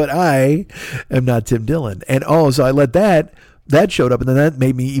 But I am not Tim Dillon. And so I let that showed up, and then that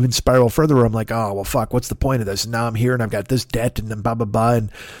made me even spiral further where I'm like, oh, well, fuck, what's the point of this? And now I'm here and I've got this debt and then blah, blah, blah.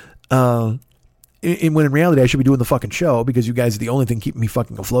 And when in reality I should be doing the fucking show because you guys are the only thing keeping me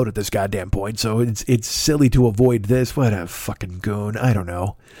fucking afloat at this goddamn point. So it's silly to avoid this. What a fucking goon. I don't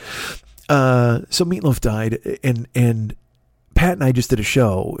know. So Meatloaf died, and Pat and I just did a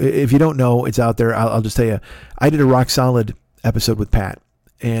show. If you don't know, it's out there. I'll just tell you, I did a Rock Solid episode with Pat,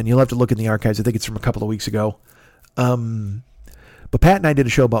 and you'll have to look in the archives. I think it's from a couple of weeks ago. But Pat and I did a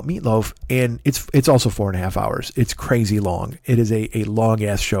show about Meatloaf, and it's also 4.5 hours. It's crazy long. It is a long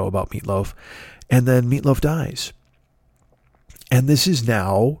ass show about Meatloaf. And then Meatloaf dies. And this is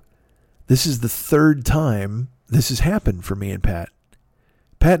the 3rd time this has happened for me and Pat.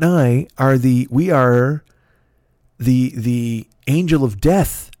 Pat and I are the angel of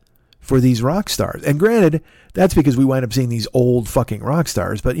death for these rock stars. And granted, that's because we wind up seeing these old fucking rock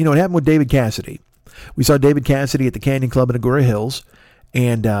stars. But it happened with David Cassidy. We saw David Cassidy at the Canyon Club in Agoura Hills.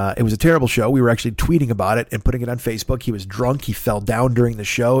 And it was a terrible show. We were actually tweeting about it and putting it on Facebook. He was drunk. He fell down during the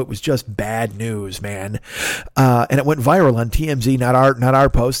show. It was just bad news, man. And it went viral on TMZ, not our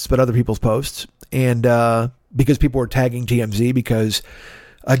posts, but other people's posts. And because people were tagging TMZ because,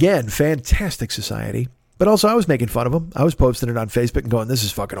 again, fantastic society. But also I was making fun of him. I was posting it on Facebook and going, this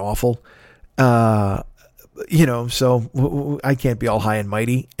is fucking awful. So I can't be all high and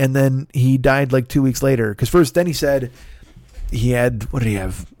mighty. And then he died like 2 weeks later. Because then he said he had, what did he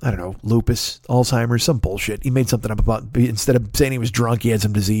have? I don't know, lupus, Alzheimer's, some bullshit. He made something up about, instead of saying he was drunk, he had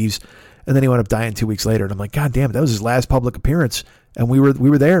some disease. And then he wound up dying 2 weeks later. And I'm like, God damn it, that was his last public appearance. And we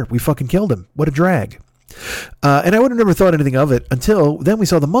were there. We fucking killed him. What a drag. And I would have never thought anything of it until then we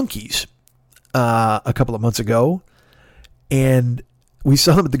saw the Monkees a couple of months ago. And we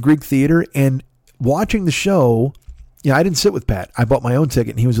saw them at the Greek Theater, and watching the show, I didn't sit with Pat. I bought my own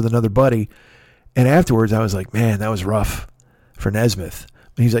ticket, and he was with another buddy. And afterwards, I was like, man, that was rough for Nesmith.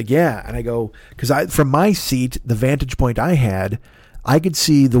 And he's like, yeah. And I go, because from my seat, the vantage point I had, I could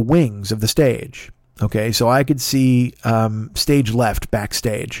see the wings of the stage. Okay, so I could see stage left,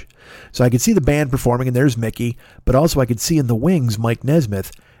 backstage. So I could see the band performing, and there's Mickey. But also I could see in the wings Mike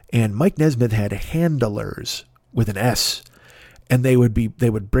Nesmith. And Mike Nesmith had handlers with an S. And they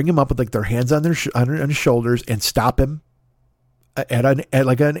would bring him up with like their hands on his shoulders and stop him at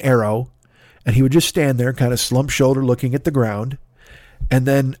like an arrow. And he would just stand there, kind of slump shoulder, looking at the ground. And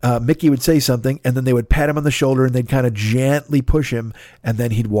then Mickey would say something, and then they would pat him on the shoulder, and they'd kind of gently push him, and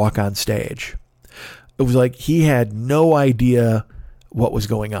then he'd walk on stage. It was like he had no idea what was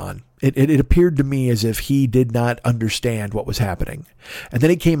going on. It appeared to me as if he did not understand what was happening. And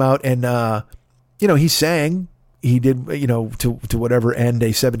then he came out and, he sang. He did, to whatever end a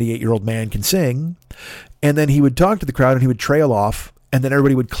 78-year-old man can sing. And then he would talk to the crowd, and he would trail off. And then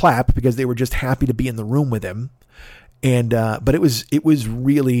everybody would clap because they were just happy to be in the room with him. And, but it was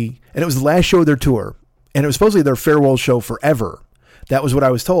really, and it was the last show of their tour, and it was supposedly their farewell show forever. That was what I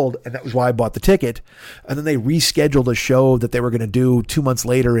was told. And that was why I bought the ticket. And then they rescheduled a show that they were going to do 2 months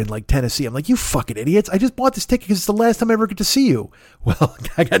later in like Tennessee. I'm like, you fucking idiots. I just bought this ticket because it's the last time I ever get to see you. Well,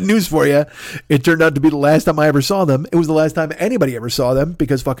 I got news for you. It turned out to be the last time I ever saw them. It was the last time anybody ever saw them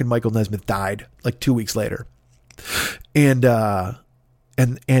because fucking Michael Nesmith died like 2 weeks later. And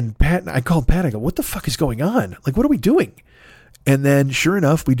Pat, I called Pat. I go, what the fuck is going on? Like, what are we doing? And then sure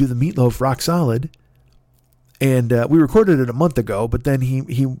enough, we do the Meatloaf Rock Solid. And we recorded it a month ago, but then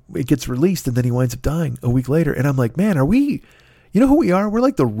it gets released, and then he winds up dying a week later. And I'm like, man, are we, you know who we are? We're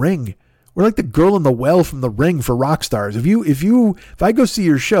like the Ring. We're like the girl in the well from the Ring for rock stars. If I go see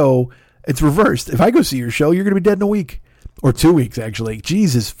your show, it's reversed. If I go see your show, you're going to be dead in a week or 2 weeks, actually.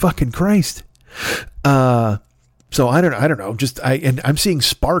 Jesus fucking Christ. So I don't know. I'm seeing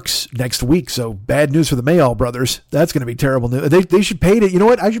Sparks next week. So bad news for the Mayall brothers. That's going to be terrible news. They should pay to, you know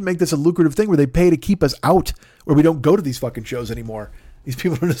what? I should make this a lucrative thing where they pay to keep us out, where we don't go to these fucking shows anymore. These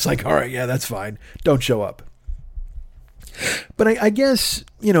people are just like, all right, yeah, that's fine. Don't show up. But I guess,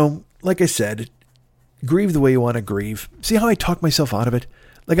 like I said, grieve the way you want to grieve. See how I talk myself out of it?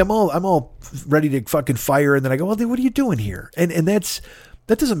 Like I'm all ready to fucking fire. And then I go, well, then what are you doing here? And that's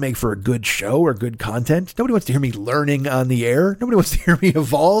That doesn't make for a good show or good content. Nobody wants to hear me learning on the air. Nobody wants to hear me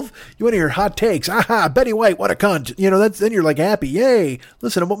evolve. You want to hear hot takes. Aha, Betty White, what a cunt. Then you're like happy. Yay.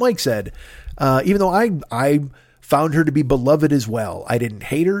 Listen to what Mike said. Even though I found her to be beloved as well. I didn't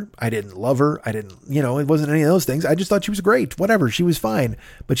hate her. I didn't love her. It wasn't any of those things. I just thought she was great. Whatever. She was fine.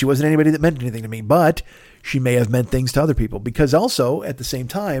 But she wasn't anybody that meant anything to me. But she may have meant things to other people. Because also, at the same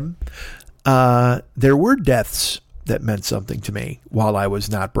time, there were deaths that meant something to me while I was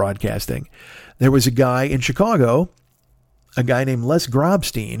not broadcasting. There was a guy in Chicago, a guy named Les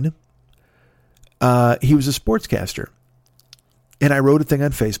Grobstein. He was a sportscaster. And I wrote a thing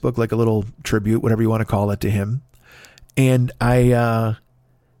on Facebook, like a little tribute, whatever you want to call it, to him. And I,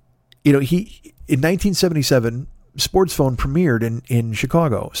 in 1977, Sports Phone premiered in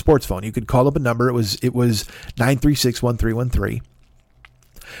Chicago. Sports Phone. You could call up a number. It was 936-1313.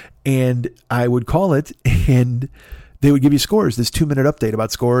 And I would call it, and they would give you scores, this 2-minute update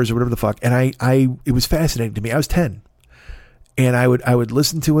about scores or whatever the fuck. And it was fascinating to me. I was 10. And I would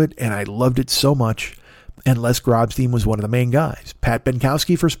listen to it, and I loved it so much. And Les Grobstein was one of the main guys. Pat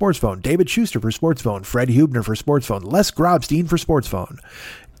Benkowski for Sports Phone, David Schuster for Sports Phone, Fred Hubner for Sports Phone, Les Grobstein for Sports Phone.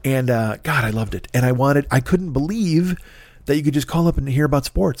 And God, I loved it. And I couldn't believe that you could just call up and hear about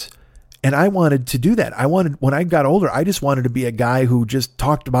sports. And I wanted to do that. When I got older, I just wanted to be a guy who just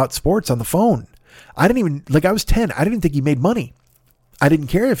talked about sports on the phone. I was 10. I didn't think he made money. I didn't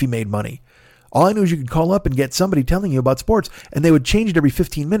care if he made money. All I knew is you could call up and get somebody telling you about sports, and they would change it every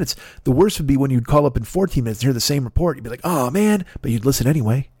 15 minutes. The worst would be when you'd call up in 14 minutes and hear the same report. You'd be like, oh, man, but you'd listen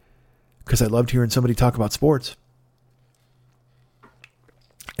anyway because I loved hearing somebody talk about sports.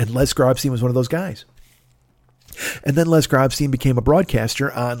 And Les Grobstein was one of those guys. And then Les Grobstein became a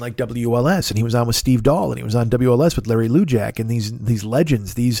broadcaster on like WLS, and he was on with Steve Dahl, and he was on WLS with Larry Lujak, and these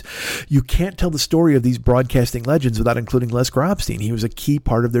legends. You can't tell the story of these broadcasting legends without including Les Grobstein. He was a key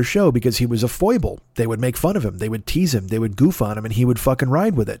part of their show because he was a foible. They would make fun of him, they would tease him, they would goof on him, and he would fucking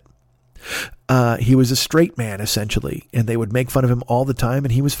ride with it. He was a straight man essentially, and they would make fun of him all the time,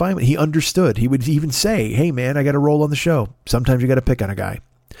 and he was fine. He understood. He would even say, "Hey man, I got a role on the show. Sometimes you got to pick on a guy,"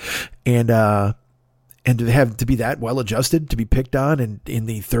 and to have to be that well adjusted to be picked on in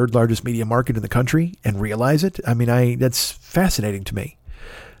the third largest media market in the country and realize it. I mean, that's fascinating to me.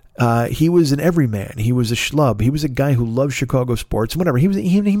 He was an everyman. He was a schlub. He was a guy who loved Chicago sports and whatever.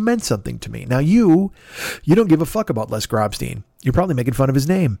 He meant something to me. Now you don't give a fuck about Les Grobstein. You're probably making fun of his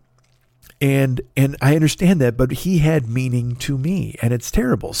name. And I understand that, but he had meaning to me, and it's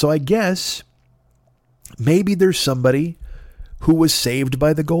terrible. So I guess maybe there's somebody who was saved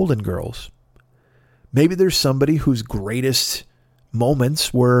by the Golden Girls. Maybe there's somebody whose greatest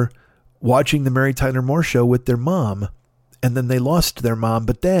moments were watching the Mary Tyler Moore Show with their mom, and then they lost their mom.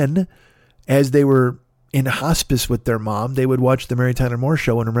 But then, as they were in hospice with their mom, they would watch the Mary Tyler Moore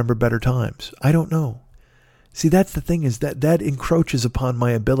Show and remember better times. I don't know. See, that's the thing, is that encroaches upon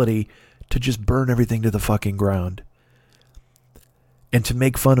my ability to just burn everything to the fucking ground and to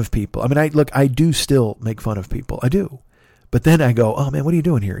make fun of people. I mean, I do still make fun of people. I do. But then I go, oh man, what are you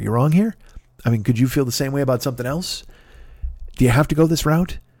doing here? You're wrong here? I mean, could you feel the same way about something else? Do you have to go this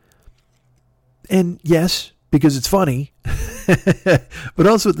route? And yes, because it's funny, but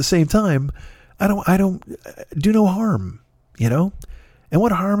also at the same time, I don't do no harm, And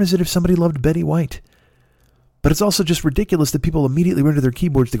what harm is it if somebody loved Betty White? But it's also just ridiculous that people immediately run to their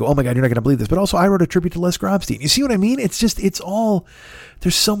keyboards to go, oh my God, you're not going to believe this. But also I wrote a tribute to Les Grobstein. You see what I mean? It's all,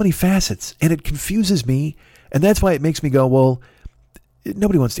 there's so many facets, and it confuses me. And that's why it makes me go, well,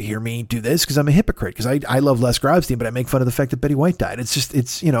 nobody wants to hear me do this because I'm a hypocrite, because I love Les Grobstein, but I make fun of the fact that Betty White died.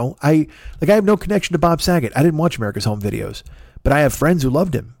 I have no connection to Bob Saget. I didn't watch America's Home Videos, but I have friends who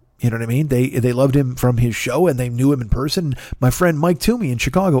loved him. You know what I mean? They loved him from his show, and they knew him in person. My friend Mike Toomey in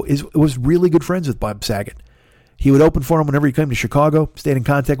Chicago was really good friends with Bob Saget. He would open for him whenever he came to Chicago, stayed in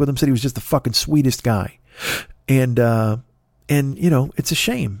contact with him, said he was just the fucking sweetest guy. And it's a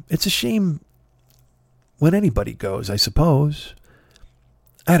shame. It's a shame when anybody goes, I suppose.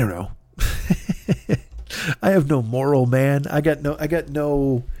 I don't know. I have no moral, man. I got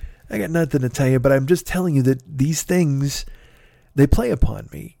nothing to tell you, but I'm just telling you that these things, they play upon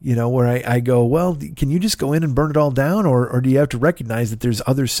me, where I go, well, can you just go in and burn it all down? Or do you have to recognize that there's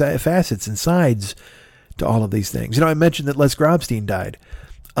other facets and sides to all of these things? I mentioned that Les Grobstein died.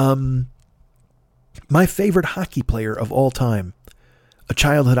 My favorite hockey player of all time, a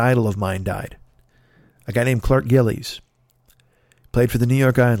childhood idol of mine, died. A guy named Clark Gillies. Played for the New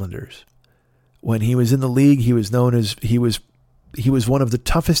York Islanders. When he was in the league, he was known as, he was one of the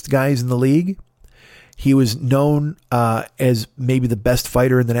toughest guys in the league. He was known as maybe the best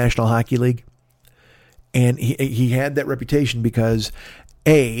fighter in the National Hockey League. And he had that reputation because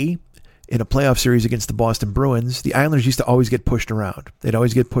In a playoff series against the Boston Bruins, the Islanders used to always get pushed around. They'd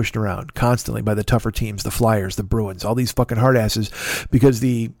always get pushed around constantly by the tougher teams, the Flyers, the Bruins, all these fucking hard asses, because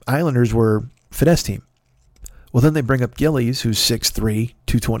the Islanders were finesse team. Well, then they bring up Gillies, who's 6'3",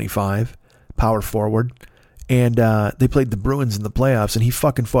 225, power forward, and they played the Bruins in the playoffs, and he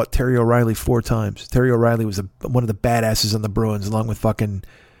fucking fought Terry O'Reilly 4 times. Terry O'Reilly was one of the badasses on the Bruins, along with fucking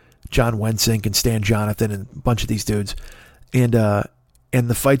John Wensink and Stan Jonathan and a bunch of these dudes. And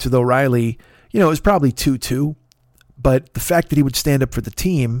the fights with O'Reilly, it was probably 2-2. But the fact that he would stand up for the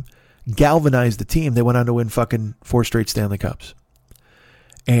team galvanized the team. They went on to win fucking 4 straight Stanley Cups.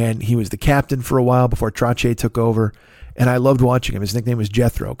 And he was the captain for a while before Trottier took over. And I loved watching him. His nickname was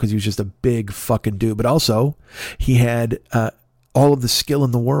Jethro because he was just a big fucking dude. But also, he had all of the skill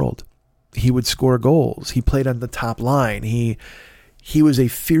in the world. He would score goals. He played on the top line. He was a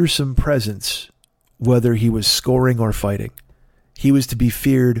fearsome presence, whether he was scoring or fighting. He was to be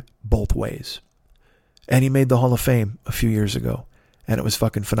feared both ways. And he made the Hall of Fame a few years ago. And it was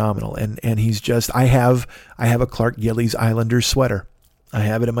fucking phenomenal. And he's just, I have a Clark Gillies Islanders sweater. I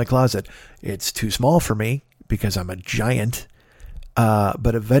have it in my closet. It's too small for me because I'm a giant.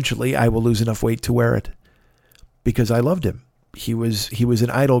 But eventually I will lose enough weight to wear it because I loved him. He was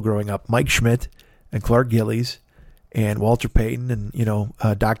an idol growing up. Mike Schmidt and Clark Gillies and Walter Payton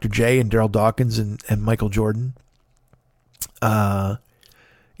and, Dr. J and Daryl Dawkins and Michael Jordan. I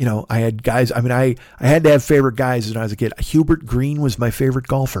had guys, I had to have favorite guys when I was a kid. Hubert Green was my favorite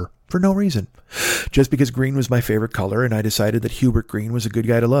golfer for no reason. Just because green was my favorite color, and I decided that Hubert Green was a good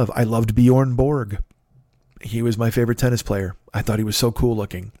guy to love. I loved Bjorn Borg. He was my favorite tennis player. I thought he was so cool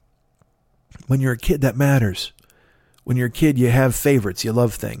looking. When you're a kid, that matters. When you're a kid, you have favorites. You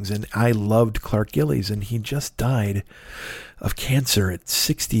love things. And I loved Clark Gillies, and he just died of cancer at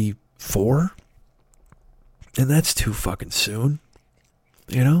 64. And that's too fucking soon,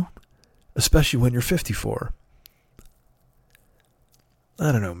 especially when you're 54.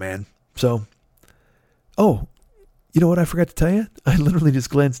 I don't know, man. So, you know what I forgot to tell you? I literally just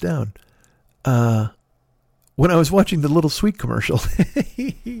glanced down. When I was watching the Little Sweet commercial,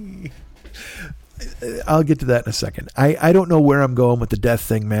 I'll get to that in a second. I don't know where I'm going with the death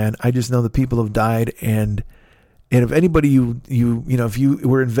thing, man. I just know the people have died, and if anybody if you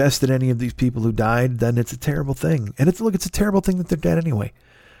were invested in any of these people who died, then it's a terrible thing. And it's a terrible thing that they're dead anyway.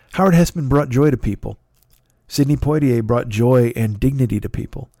 Howard Hessman brought joy to people. Sidney Poitier brought joy and dignity to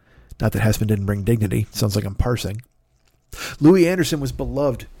people. Not that Hessman didn't bring dignity. Sounds like I'm parsing. Louis Anderson was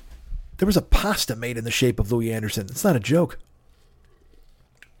beloved. There was a pasta made in the shape of Louis Anderson. It's not a joke.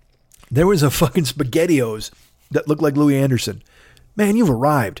 There was a fucking SpaghettiOs that looked like Louis Anderson. Man, you've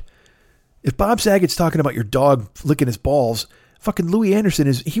arrived. If Bob Saget's talking about your dog licking his balls, fucking Louis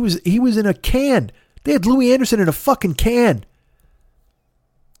Anderson he was in a can. They had Louis Anderson in a fucking can.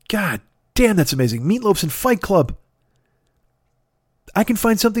 God damn, that's amazing. Meatloaf's in Fight Club. I can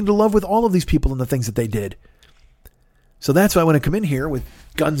find something to love with all of these people and the things that they did. So that's why when I come in here with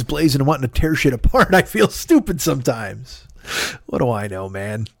guns blazing and wanting to tear shit apart, I feel stupid sometimes. What do I know,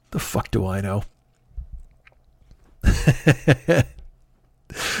 man? The fuck do I know?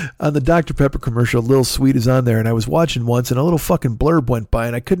 On the Dr. Pepper commercial, Lil Sweet is on there, and I was watching once, and a little fucking blurb went by,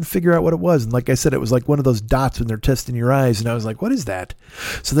 and I couldn't figure out what it was. And like I said, it was like one of those dots when they're testing your eyes, and I was like, what is that?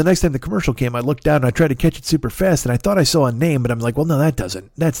 So the next time the commercial came, I looked down, and I tried to catch it super fast, and I thought I saw a name, but I'm like, well, no,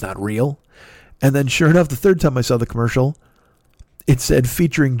 that's not real. And then sure enough, the third time I saw the commercial, it said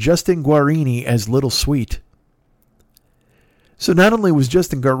featuring Justin Guarini as Little Sweet. So not only was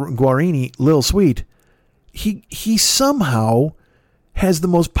Justin Guarini Lil Sweet, he somehow has the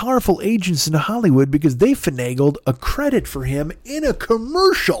most powerful agents in Hollywood because they finagled a credit for him in a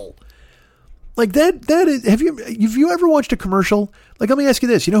commercial. Like that is, have you ever watched a commercial? Like, let me ask you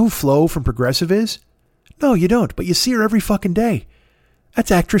this. You know who Flo from Progressive is? No, you don't, but you see her every fucking day. That's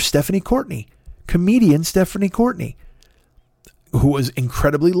actress Stephanie Courtney, comedian Stephanie Courtney, who was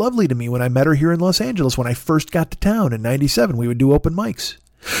incredibly lovely to me when I met her here in Los Angeles when I first got to town in 97. We would do open mics.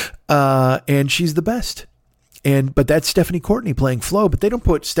 And she's the best. But that's Stephanie Courtney playing Flo, but they don't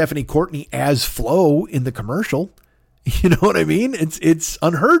put Stephanie Courtney as Flo in the commercial. You know what I mean? It's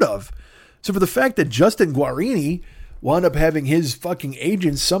unheard of. So for the fact that Justin Guarini wound up having his fucking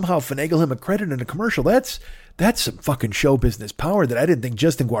agents somehow finagle him a credit in a commercial, that's some fucking show business power that I didn't think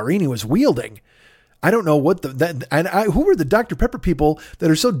Justin Guarini was wielding. I don't know what who were the Dr. Pepper people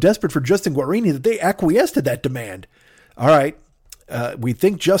that are so desperate for Justin Guarini that they acquiesced to that demand. All right. We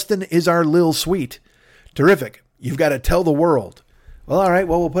think Justin is our Lil Sweet. Terrific. You've got to tell the world. Well, all right.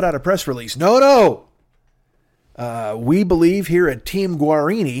 Well, we'll put out a press release. No. We believe here at Team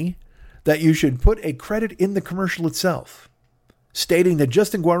Guarini that you should put a credit in the commercial itself. stating that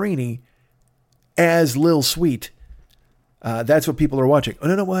Justin Guarini as Lil Sweet, that's what people are watching. Oh,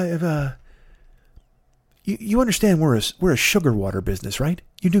 no, you understand we're a sugar water business, right?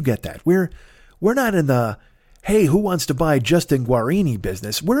 You do get that. We're not in the, hey, who wants to buy Justin Guarini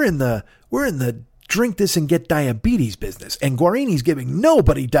business? We're in the drink this and get diabetes business. And Guarini's giving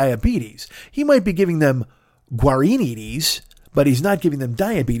nobody diabetes. He might be giving them Guarinides, but he's not giving them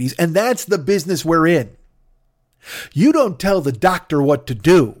diabetes. And that's the business we're in. You don't tell the doctor what to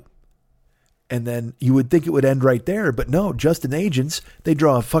do. And then you would think it would end right there. But no, Justin agents, they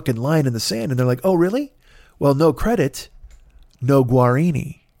draw a fucking line in the sand and they're like, oh, really? Well, no credit, no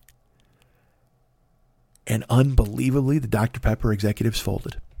Guarini. And unbelievably, the Dr. Pepper executives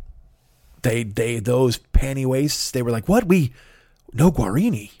folded. Those panty waists, they were like, what? No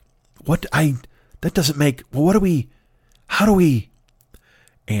Guarini. That doesn't make, well, how do we?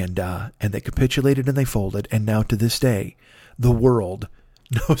 And they capitulated and they folded. And now to this day, the world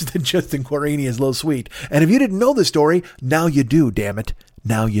knows that Justin Guarini is Lil Sweet. And if you didn't know the story, now you do, damn it.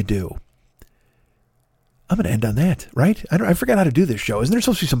 Now you do. I'm going to end on that, right? I forgot how to do this show. Isn't there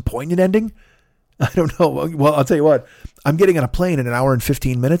supposed to be some poignant ending? I don't know. Well, I'll tell you what. I'm getting on a plane in an hour and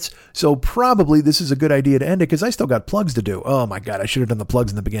 15 minutes. So probably this is a good idea to end it because I still got plugs to do. Oh my God. I should have done the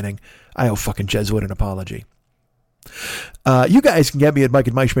plugs in the beginning. I owe fucking Jesuit an apology. You guys can get me at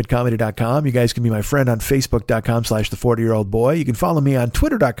mike@MikeSchmidtComedy.com. You guys can be my friend on Facebook.com/the40year-old-boy. You can follow me on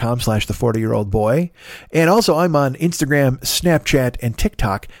Twitter.com/the40year-old-boy. And also I'm on Instagram, Snapchat, and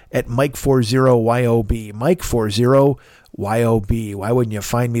TikTok at Mike40YOB. Mike40YOB. Why wouldn't you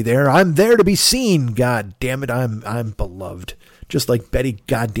find me there? I'm there to be seen. God damn it. I'm beloved. Just like Betty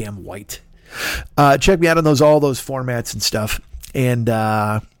goddamn White. Check me out on all those formats and stuff. And,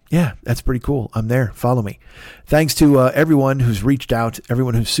 yeah, that's pretty cool. I'm there. Follow me. Thanks to everyone who's reached out,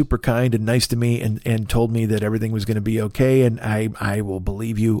 everyone who's super kind and nice to me and told me that everything was going to be okay. And I will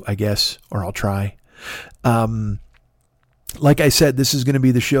believe you, I guess, or I'll try. Like I said, this is going to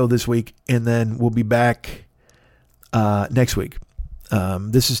be the show this week, and then we'll be back next week.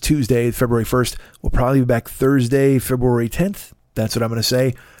 This is Tuesday, February 1st. We'll probably be back Thursday, February 10th. That's what I'm going to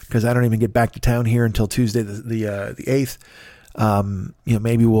say, because I don't even get back to town here until Tuesday, the 8th.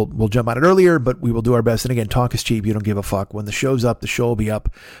 Maybe we'll jump on it earlier, but we will do our best. And again, talk is cheap. You don't give a fuck. When the show's up, the show will be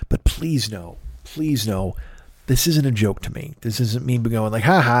up. But please know, this isn't a joke to me. This isn't me going like,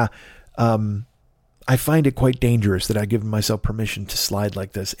 haha. I find it quite dangerous that I've given myself permission to slide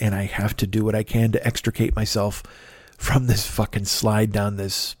like this, and I have to do what I can to extricate myself from this fucking slide down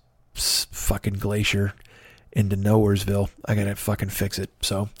this fucking glacier into Nowheresville. I gotta fucking fix it.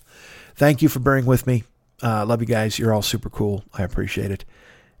 So thank you for bearing with me. Love you guys. You're all super cool. I appreciate it.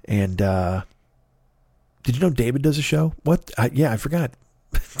 And did you know David does a show? What? I forgot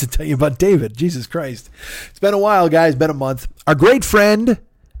to tell you about David. Jesus Christ. It's been a while, guys. Been a month. Our great friend,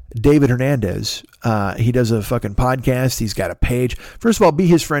 David Hernandez, he does a fucking podcast. He's got a page. First of all, be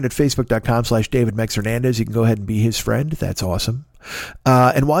his friend at Facebook.com/DavidMexHernandez. You can go ahead and be his friend. That's awesome.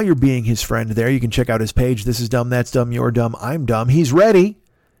 And while you're being his friend there, you can check out his page. This is dumb, that's dumb, you're dumb, I'm dumb. He's ready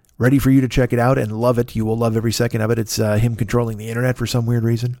for you to check it out and love it. You will love every second of it. It's him controlling the internet for some weird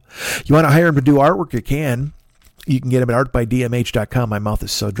reason. You want to hire him to do artwork? You can. You can get him at artbydmh.com. My mouth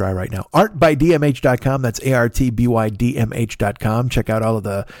is so dry right now. Artbydmh.com. That's ARTBYDMH.com. Check out all of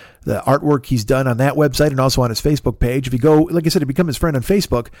the artwork he's done on that website and also on his Facebook page. If you go, like I said, to become his friend on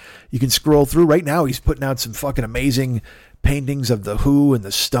Facebook, you can scroll through. Right now, he's putting out some fucking amazing paintings of the Who and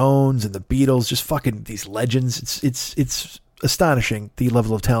the Stones and the Beatles. Just fucking these legends. It's astonishing the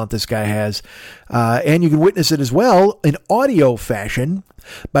level of talent this guy has. And you can witness it as well in audio fashion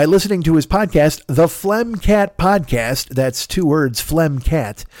by listening to his podcast, The Phlegmcat Podcast. That's 2 words,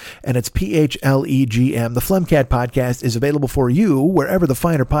 Phlegmcat, and it's PHLEGM. The Phlegmcat Podcast is available for you wherever the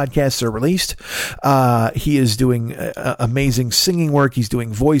finer podcasts are released. He is doing amazing singing work. He's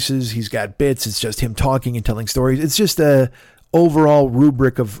doing voices. He's got bits. It's just him talking and telling stories. It's just a overall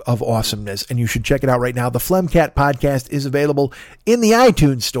rubric of awesomeness, and you should check it out right now. The Phlegmcat Podcast is available in the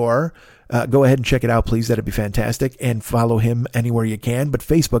iTunes store. Go ahead and check it out, please. That'd be fantastic. And follow him anywhere you can. But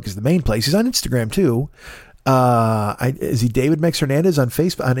Facebook is the main place. He's on Instagram too. Is he David Mex Hernandez on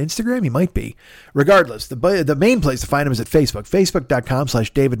Facebook, on Instagram? He might be. Regardless, the main place to find him is at Facebook.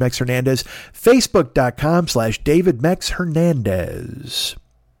 Facebook.com/David Mex Hernandez. Facebook.com/David Mex Hernandez.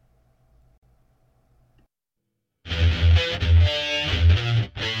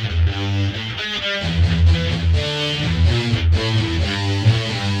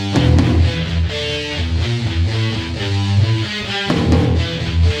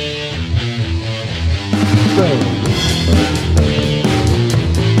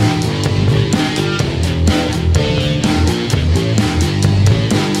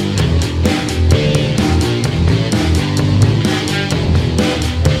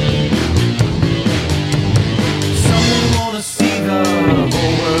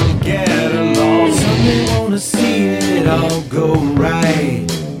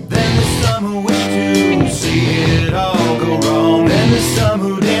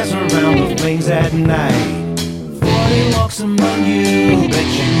 at night. 40 walks among you, bet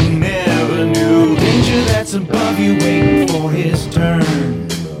you never knew. Danger that's above you, waiting for his turn.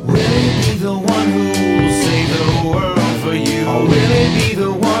 Will he be the one who'll save the world for you? Or will he be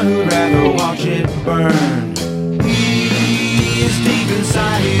the one who'd rather watch it burn? He's deep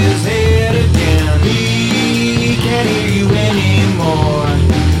inside his head again. He can't hear you anymore.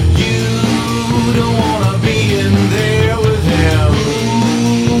 You don't wanna be in there with him.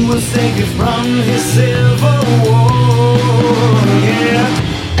 Who will save you from his civil war? Yeah,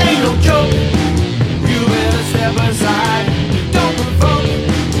 ain't no joke. You better step aside. Don't provoke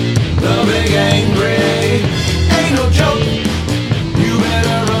the big angry. Ain't no joke. You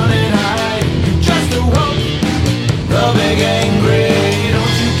better run and hide. You just awoke the big angry.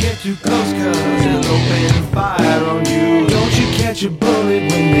 Don't you get too close, cause he'll open fire on you. Don't you catch a bullet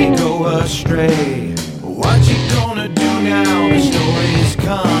when they go astray. What you gonna do now? The story's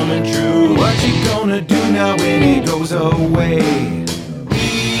coming true. What you gonna do now when he goes away?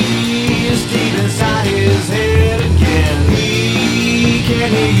 He's deep inside his head again. He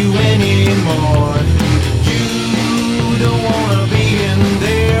can't hear you anymore. You don't wanna be in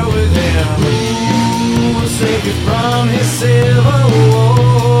there with him. Who will save you from his civil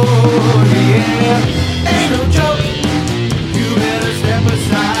war? Yeah, ain't no joke. You better step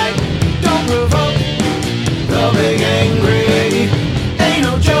aside. Don't provoke the big angry. Ain't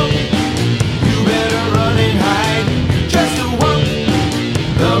no joke. You better run and hide. You just awoke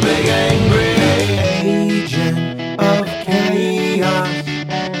the big angry. Agent of chaos,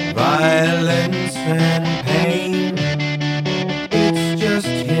 violence and pain. It's just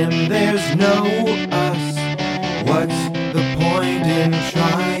him, there's no us. What's the point in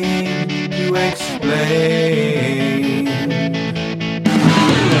trying to explain?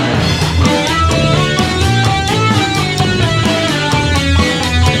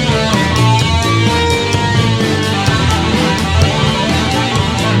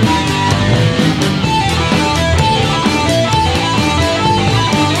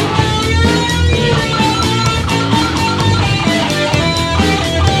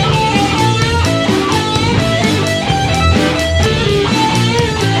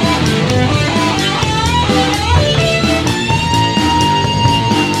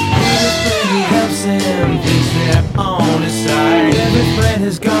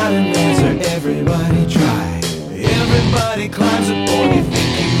 Has got an answer, everybody try. Everybody climbs aboard, you think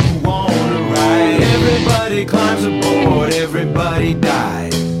you wanna ride. Everybody climbs aboard, everybody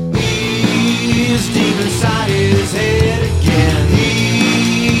dies. He's deep inside his head again.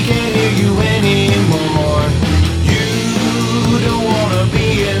 He can't hear you anymore. You don't wanna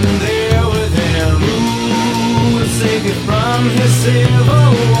be in there with him. Who will save you from his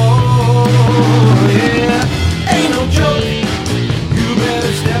civil war? Yeah, ain't no joke.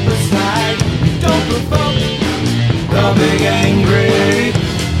 Step aside, don't provoke the big angry.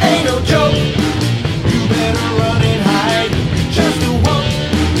 Ain't no joke. You better run and hide. You just awoke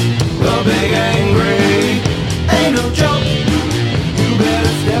the big angry. Ain't no joke. You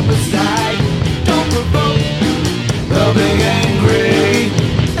better step aside. Don't provoke the big angry.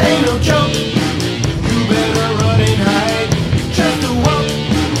 Ain't no joke. You better run and hide. You just awoke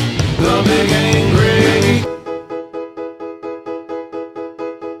the big angry.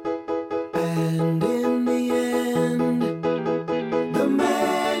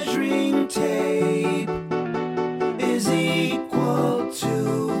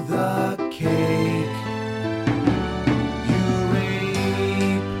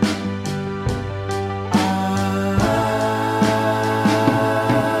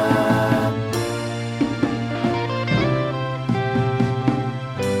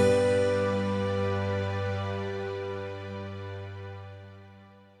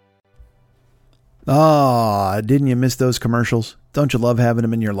 Didn't you miss those commercials? Don't you love having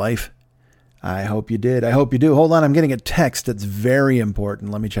them in your life? I hope you did. I hope you do. Hold on. I'm getting a text that's very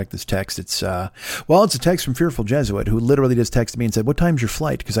important. Let me check this text. It's a text from Fearful Jesuit, who literally just texted me and said, "What time's your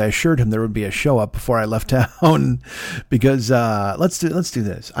flight?" Because I assured him there would be a show up before I left town. Because let's do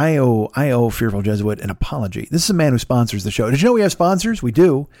this. I owe Fearful Jesuit an apology. This is a man who sponsors the show. Did you know we have sponsors? We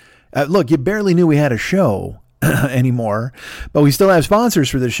do. Look, you barely knew we had a show anymore, but we still have sponsors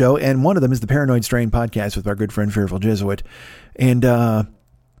for this show, and one of them is the Paranoid Strain podcast with our good friend Fearful Jesuit, and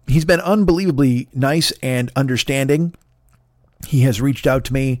he's been unbelievably nice and understanding. He has reached out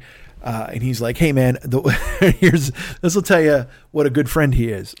to me, and he's like, "Hey man, this will tell you what a good friend he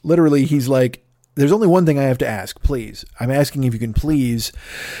is." Literally, he's like, "There's only one thing I have to ask, please. I'm asking if you can please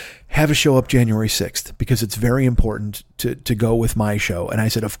have a show up January 6th, because it's very important to go with my show." And I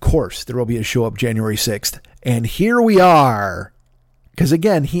said, "Of course, there will be a show up January 6th. And here we are. Because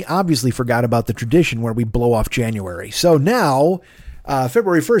again, he obviously forgot about the tradition where we blow off January. So now,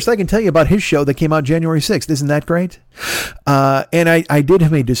 February 1st, I can tell you about his show that came out January 6th. Isn't that great? And I did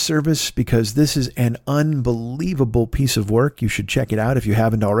him a disservice because this is an unbelievable piece of work. You should check it out if you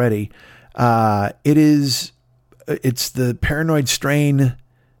haven't already. It's the Paranoid Strain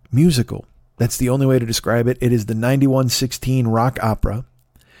musical. That's the only way to describe it. It is the 9116 rock opera.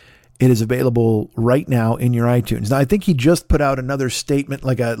 It is available right now in your iTunes. Now, I think he just put out another statement,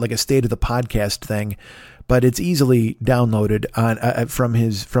 like a state of the podcast thing, but it's easily downloaded on from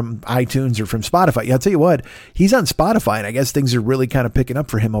iTunes or from Spotify. Yeah, I'll tell you what, he's on Spotify, and I guess things are really kind of picking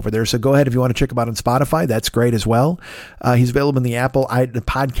up for him over there. So go ahead if you want to check him out on Spotify. That's great as well. He's available in the Apple the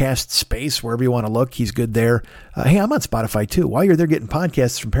podcast space, wherever you want to look. He's good there. Hey, I'm on Spotify too. While you're there getting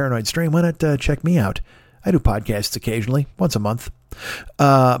podcasts from Paranoid Strain, why not check me out? I do podcasts occasionally, once a month.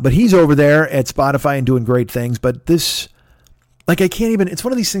 But he's over there at Spotify and doing great things. But this, like, I can't even, it's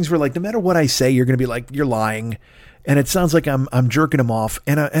one of these things where, like, no matter what I say, you're going to be like, you're lying. And it sounds like I'm jerking him off.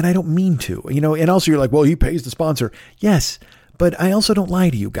 And I don't mean to, you know, and also you're like, well, he pays the sponsor. Yes. But I also don't lie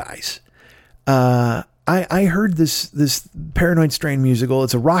to you guys. I heard this Paranoid Strain musical.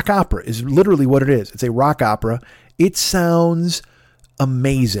 It's a rock opera is literally what it is. It's a rock opera. It sounds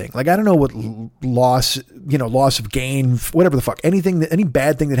amazing. Like, I don't know what loss of gain, whatever the fuck, any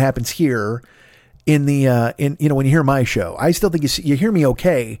bad thing that happens here in the, when you hear my show, I still think you hear me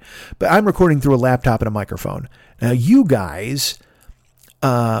okay, but I'm recording through a laptop and a microphone. Now you guys,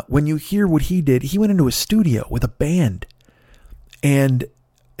 when you hear what he did, he went into a studio with a band, and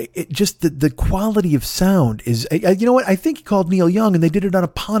it just, the quality of sound is, you know what? I think he called Neil Young and they did it on a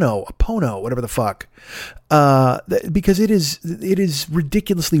Pono, whatever the fuck. Because it is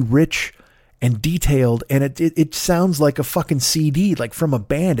ridiculously rich and detailed, and it sounds like a fucking CD, like from a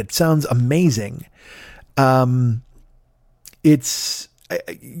band. It sounds amazing. It's,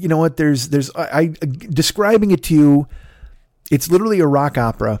 you know what? Describing it to you, it's literally a rock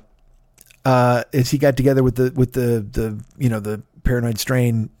opera. As he got together with the Paranoid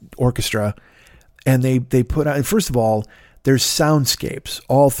Strain Orchestra, and they put out, first of all, there's soundscapes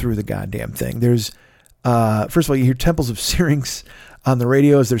all through the goddamn thing. There's, first of all, you hear Temples of Syrinx on the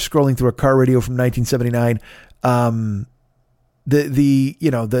radio as they're scrolling through a car radio from 1979. The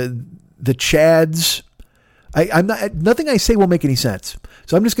Chads, nothing I say will make any sense.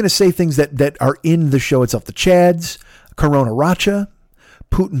 So I'm just going to say things that are in the show itself. The Chads, Corona Racha,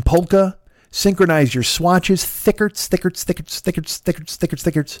 Putin Polka, Synchronize Your Swatches, Thickerts,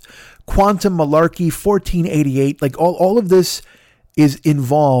 Quantum Malarkey, 1488. Like all of this is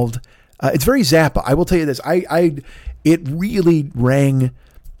involved. It's very Zappa. I will tell you this. It really rang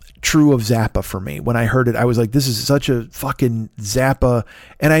true of Zappa for me. When I heard it, I was like, this is such a fucking Zappa.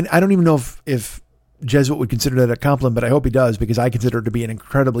 And I don't even know if Jesuit would consider that a compliment, but I hope he does, because I consider it to be an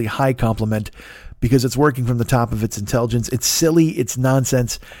incredibly high compliment, because it's working from the top of its intelligence. It's silly. It's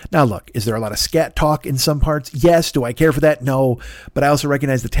nonsense. Now, look, is there a lot of scat talk in some parts? Yes. Do I care for that? No. But I also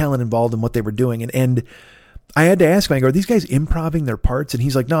recognize the talent involved in what they were doing. And I had to ask him, I go, are these guys improving their parts? And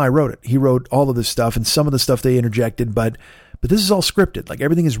he's like, no, I wrote it. He wrote all of this stuff, and some of the stuff they interjected, but this is all scripted. Like,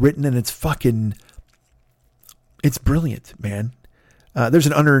 everything is written, and it's brilliant, man. There's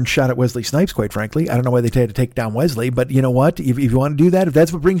an unearned shot at Wesley Snipes, quite frankly. I don't know why they had to take down Wesley, but you know what? If you want to do that, if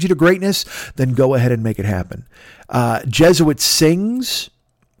that's what brings you to greatness, then go ahead and make it happen. Jesuit sings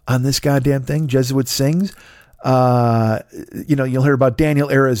on this goddamn thing. Jesuit sings. You'll hear about Daniel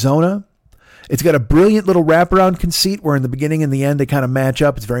Arizona. It's got a brilliant little wraparound conceit where in the beginning and the end, they kind of match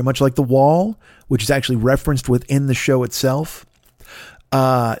up. It's very much like The Wall, which is actually referenced within the show itself.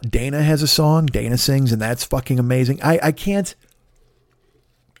 Dana has a song. Dana sings, and that's fucking amazing. I can't...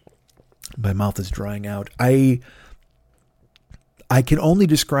 My mouth is drying out. I can only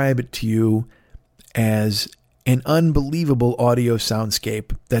describe it to you as an unbelievable audio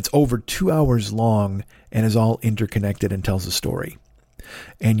soundscape that's over 2 hours long and is all interconnected and tells a story.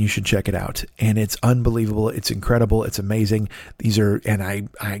 And you should check it out. And it's unbelievable. It's incredible. It's amazing. These are, and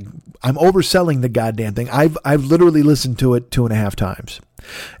I'm overselling the goddamn thing. I've literally listened to it 2.5 times.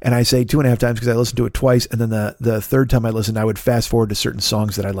 And I say 2.5 times because I listened to it twice. And then the third time I listened, I would fast forward to certain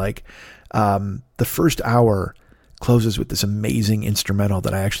songs that I like. The first hour closes with this amazing instrumental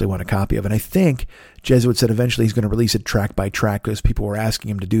that I actually want a copy of. And I think Jesuit said eventually he's going to release it track by track because people were asking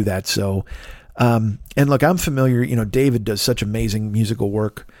him to do that. So, and look, I'm familiar, David does such amazing musical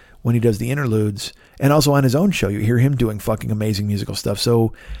work when he does the interludes, and also on his own show, you hear him doing fucking amazing musical stuff.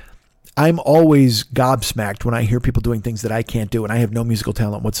 So I'm always gobsmacked when I hear people doing things that I can't do, and I have no musical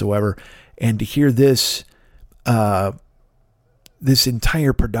talent whatsoever. And to hear this, this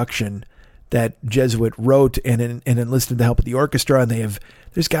entire production that Jesuit wrote and enlisted the help of the orchestra. And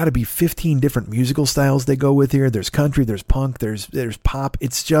there's got to be 15 different musical styles they go with here. There's country, there's punk, there's pop.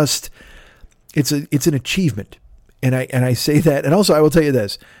 It's just, it's an achievement. And I say that. And also I will tell you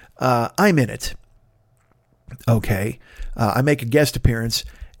this, I'm in it. Okay. I make a guest appearance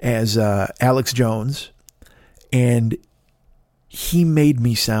as Alex Jones, and he made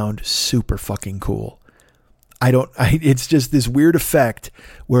me sound super fucking cool. It's just this weird effect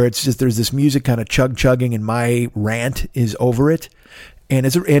where it's just, there's this music kind of chugging and my rant is over it.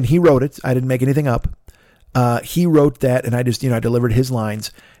 And and he wrote it. I didn't make anything up. He wrote that, and I just, I delivered his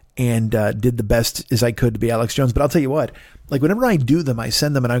lines and did the best as I could to be Alex Jones. But I'll tell you what, like whenever I do them, I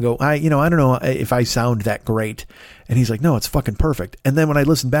send them and I go, I don't know if I sound that great. And he's like, no, it's fucking perfect. And then when I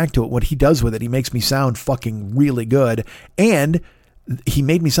listen back to it, what he does with it, he makes me sound fucking really good. And he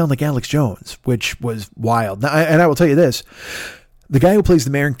made me sound like Alex Jones, which was wild. Now, and I will tell you this, the guy who plays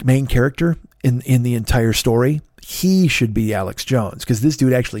the main character in the entire story, he should be Alex Jones, because this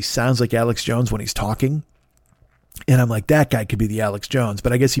dude actually sounds like Alex Jones when he's talking. And I'm like, that guy could be the Alex Jones.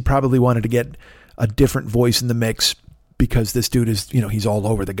 But I guess he probably wanted to get a different voice in the mix because this dude is, he's all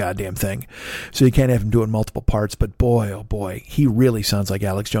over the goddamn thing. So you can't have him doing multiple parts. But boy, oh boy, he really sounds like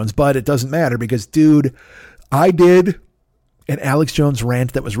Alex Jones. But it doesn't matter because, dude, I did an Alex Jones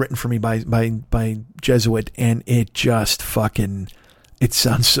rant that was written for me by Jesuit, and it just it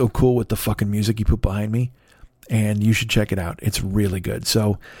sounds so cool with the fucking music he put behind me. And you should check it out. It's really good.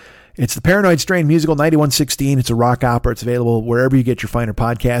 So it's the Paranoid Strain Musical 9116. It's a rock opera. It's available wherever you get your finer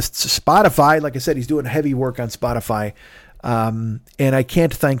podcasts. Spotify, like I said, he's doing heavy work on Spotify. And I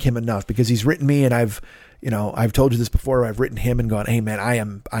can't thank him enough because he's written me, and I've told you this before. I've written him and gone, hey man,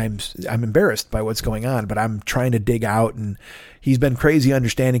 I'm embarrassed by what's going on, but I'm trying to dig out, and he's been crazy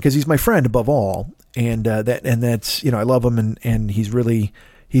understanding because he's my friend above all. And that's, I love him, and he's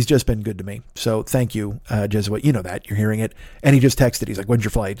just been good to me. So thank you, Jesuit. You know that, you're hearing it. And he just texted. He's like, when's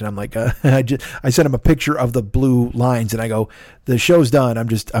your flight? And I'm like, I sent him a picture of the blue lines, and I go, the show's done. I'm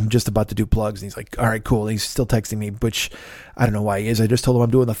just about to do plugs. And he's like, all right, cool. And he's still texting me, which I don't know why he is. I just told him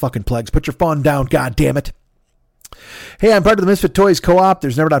I'm doing the fucking plugs. Put your phone down, God damn it. Hey, I'm part of the Misfit Toys Co-op.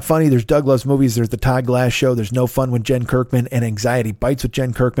 There's Never Not Funny. There's Doug Loves Movies. There's the Todd Glass Show. There's No Fun with Jen Kirkman and Anxiety Bites with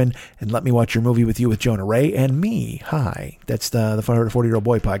Jen Kirkman. And Let Me Watch Your Movie with You with Jonah Ray and me. Hi. That's the 40-Year-Old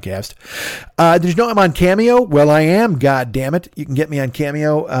Boy podcast. Did you know I'm on Cameo? Well, I am. God damn it. You can get me on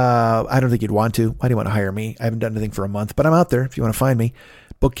Cameo. I don't think you'd want to. Why do you want to hire me? I haven't done anything for a month, but I'm out there if you want to find me.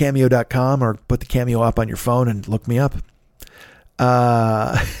 Bookcameo.com or put the Cameo app on your phone and look me up. Look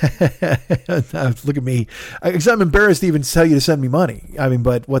at me. I'm embarrassed to even tell you to send me money. I mean,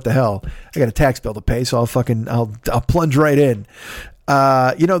 but what the hell? I got a tax bill to pay, so I'll plunge right in.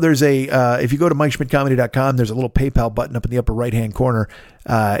 There's if you go to MikeSchmidtComedy.com, there's a little PayPal button up in the upper right-hand corner.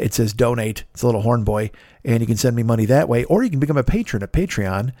 It says donate. It's a little horn boy, and you can send me money that way, or you can become a patron at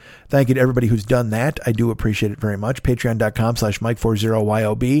Patreon. Thank you to everybody who's done that. I do appreciate it very much.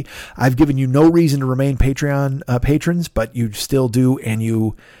 Patreon.com/Mike40YOB. I've given you no reason to remain Patreon patrons, but you still do, and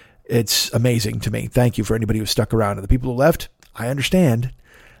it's amazing to me. Thank you for anybody who stuck around. And the people who left, I understand.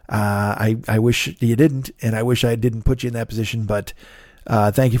 I wish you didn't, and I wish I didn't put you in that position, but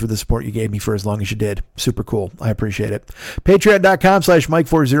thank you for the support you gave me for as long as you did. Super cool. I appreciate it.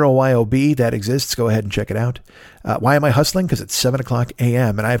 Patreon.com/Mike40YOB. That exists. Go ahead and check it out. Why am I hustling? Because it's 7:00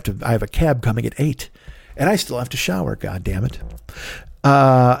 a.m. and I have a cab coming at 8, and I still have to shower. God damn it.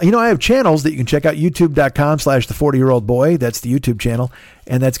 I have channels that you can check out. YouTube.com/The40Year-Old Boy. That's the YouTube channel.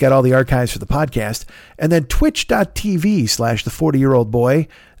 And that's got all the archives for the podcast. And then Twitch.tv/The40Year-Old Boy.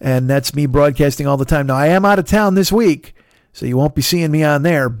 And that's me broadcasting all the time. Now, I am out of town this week, so you won't be seeing me on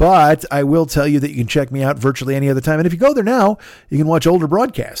there. But I will tell you that you can check me out virtually any other time. And if you go there now, you can watch older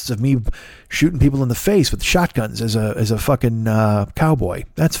broadcasts of me shooting people in the face with shotguns as a fucking cowboy.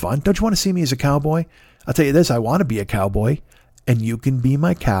 That's fun. Don't you want to see me as a cowboy? I'll tell you this. I want to be a cowboy. And you can be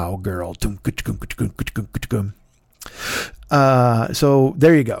my cowgirl. So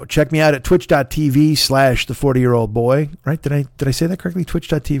there you go. Check me out at twitch.tv/The40Year-Old Boy. Right? Did I say that correctly?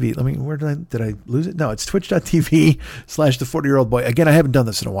 Twitch.tv. Where did I lose it? No, it's twitch.tv/The40Year-Old Boy. Again, I haven't done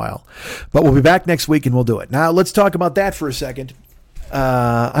this in a while, but we'll be back next week and we'll do it. Now let's talk about that for a second.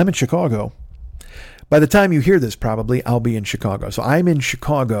 I'm in Chicago. By the time you hear this, probably I'll be in Chicago. So I'm in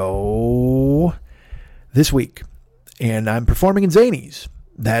Chicago this week. And I'm performing in Zanies.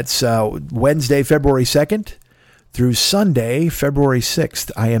 That's Wednesday, February 2nd through Sunday, February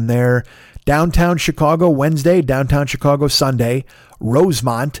 6th. I am there downtown Chicago Wednesday, downtown Chicago Sunday,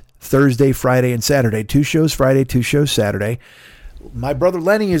 Rosemont Thursday, Friday, and Saturday. 2 shows Friday, 2 shows Saturday. My brother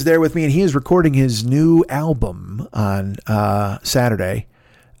Lenny is there with me, and he is recording his new album on Saturday.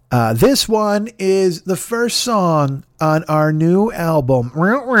 This one is the first song on our new album.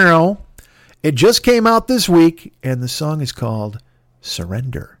 It just came out this week, and the song is called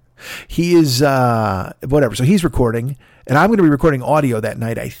Surrender. He is, whatever. So he's recording, and I'm going to be recording audio that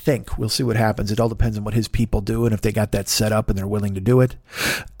night, I think. We'll see what happens. It all depends on what his people do and if they got that set up and they're willing to do it.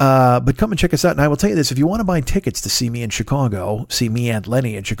 But come and check us out. And I will tell you this, if you want to buy tickets to see me in Chicago, see me and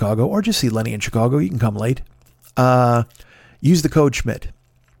Lenny in Chicago, or just see Lenny in Chicago, you can come late. Use the code Schmidt.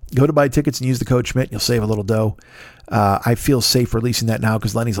 Go to buy tickets and use the code Schmidt. You'll save a little dough. I feel safe releasing that now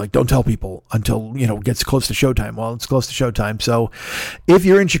because Lenny's like, don't tell people until, it gets close to showtime. Well, it's close to showtime. So if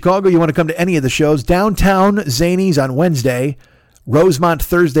you're in Chicago, you want to come to any of the shows, downtown Zanies on Wednesday, Rosemont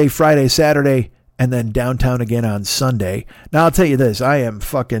Thursday, Friday, Saturday, and then downtown again on Sunday. Now, I'll tell you this. I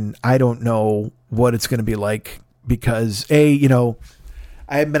don't know what it's going to be like because,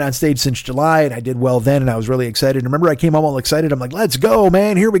 I haven't been on stage since July, and I did well then, and I was really excited. And remember, I came home all excited. I'm like, let's go,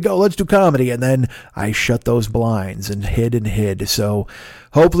 man. Here we go. Let's do comedy. And then I shut those blinds and hid. So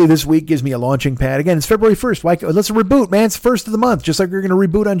hopefully this week gives me a launching pad. Again, it's February 1st. Let's reboot, man. It's first of the month, just like we're going to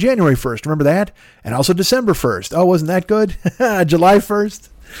reboot on January 1st. Remember that? And also December 1st. Oh, wasn't that good? July 1st.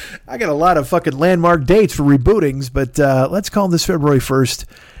 I got a lot of fucking landmark dates for rebootings, but let's call this February 1st.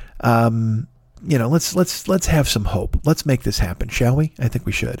 Let's have some hope. Let's make this happen, shall we? I think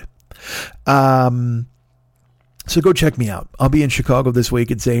we should. So go check me out. I'll be in Chicago this week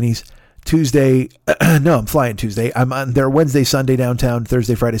at Zanies. Tuesday. No, I'm flying Tuesday. I'm on there Wednesday, Sunday downtown,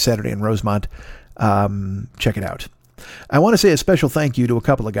 Thursday, Friday, Saturday in Rosemont. Check it out. I want to say a special thank you to a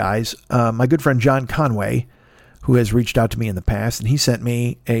couple of guys. My good friend John Conway, who has reached out to me in the past, and he sent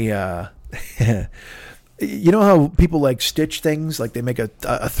me a... You know how people like stitch things, like they make a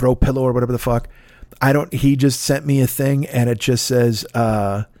throw pillow or whatever the fuck? He just sent me a thing and it just says,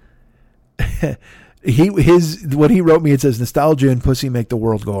 what he wrote me, it says nostalgia and pussy make the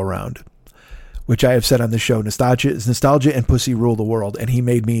world go around, which I have said on the show. Nostalgia and pussy rule the world. And he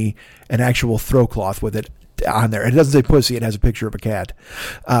made me an actual throw cloth with it on there. It doesn't say pussy. It has a picture of a cat.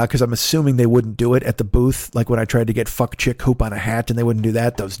 Cause I'm assuming they wouldn't do it at the booth. Like when I tried to get fuck chick hoop on a hat and they wouldn't do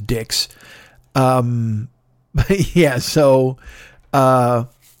that. Those dicks. Yeah, so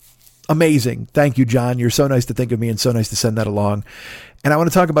amazing. Thank you, John. You're so nice to think of me and so nice to send that along. And I want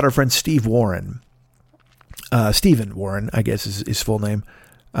to talk about our friend Steve Warren. Stephen Warren, I guess is his full name.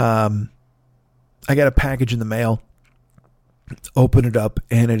 I got a package in the mail. Open it up,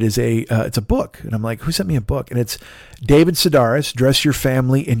 and it is it's a book. And I'm like, who sent me a book? And it's David Sedaris, Dress Your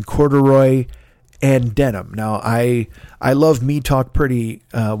Family in Corduroy and Denim. Now, I love Me Talk Pretty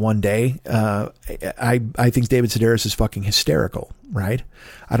one day. I think David Sedaris is fucking hysterical, right?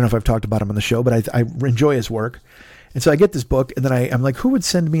 I don't know if I've talked about him on the show, but I enjoy his work. And so I get this book, and then I'm like, who would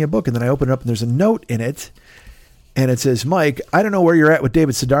send me a book? And then I open it up, and there's a note in it, and it says, Mike, I don't know where you're at with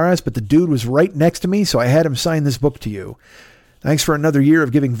David Sedaris, but the dude was right next to me, so I had him sign this book to you. Thanks for another year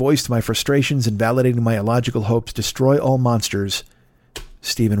of giving voice to my frustrations and validating my illogical hopes. Destroy all monsters,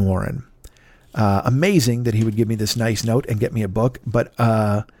 Stephen Warren. Amazing that he would give me this nice note and get me a book, but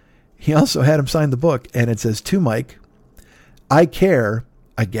he also had him sign the book, and it says, to Mike, I care,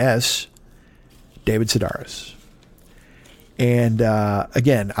 I guess, David Sedaris. And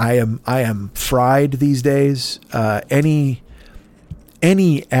again, I am fried these days. Any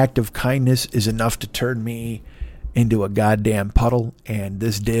act of kindness is enough to turn me into a goddamn puddle, and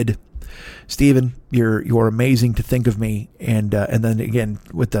this did. Stephen, you're amazing to think of me, and then again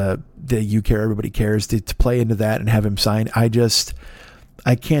with the you care, everybody cares, to play into that and have him sign. I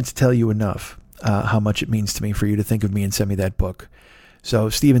can't tell you enough how much it means to me for you to think of me and send me that book. So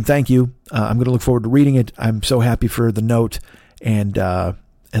Stephen, thank you. I'm going to look forward to reading it. I'm so happy for the note and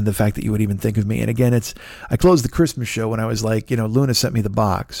the fact that you would even think of me. And again, I closed the Christmas show when I was like, Luna sent me the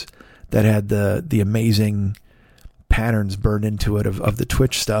box that had the amazing patterns burned into it of the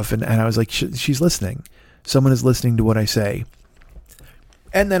Twitch stuff. And I was like, she's listening. Someone is listening to what I say.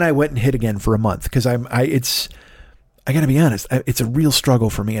 And then I went and hid again for a month because I got to be honest, it's a real struggle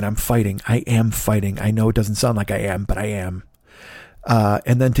for me, and I'm fighting. I am fighting. I know it doesn't sound like I am, but I am.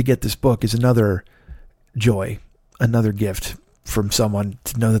 And then to get this book is another joy, another gift from someone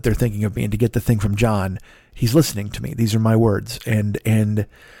to know that they're thinking of me, and to get the thing from John. He's listening to me. These are my words. And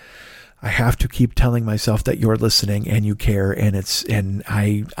I have to keep telling myself that you're listening and you care, and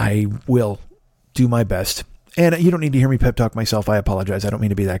I will do my best. And you don't need to hear me pep talk myself. I apologize. I don't mean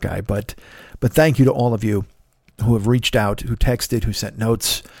to be that guy, but thank you to all of you who have reached out, who texted, who sent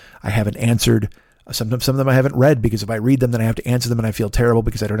notes. I haven't answered. Sometimes some of them I haven't read, because if I read them, then I have to answer them, and I feel terrible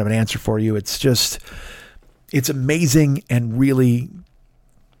because I don't have an answer for you. It's amazing, and really,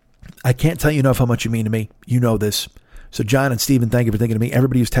 I can't tell you enough how much you mean to me. You know this. So John and Stephen, thank you for thinking of me.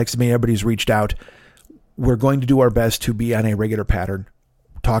 Everybody who's texted me, everybody who's reached out. We're going to do our best to be on a regular pattern.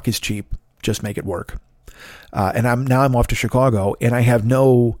 Talk is cheap. Just make it work. And I'm off to Chicago, and I have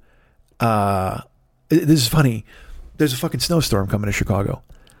no. This is funny. There's a fucking snowstorm coming to Chicago.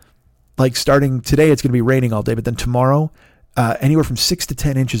 Like starting today, it's going to be raining all day, but then tomorrow, anywhere from 6 to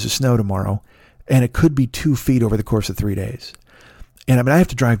 10 inches of snow tomorrow, and it could be 2 feet over the course of 3 days. And I mean, I have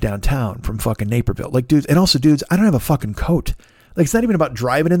to drive downtown from fucking Naperville. Like, dudes, and also, dudes, I don't have a fucking coat. Like, it's not even about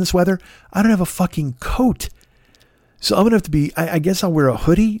driving in this weather. I don't have a fucking coat. So I'm going to have to be, I guess I'll wear a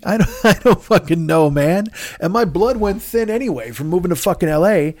hoodie. I don't fucking know, man. And my blood went thin anyway from moving to fucking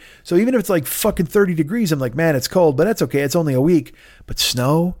LA. So even if it's like fucking 30 degrees, I'm like, man, it's cold, but that's okay. It's only a week. But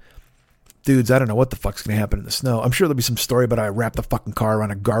snow? Dudes, I don't know what the fuck's going to happen in the snow. I'm sure there'll be some story about I wrapped the fucking car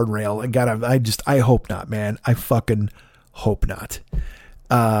around a guardrail. I hope not, man. I fucking hope not.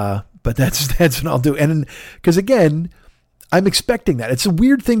 But that's what I'll do. And because again, I'm expecting that. It's a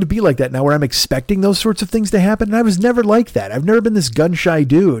weird thing to be like that now where I'm expecting those sorts of things to happen. And I was never like that. I've never been this gun shy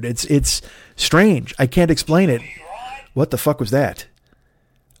dude. It's strange. I can't explain it. What the fuck was that?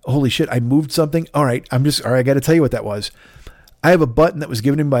 Holy shit. I moved something. All right. I got to tell you what that was. I have a button that was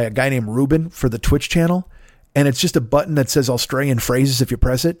given to me by a guy named Ruben for the Twitch channel. And it's just a button that says Australian phrases if you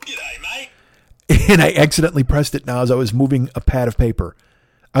press it. G'day, mate. And I accidentally pressed it now as I was moving a pad of paper.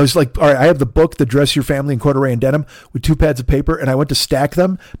 I was like, all right, I have the book, The Dress Your Family in Corduroy and Denim, with 2 pads of paper, and I went to stack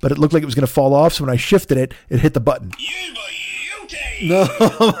them, but it looked like it was going to fall off, so when I shifted it, it hit the button. No,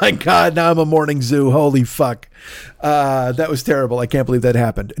 oh my God, now I'm a morning zoo. Holy fuck. That was terrible. I can't believe that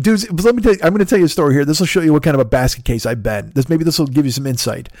happened. Dudes, let me tell you, I'm going to tell you a story here. This will show you what kind of a basket case I've been. Maybe this will give you some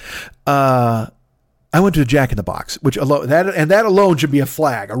insight. I went to a Jack in the Box, which alone, that alone should be a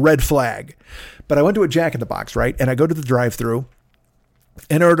flag, a red flag. But I went to a Jack in the Box, right? And I go to the drive-thru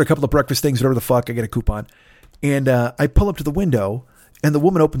and I order a couple of breakfast things, whatever the fuck. I get a coupon. And I pull up to the window, and the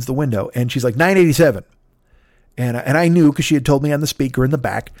woman opens the window, and she's like, $9.87. And I knew because she had told me on the speaker in the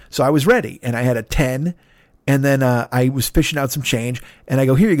back. So I was ready. And I had a 10. And then I was fishing out some change. And I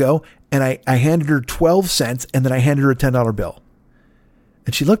go, here you go. And I handed her 12 cents. And then I handed her a $10 bill.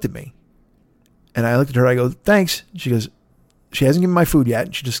 And she looked at me. And I looked at her. I go, thanks. She goes, she hasn't given me my food yet.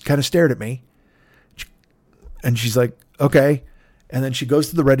 And she just kind of stared at me. And she's like, okay. And then she goes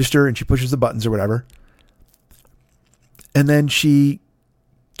to the register and she pushes the buttons or whatever. And then she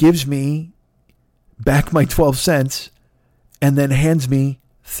gives me back my 12 cents and then hands me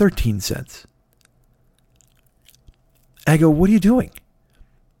 13 cents. I go, what are you doing?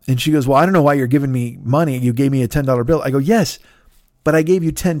 And she goes, well, I don't know why you're giving me money. You gave me a $10 bill. I go, yes, but I gave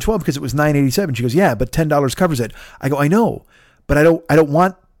you 12 because it was $9.87. She goes, yeah, but $10 covers it. I go, I know, but I don't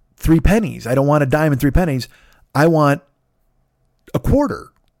want 3 pennies. I don't want a dime and 3 pennies. I want a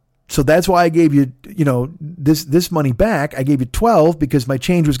quarter. So that's why I gave you, this money back. I gave you 12 because my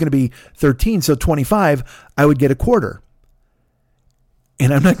change was going to be 13. So 25, I would get a quarter.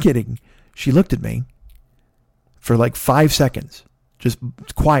 And I'm not kidding. She looked at me for like 5 seconds, just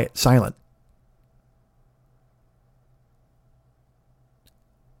quiet, silent.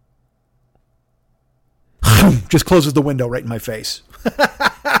 Just closes the window right in my face.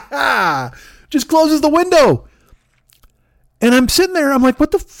 Just closes the window. And I'm sitting there. I'm like,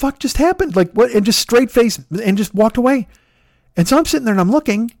 what the fuck just happened? Like what? And just straight face and just walked away. And so I'm sitting there and I'm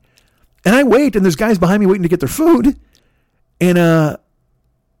looking and I wait and there's guys behind me waiting to get their food. And,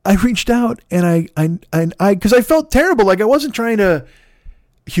 I reached out and I, cause I felt terrible. Like I wasn't trying to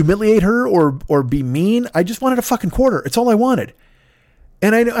humiliate her or be mean. I just wanted a fucking quarter. It's all I wanted.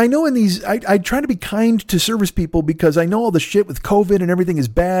 And I know in these, I try to be kind to service people because I know all the shit with COVID and everything is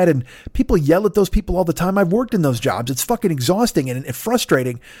bad and people yell at those people all the time. I've worked in those jobs. It's fucking exhausting and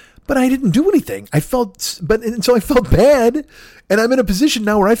frustrating, but I didn't do anything. So I felt bad and I'm in a position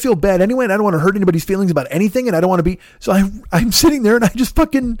now where I feel bad anyway and I don't want to hurt anybody's feelings about anything and I don't want to be, so I'm sitting there and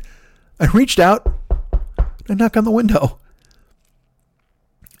I reached out and knock on the window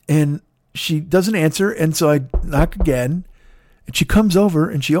and she doesn't answer. And so I knock again. And she comes over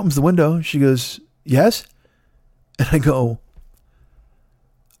and she opens the window. She goes, yes? And I go,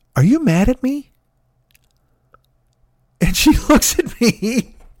 are you mad at me? And she looks at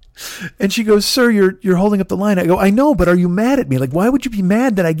me and she goes, sir, you're holding up the line. I go, I know, but are you mad at me? Like, why would you be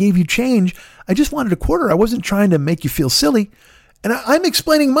mad that I gave you change? I just wanted a quarter. I wasn't trying to make you feel silly. And I'm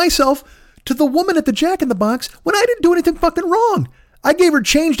explaining myself to the woman at the Jack in the Box when I didn't do anything fucking wrong. I gave her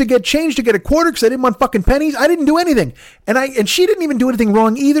change to get a quarter because I didn't want fucking pennies. I didn't do anything. And she didn't even do anything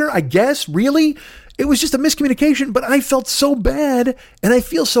wrong either, I guess, really. It was just a miscommunication, but I felt so bad, and I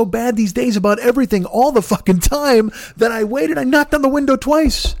feel so bad these days about everything all the fucking time that I waited. I knocked on the window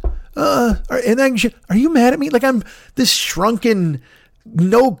twice. And then are you mad at me? Like I'm this shrunken,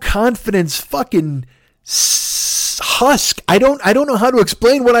 no confidence fucking husk. I don't know how to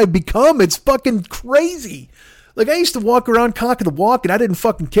explain what I've become. It's fucking crazy. Like I used to walk around cock of the walk and I didn't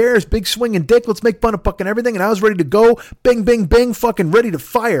fucking care. It's big swinging dick. Let's make fun of fucking everything. And I was ready to go. Bing, bing, bing. Fucking ready to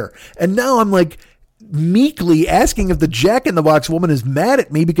fire. And now I'm like meekly asking if the Jack in the Box woman is mad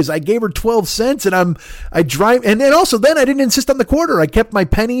at me because I gave her 12 cents and I drive. And then also then I didn't insist on the quarter. I kept my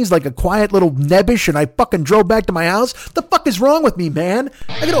pennies like a quiet little nebbish and I fucking drove back to my house. The fuck is wrong with me, man?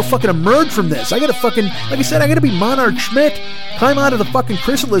 I gotta fucking emerge from this. I gotta fucking, like I said, I gotta be Monarch Schmidt, climb out of the fucking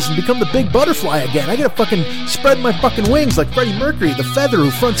chrysalis and become the big butterfly again. I gotta fucking spread my fucking wings like Freddie Mercury, the feather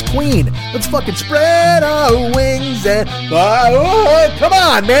who fronts Queen. Let's fucking spread our wings and come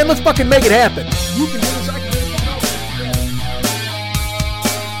on, man. Let's fucking make it happen. You can do this, I can do it.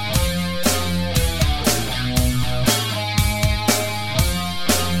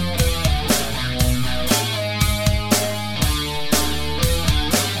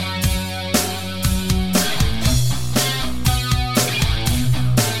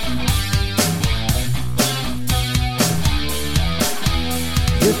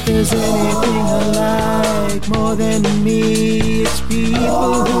 If there's anything I like more than me, it's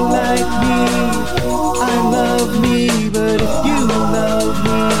people who like me. I love me, but if you love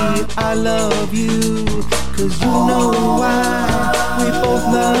me, I love you. 'Cause you know why we both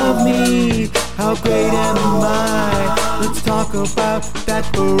love me. How great am I? Let's talk about that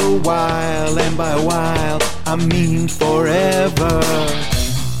for a while. And by a while, I mean forever.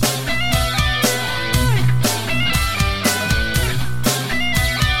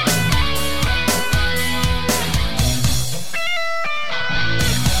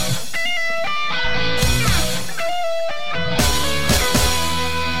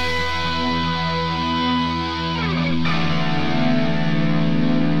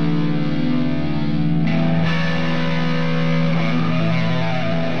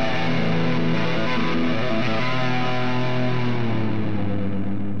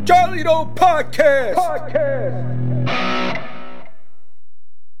 Charlie Doe Podcast.